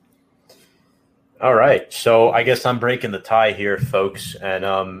 All right. So I guess I'm breaking the tie here, folks. And,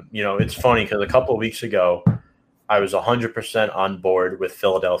 it's funny because a couple of weeks ago, I was 100% on board with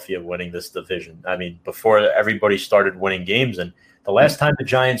Philadelphia winning this division. I mean, before everybody started winning games. And the last time the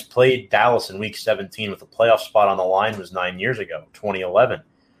Giants played Dallas in Week 17 with a playoff spot on the line was 9 years ago, 2011.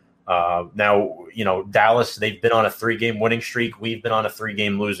 Now, Dallas, they've been on a 3-game winning streak. We've been on a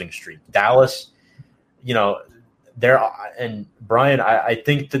 3-game losing streak. Dallas, and Brian, I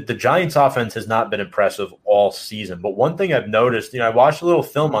think that the Giants offense has not been impressive all season. But one thing I've noticed, I watched a little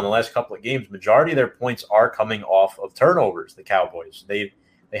film on the last couple of games. Majority of their points are coming off of turnovers, the Cowboys. They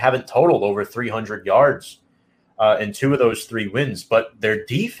haven't totaled over 300 yards in 2 of those 3 wins. But their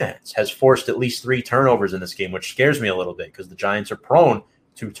defense has forced at least 3 turnovers in this game, which scares me a little bit because the Giants are prone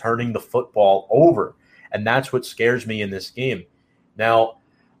to turning the football over. And that's what scares me in this game. Now,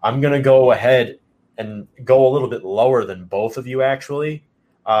 I'm going to go ahead and go a little bit lower than both of you, actually.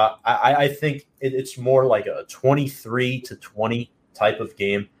 I think it's more like a 23-20 type of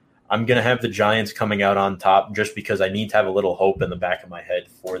game. I'm going to have the Giants coming out on top just because I need to have a little hope in the back of my head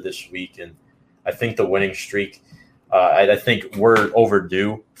for this week. And I think the winning streak, I think we're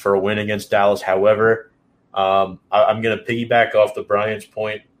overdue for a win against Dallas. However, I'm going to piggyback off the Brian's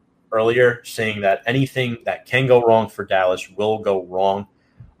point earlier, saying that anything that can go wrong for Dallas will go wrong.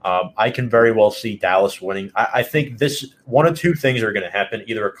 I can very well see Dallas winning. I think this one of 2 things are going to happen,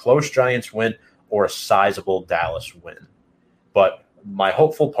 either a close Giants win or a sizable Dallas win. But my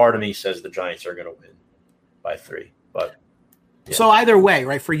hopeful part of me says the Giants are going to win by 3. But yeah. So either way,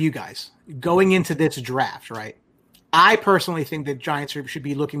 right, for you guys, going into this draft, right, I personally think that Giants should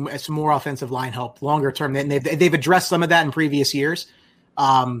be looking at some more offensive line help longer term. And they've addressed some of that in previous years.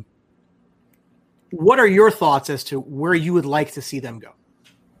 What are your thoughts as to where you would like to see them go?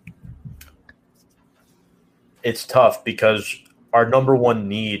 It's tough because our number one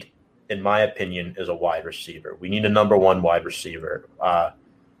need, in my opinion, is a wide receiver. We need a number 1 wide receiver.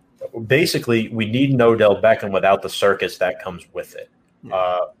 Basically, we need an Odell Beckham without the circus that comes with it.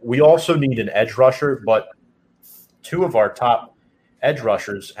 We also need an edge rusher, but 2 of our top edge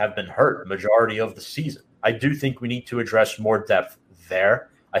rushers have been hurt majority of the season. I do think we need to address more depth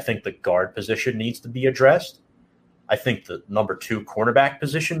there. I think the guard position needs to be addressed. I think the number 2 cornerback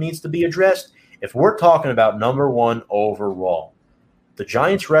position needs to be addressed. If we're talking about number 1 overall, the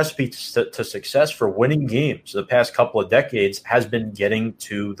Giants' recipe to success for winning games the past couple of decades has been getting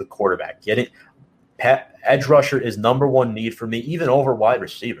to the quarterback. Edge rusher is number 1 need for me, even over wide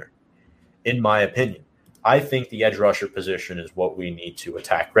receiver, in my opinion. I think the edge rusher position is what we need to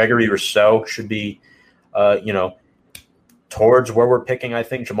attack. Gregory Rousseau should be, towards where we're picking. I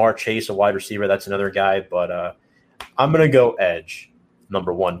think Jamar Chase, a wide receiver, that's another guy. But I'm going to go edge.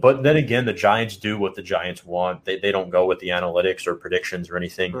 Number 1. But then again, the Giants do what the Giants want. They don't go with the analytics or predictions or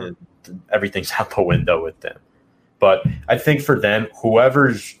anything. Sure. Everything's out the window with them. But I think for them,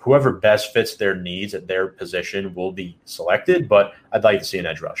 whoever best fits their needs at their position will be selected. But I'd like to see an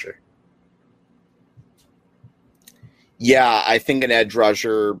edge rusher. Yeah, I think an edge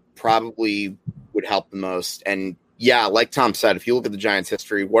rusher probably would help the most. And yeah, like Tom said, if you look at the Giants'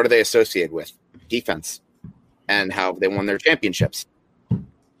 history, what are they associated with? Defense and how they won their championships.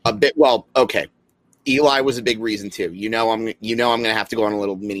 Okay. Eli was a big reason too. I'm going to have to go on a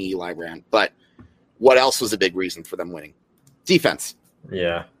little mini Eli rant, but what else was a big reason for them winning? Defense.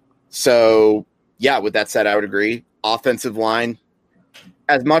 Yeah. So yeah, with that said, I would agree. Offensive line,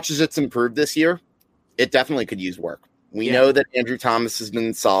 as much as it's improved this year, it definitely could use work. We know that Andrew Thomas has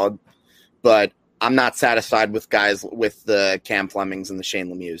been solid, but I'm not satisfied with guys with the Cam Flemings and the Shane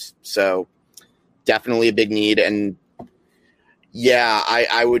Lemieux. So definitely a big need. And yeah,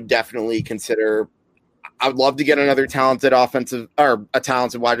 I would definitely consider – I would love to get another talented offensive – or a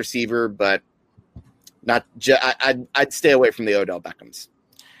talented wide receiver, but not – I'd stay away from the Odell Beckhams.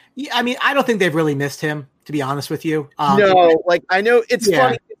 Yeah, I mean, I don't think they've really missed him. to be honest with you. No, like I know it's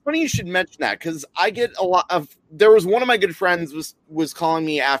funny. It's funny you should mention that because I get a lot of. There was one of my good friends was calling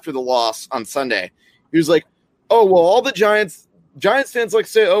me after the loss on Sunday. He was like, "Oh well, all the Giants fans like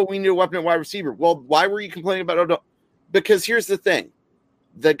say, oh, we need a weapon at wide receiver. Well, why were you complaining about Odell? Because here's the thing,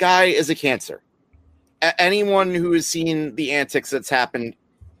 the guy is a cancer. Anyone who has seen the antics that's happened,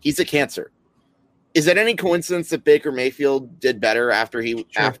 he's a cancer. Is it any coincidence that Baker Mayfield did better after he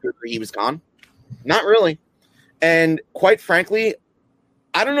was gone? Not really. And quite frankly,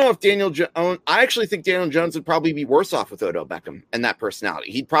 I don't know if I actually think Daniel Jones would probably be worse off with Odell Beckham and that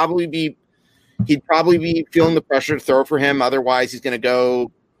personality. He'd probably be feeling the pressure to throw for him. Otherwise, he's going to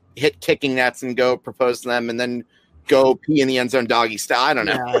go hit kicking nets and go propose to them and then go pee in the end zone doggy style. I don't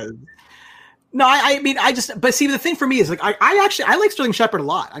know. Yeah. No, but see, the thing for me is like, I like Sterling Shepard a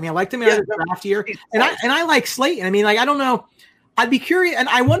lot. I mean, I liked him in the draft year, and I like Slayton. I mean, like, I don't know. I'd be curious, and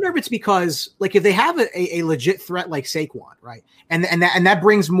I wonder if it's because, like, if they have a legit threat like Saquon, right, and that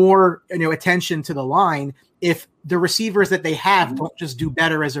brings more attention to the line. If the receivers that they have don't just do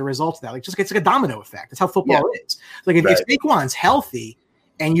better as a result of that, like, just it's like a domino effect. That's how football is. Like, if Saquon's healthy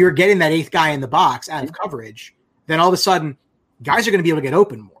and you're getting that eighth guy in the box out of coverage, then all of a sudden, guys are going to be able to get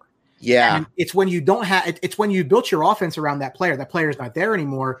open more. Yeah, and it's when you don't have. It's when you built your offense around that player. That player is not there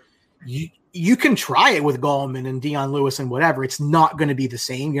anymore. You can try it with Gallman and Dion Lewis and whatever. It's not going to be the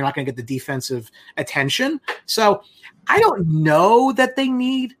same. You're not going to get the defensive attention. So I don't know that they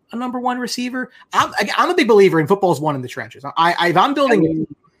need a number one receiver. I'm a big believer in football's won in the trenches. If I'm building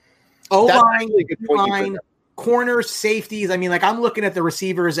O-line, corners, safeties. I mean, like, I'm looking at the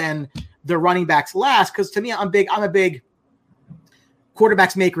receivers and the running backs last because to me, I'm a big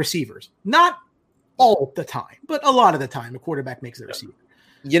quarterbacks make receivers. Not all the time, but a lot of the time, a quarterback makes a receiver.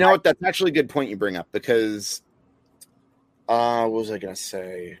 You know what? That's actually a good point you bring up because what was I going to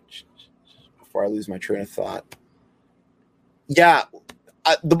say before I lose my train of thought? Yeah,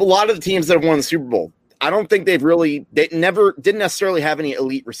 a lot of the teams that have won the Super Bowl, I don't think didn't necessarily have any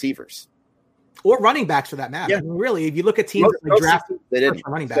elite receivers. Or running backs for that matter. Yeah. I mean, really, if you look at teams that drafted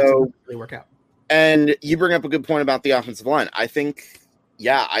running backs, it doesn't really work out. And you bring up a good point about the offensive line. I think,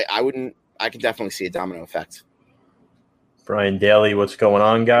 I can definitely see a domino effect. Brian Daly, what's going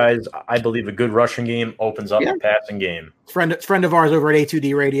on, guys? I believe a good rushing game opens up the passing game. Friend of ours over at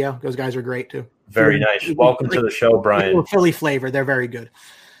A2D Radio. Those guys are great too. Very nice. Welcome to the show, Brian. Philly flavor. They're very good.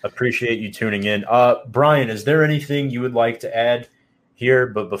 Appreciate you tuning in. Brian, is there anything you would like to add here?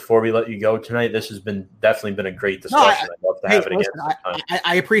 But before we let you go tonight, this has definitely been a great discussion. I'd love to have it again.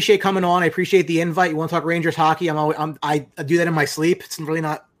 I appreciate coming on. I appreciate the invite. You want to talk Rangers hockey? I do that in my sleep. It's really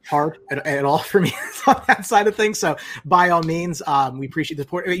not hard at all for me on that side of things. So by all means, we appreciate the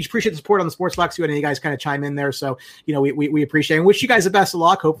support. We appreciate the support on the Sports Flex. And you guys kind of chime in there. So, we appreciate it and wish you guys the best of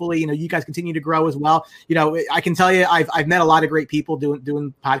luck. Hopefully, you guys continue to grow as well. I can tell you, I've met a lot of great people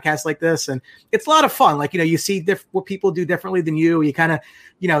doing podcasts like this, and it's a lot of fun. Like, you see what people do differently than you. You kind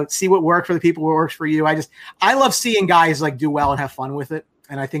of, see what works for the people, what works for you. I love seeing guys like do well and have fun with it.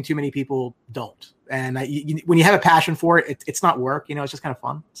 And I think too many people don't. And when you have a passion for it, it's not work. It's just kind of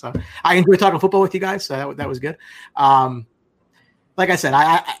fun. So I enjoy talking football with you guys. So that was good. Like I said,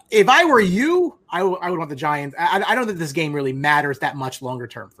 if I were you, I would want the Giants. I don't think this game really matters that much longer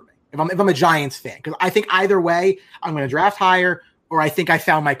term for me. If I'm a Giants fan, because I think either way, I'm going to draft higher, or I think I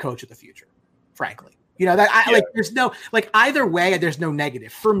found my coach of the future. Frankly, there's no either way. There's no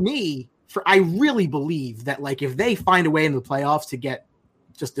negative for me. I really believe that if they find a way in the playoffs to get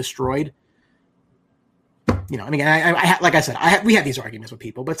just destroyed. I like I said, we have these arguments with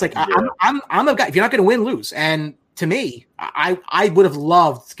people, but it's like, I'm a guy. If you're not going to win, lose. And to me, I would have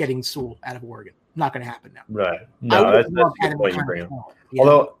loved getting Sewell out of Oregon. Not going to happen now. Right. No, that's a good point you bring up.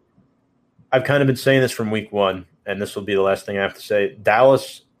 Although I've kind of been saying this from week one, and this will be the last thing I have to say.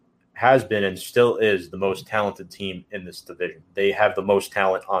 Dallas has been and still is the most talented team in this division. They have the most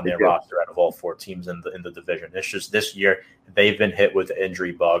talent on their roster out of all four teams in the division. It's just this year they've been hit with the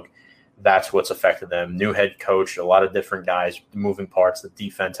injury bug. That's what's affected them. New head coach, a lot of different guys, moving parts. The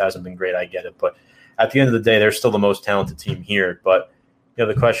defense hasn't been great. I get it. But at the end of the day, they're still the most talented team here. But,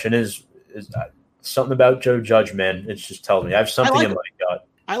 the question is something about Joe Judge, man. It just tells me. I have something in my gut.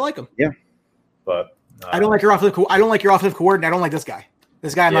 I like him. Yeah. But I don't like your offensive coordinator. I don't like this guy.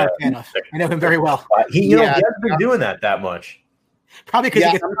 This guy I'm not a fan of. I know him very well. He hasn't been doing that much. Probably because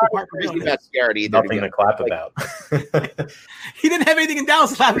he gets nothing to clap about. He didn't have anything in Dallas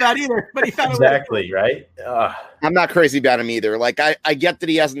to clap about either, but he found exactly right. I'm not crazy about him either. I get that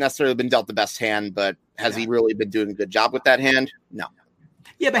he hasn't necessarily been dealt the best hand, but has he really been doing a good job with that hand? No.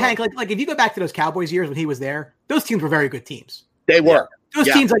 Yeah, but Hank, if you go back to those Cowboys years when he was there, those teams were very good teams. They were. Those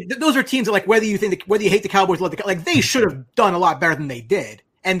teams, like those are teams that, like, whether you hate the Cowboys, like they should have done a lot better than they did,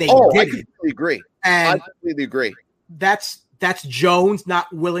 and they did. I completely agree. And I completely agree. That's Jones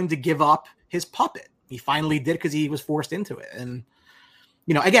not willing to give up his puppet. He finally did because he was forced into it. And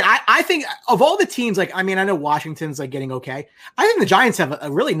again, I think of all the teams, like, I mean, I know Washington's like getting okay. I think the Giants have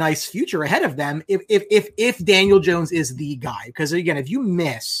a really nice future ahead of them if Daniel Jones is the guy. Because again, if you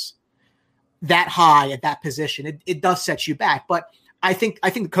miss that high at that position, it does set you back. But I think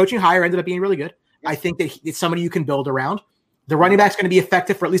the coaching hire ended up being really good. I think that it's somebody you can build around. The running back's going to be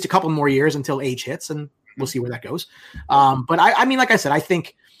effective for at least a couple more years until age hits, and we'll see where that goes. But I mean, like I said, I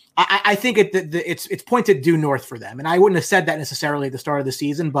think it's pointed due north for them. And I wouldn't have said that necessarily at the start of the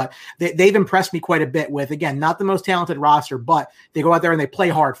season, but they've impressed me quite a bit with, again, not the most talented roster, but they go out there and they play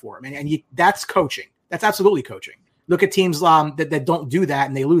hard for them. And that's coaching. That's absolutely coaching. Look at teams that don't do that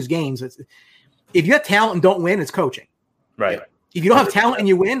and they lose games. If you have talent and don't win, it's coaching. Right. If you don't have talent and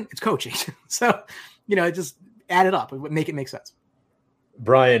you win, it's coaching. So, just add it up and make it make sense.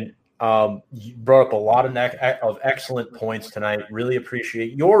 Brian, you brought up a lot of excellent points tonight. Really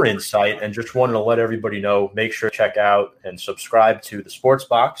appreciate your insight, and just wanted to let everybody know, make sure to check out and subscribe to the Sports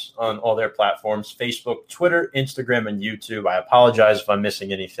Box on all their platforms, Facebook, Twitter, Instagram, and YouTube. I apologize if I'm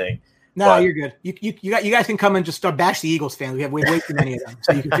missing anything. No, you're good. You guys can come and just start bash the Eagles fans. We have way too many of them,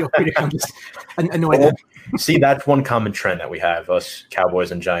 so you can feel free to come just annoy them. See, that's one common trend that we have, us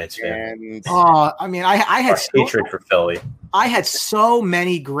Cowboys and Giants fans. I mean, I had hatred for Philly. I had so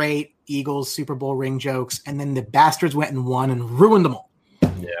many great Eagles Super Bowl ring jokes, and then the bastards went and won and ruined them all.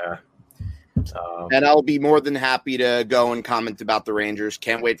 Yeah. And I'll be more than happy to go and comment about the Rangers.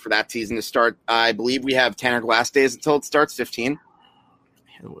 Can't wait for that season to start. I believe we have 10 or glass days until it starts, 15.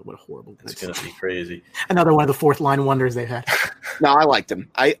 What a horrible! It's going to be crazy. Another one of the fourth line wonders they've had. No, I liked him.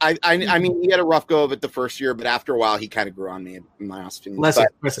 I mean, he had a rough go of it the first year, but after a while, he kind of grew on me, in my honest opinion. Listen,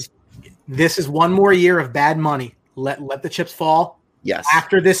 this is one more year of bad money. Let the chips fall. Yes.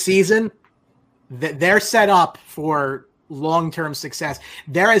 After this season, they're set up for long-term success.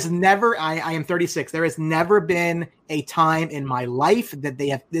 There has never. I am 36. There has never been a time in my life that they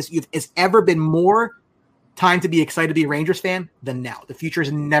have this. It's ever been more time to be excited to be a Rangers fan than now. The future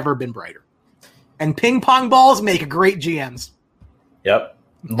has never been brighter. And ping pong balls make great GMs. Yep.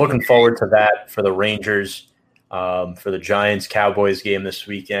 Looking forward to that for the Rangers, for the Giants-Cowboys game this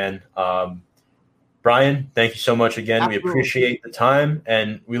weekend. Brian, thank you so much again. Absolutely. We appreciate the time,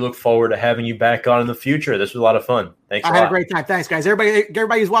 and we look forward to having you back on in the future. This was a lot of fun. Thanks a lot. I had a great time. Thanks, guys.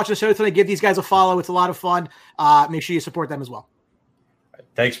 Everybody who's watching the show tonight, give these guys a follow. It's a lot of fun. Make sure you support them as well.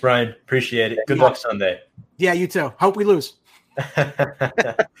 Thanks, Brian. Appreciate it. Good luck Sunday. Yeah, you too. Hope we lose.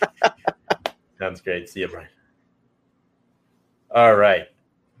 Sounds great. See you, Brian. All right.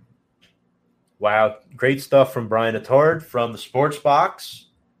 Wow. Great stuff from Brian Attard from the Sports Box.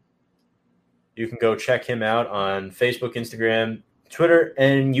 You can go check him out on Facebook, Instagram, Twitter,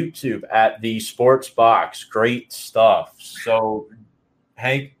 and YouTube at the Sports Box. Great stuff. So,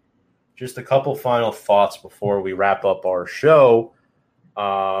 Hank, just a couple final thoughts before we wrap up our show.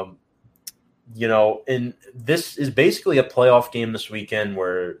 And this is basically a playoff game this weekend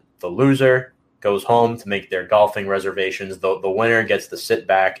where the loser goes home to make their golfing reservations. The winner gets to sit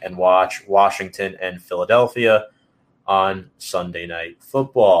back and watch Washington and Philadelphia on Sunday Night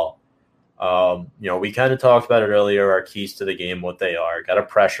Football. We kind of talked about it earlier, our keys to the game, what they are. Got to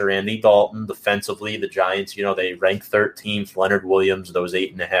pressure Andy Dalton defensively. The Giants, they rank 13th. Leonard Williams, those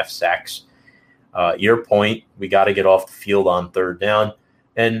 8.5 sacks. Your point, we got to get off the field on third down.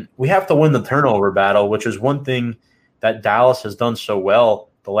 And we have to win the turnover battle, which is one thing that Dallas has done so well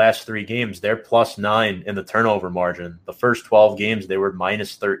the last 3 games. They're +9 in the turnover margin. The first 12 games, they were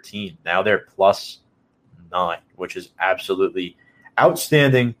 -13. Now they're +9, which is absolutely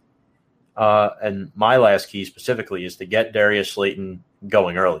outstanding. And my last key specifically is to get Darius Slayton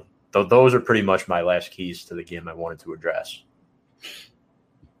going early. Those are pretty much my last keys to the game I wanted to address.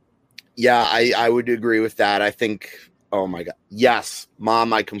 Yeah, I would agree with that. I think, oh my God. Yes,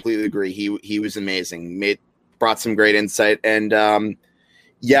 Mom, I completely agree. He was amazing. Brought some great insight. And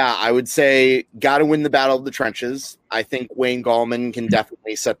I would say got to win the battle of the trenches. I think Wayne Gallman can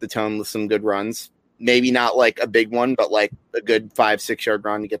definitely set the tone with some good runs. Maybe not like a big one, but like a good 5-6 yard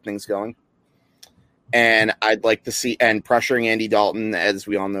run to get things going. And I'd like to see, and pressuring Andy Dalton, as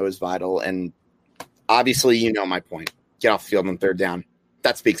we all know, is vital. And obviously, my point. Get off the field on third down.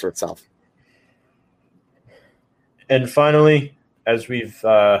 That speaks for itself. And finally, as we've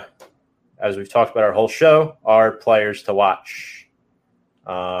talked about our whole show, our players to watch.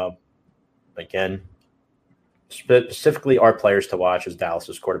 Again, specifically our players to watch is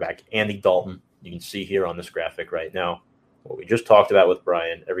Dallas's quarterback, Andy Dalton. You can see here on this graphic right now. what we just talked about with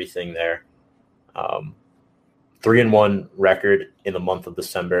Brian, everything there. 3-1 record in the month of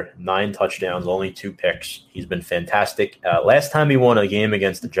December, 9 touchdowns, only 2 picks. He's been fantastic. Last time he won a game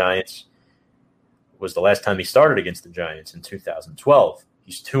against the Giants was the last time he started against the Giants in 2012.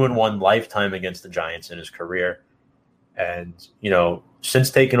 He's 2-1 lifetime against the Giants in his career. And,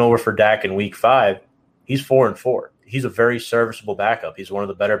 since taking over for Dak in week 5, he's 4-4. He's a very serviceable backup. He's one of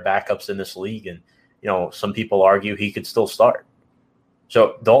the better backups in this league. And, some people argue he could still start.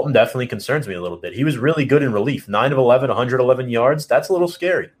 So Dalton definitely concerns me a little bit. He was really good in relief. 9 of 11, 111 yards. That's a little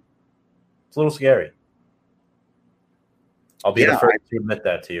scary. It's a little scary. I'll be the first to admit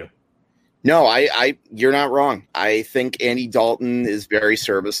that to you. No, you're not wrong. I think Andy Dalton is very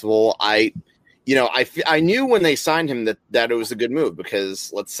serviceable. I knew when they signed him that it was a good move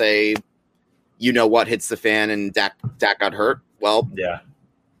because let's say, what hits the fan and Dak got hurt. Well, yeah,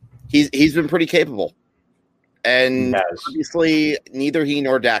 he's been pretty capable, and obviously neither he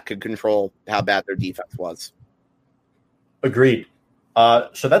nor Dak could control how bad their defense was. Agreed.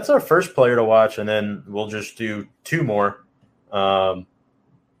 So that's our first player to watch, and then we'll just do 2 more.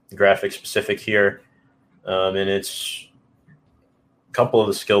 Graphic specific here, and it's a couple of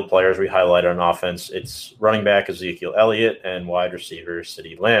the skilled players we highlighted on offense. It's running back Ezekiel Elliott and wide receiver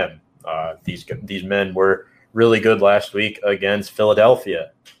CeeDee Lamb. These men were really good last week against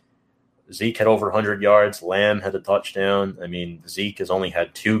Philadelphia. Zeke had over 100 yards. Lamb had a touchdown. I mean, Zeke has only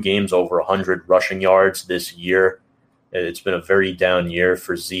had 2 games over 100 rushing yards this year. It's been a very down year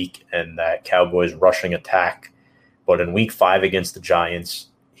for Zeke and that Cowboys rushing attack. But in week 5 against the Giants,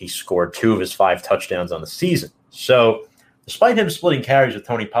 he scored 2 of his 5 touchdowns on the season. So despite him splitting carries with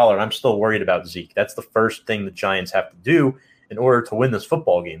Tony Pollard, I'm still worried about Zeke. That's the first thing the Giants have to do in order to win this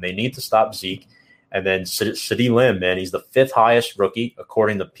football game. They need to stop Zeke. And then CeeDee Lamb, man, he's the 5th highest rookie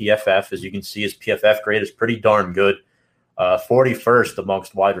according to PFF. As you can see, his PFF grade is pretty darn good. 41st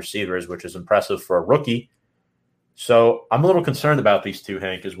amongst wide receivers, which is impressive for a rookie. So I'm a little concerned about these 2,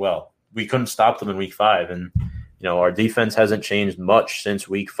 Hank, as well. We couldn't stop them in week 5, and our defense hasn't changed much since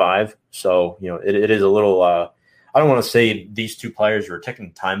week 5. So, it is a little I don't want to say these 2 players are a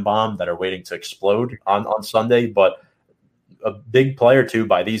ticking time bomb that are waiting to explode on Sunday, but a big play or 2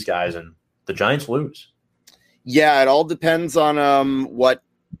 by these guys, and the Giants lose. Yeah, it all depends on what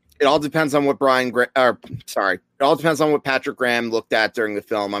Patrick Graham looked at during the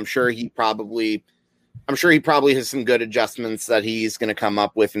film. I'm sure he probably has some good adjustments that he's going to come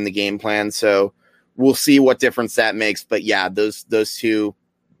up with in the game plan. So we'll see what difference that makes. But yeah, those 2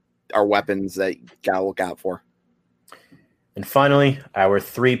 are weapons that you gotta look out for. And finally, our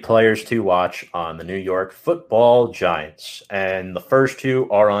 3 players to watch on the New York Football Giants. And the first 2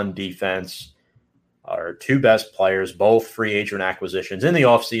 are on defense. Our 2 best players, both free agent acquisitions in the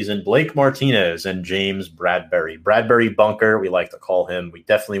offseason, Blake Martinez and James Bradberry. Bradberry Bunker, we like to call him. We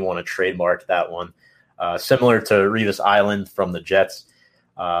definitely want to trademark that one. Similar to Revis Island from the Jets.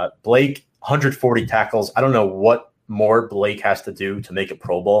 Blake, 140 tackles. I don't know what more Blake has to do to make a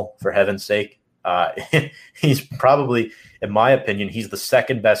Pro Bowl, for heaven's sake. He's probably, in my opinion, he's the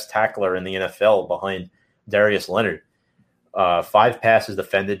 2nd best tackler in the NFL behind Darius Leonard. 5 passes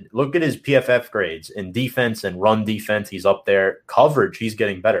defended. Look at his PFF grades. In defense and run defense, he's up there. Coverage, he's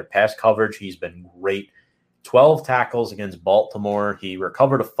getting better. Pass coverage, he's been great. 12 tackles against Baltimore. He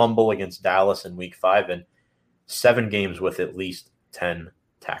recovered a fumble against Dallas in week 5 and 7 games with at least 10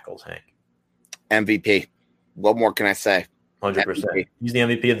 tackles, Hank. MVP. What more can I say? 100%. MVP. He's the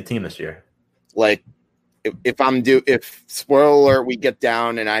MVP of the team this year. Like, if spoiler alert, we get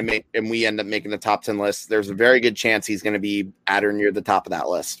down and we end up making the top 10 list, there's a very good chance he's going to be at or near the top of that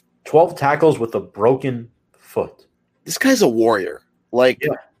list. 12 tackles with a broken foot. This guy's a warrior. Like,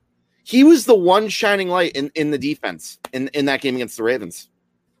 yeah. He was the one shining light in the defense in that game against the Ravens.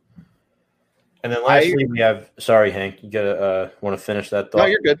 And then lastly, we have – sorry, Hank, you gotta want to finish that thought? No,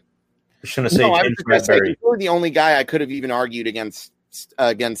 you're good. I was going to say James Bradberry. He's really the only guy I could have even argued against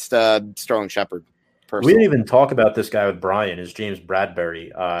Sterling Shepard. We didn't even talk about this guy with Brian, is James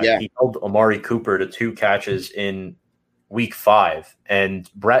Bradberry. He held Amari Cooper to 2 catches in week 5. And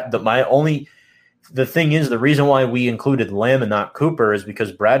the thing is, the reason why we included Lamb and not Cooper is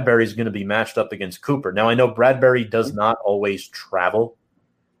because Bradberry is going to be matched up against Cooper. Now, I know Bradberry does not always travel,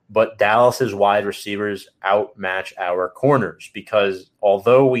 but Dallas's wide receivers outmatch our corners because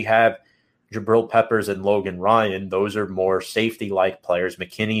although we have Jabril Peppers and Logan Ryan, those are more safety-like players.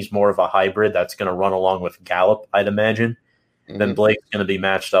 McKinney's more of a hybrid that's going to run along with Gallup, I'd imagine. Mm-hmm. Then Blake's going to be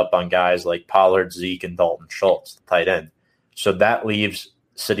matched up on guys like Pollard, Zeke, and Dalton Schultz, the tight end. So that leaves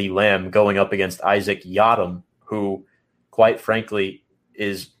CeeDee Lamb going up against Isaac Yiadom, who, quite frankly,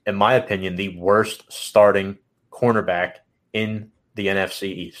 is, in my opinion, the worst starting cornerback in the NFC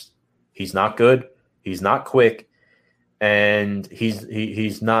East. He's not good. He's not quick. And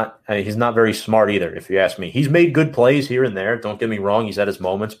he's not very smart either, if you ask me. He's made good plays here and there. Don't get me wrong. He's had his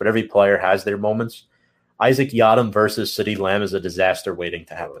moments, but every player has their moments. Isaac Yiadom versus CeeDee Lamb is a disaster waiting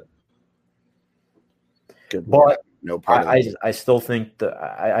to happen. Good, but no part I still think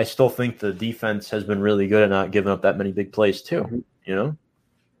the defense has been really good at not giving up that many big plays too. Mm-hmm. You know.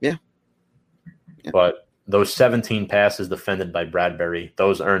 Yeah. But those 17 passes defended by Bradbury,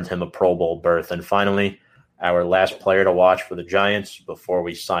 those earned him a Pro Bowl berth. And finally, our last player to watch for the Giants before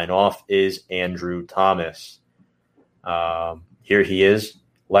we sign off is Andrew Thomas. Here he is,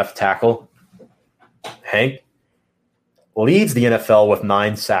 left tackle. Hank leads the NFL with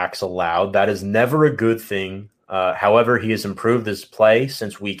 9 sacks allowed. That is never a good thing. However, he has improved his play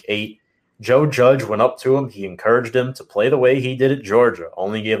since week 8. Joe Judge went up to him. He encouraged him to play the way he did at Georgia,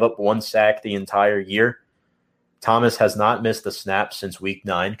 only gave up 1 sack the entire year. Thomas has not missed a snap since week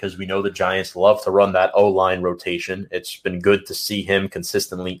 9 because we know the Giants love to run that O-line rotation. It's been good to see him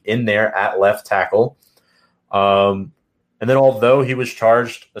consistently in there at left tackle. And then although he was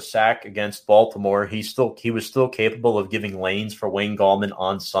charged a sack against Baltimore, he was still capable of giving lanes for Wayne Gallman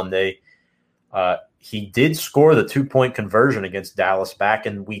on Sunday. He did score the 2-point conversion against Dallas back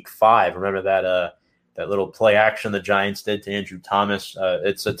in week 5. Remember that little play action the Giants did to Andrew Thomas?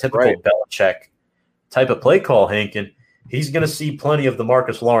 It's a typical Belichick type of play call, Hank, and he's going to see plenty of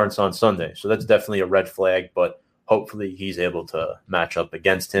DeMarcus Lawrence on Sunday. So that's definitely a red flag, but hopefully he's able to match up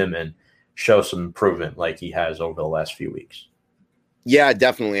against him and show some improvement like he has over the last few weeks. Yeah,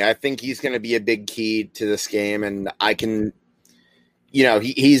 definitely. I think he's going to be a big key to this game, and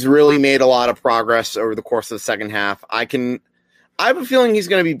he's really made a lot of progress over the course of the second half. I have a feeling he's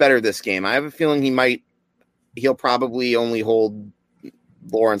going to be better this game. I have a feeling he'll probably only hold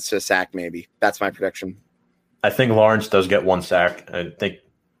Lawrence to a sack, maybe. That's my prediction. I think Lawrence does get 1 sack. I think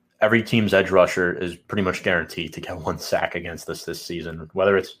every team's edge rusher is pretty much guaranteed to get 1 sack against us this season,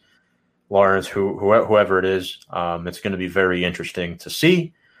 whether it's Lawrence, whoever it is. It's going to be very interesting to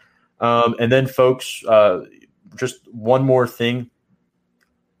see. And then, folks, just one more thing.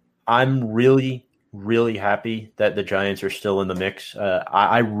 I'm really, really happy that the Giants are still in the mix.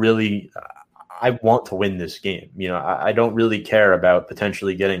 I want to win this game. I don't really care about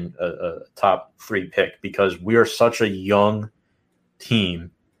potentially getting a top 3 pick because we are such a young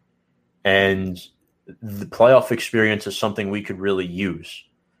team, and the playoff experience is something we could really use.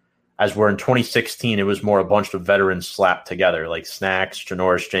 As we're in 2016, it was more a bunch of veterans slapped together, like Snacks,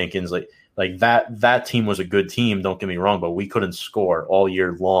 Janoris Jenkins, like that team was a good team. Don't get me wrong, but we couldn't score all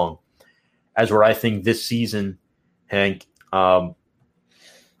year long. As where I think this season, Hank, the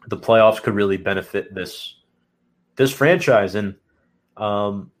playoffs could really benefit this franchise, and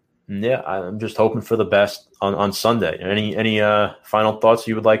I'm just hoping for the best on Sunday. Any final thoughts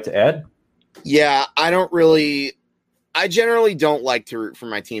you would like to add? Yeah, I generally don't like to root for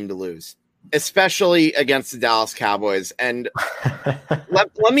my team to lose, especially against the Dallas Cowboys. And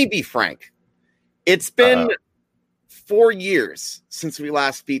let me be frank, it's been 4 years since we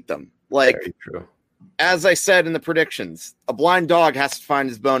last beat them. Very true. As I said in the predictions, a blind dog has to find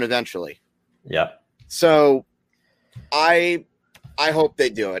his bone eventually. Yeah. So I hope they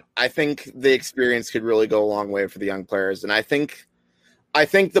do it. I think the experience could really go a long way for the young players. And I think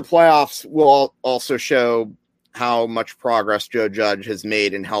the playoffs will also show how much progress Joe Judge has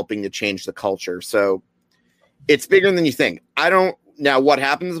made in helping to change the culture. So it's bigger than you think. Now what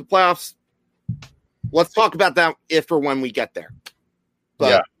happens in the playoffs? Let's talk about that if or when we get there.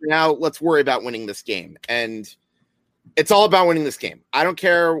 But now let's worry about winning this game. And it's all about winning this game. I don't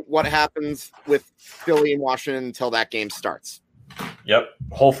care what happens with Philly and Washington until that game starts. Yep.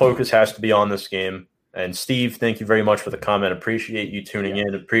 Whole focus has to be on this game. And Steve, thank you very much for the comment. Appreciate you tuning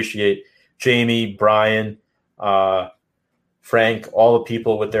in. Appreciate Jamie, Brian, Frank, all the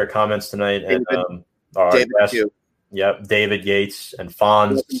people with their comments tonight. David, and our David guest, too. Yep, David Yates and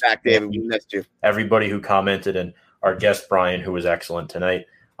Fonz. Welcome back, David. We missed you. Everybody who commented, and our guest, Brian, who was excellent tonight.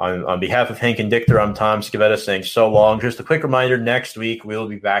 On behalf of Hank and Dichter, I'm Tom Scavetta saying so long. Just a quick reminder, next week we will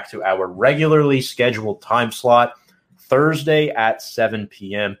be back to our regularly scheduled time slot, Thursday at 7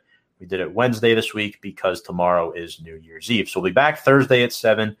 p.m. We did it Wednesday this week because tomorrow is New Year's Eve. So we'll be back Thursday at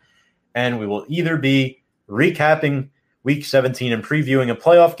 7, and we will either be recapping Week 17 and previewing a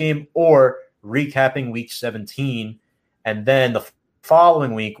playoff game or recapping Week 17, and then the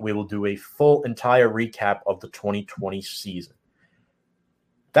following week we will do a full entire recap of the 2020 season.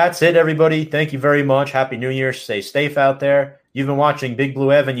 That's it, everybody. Thank you very much. Happy New Year. Stay safe out there. You've been watching Big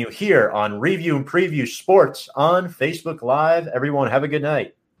Blue Avenue here on Review and Preview Sports on Facebook Live. Everyone, have a good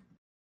night.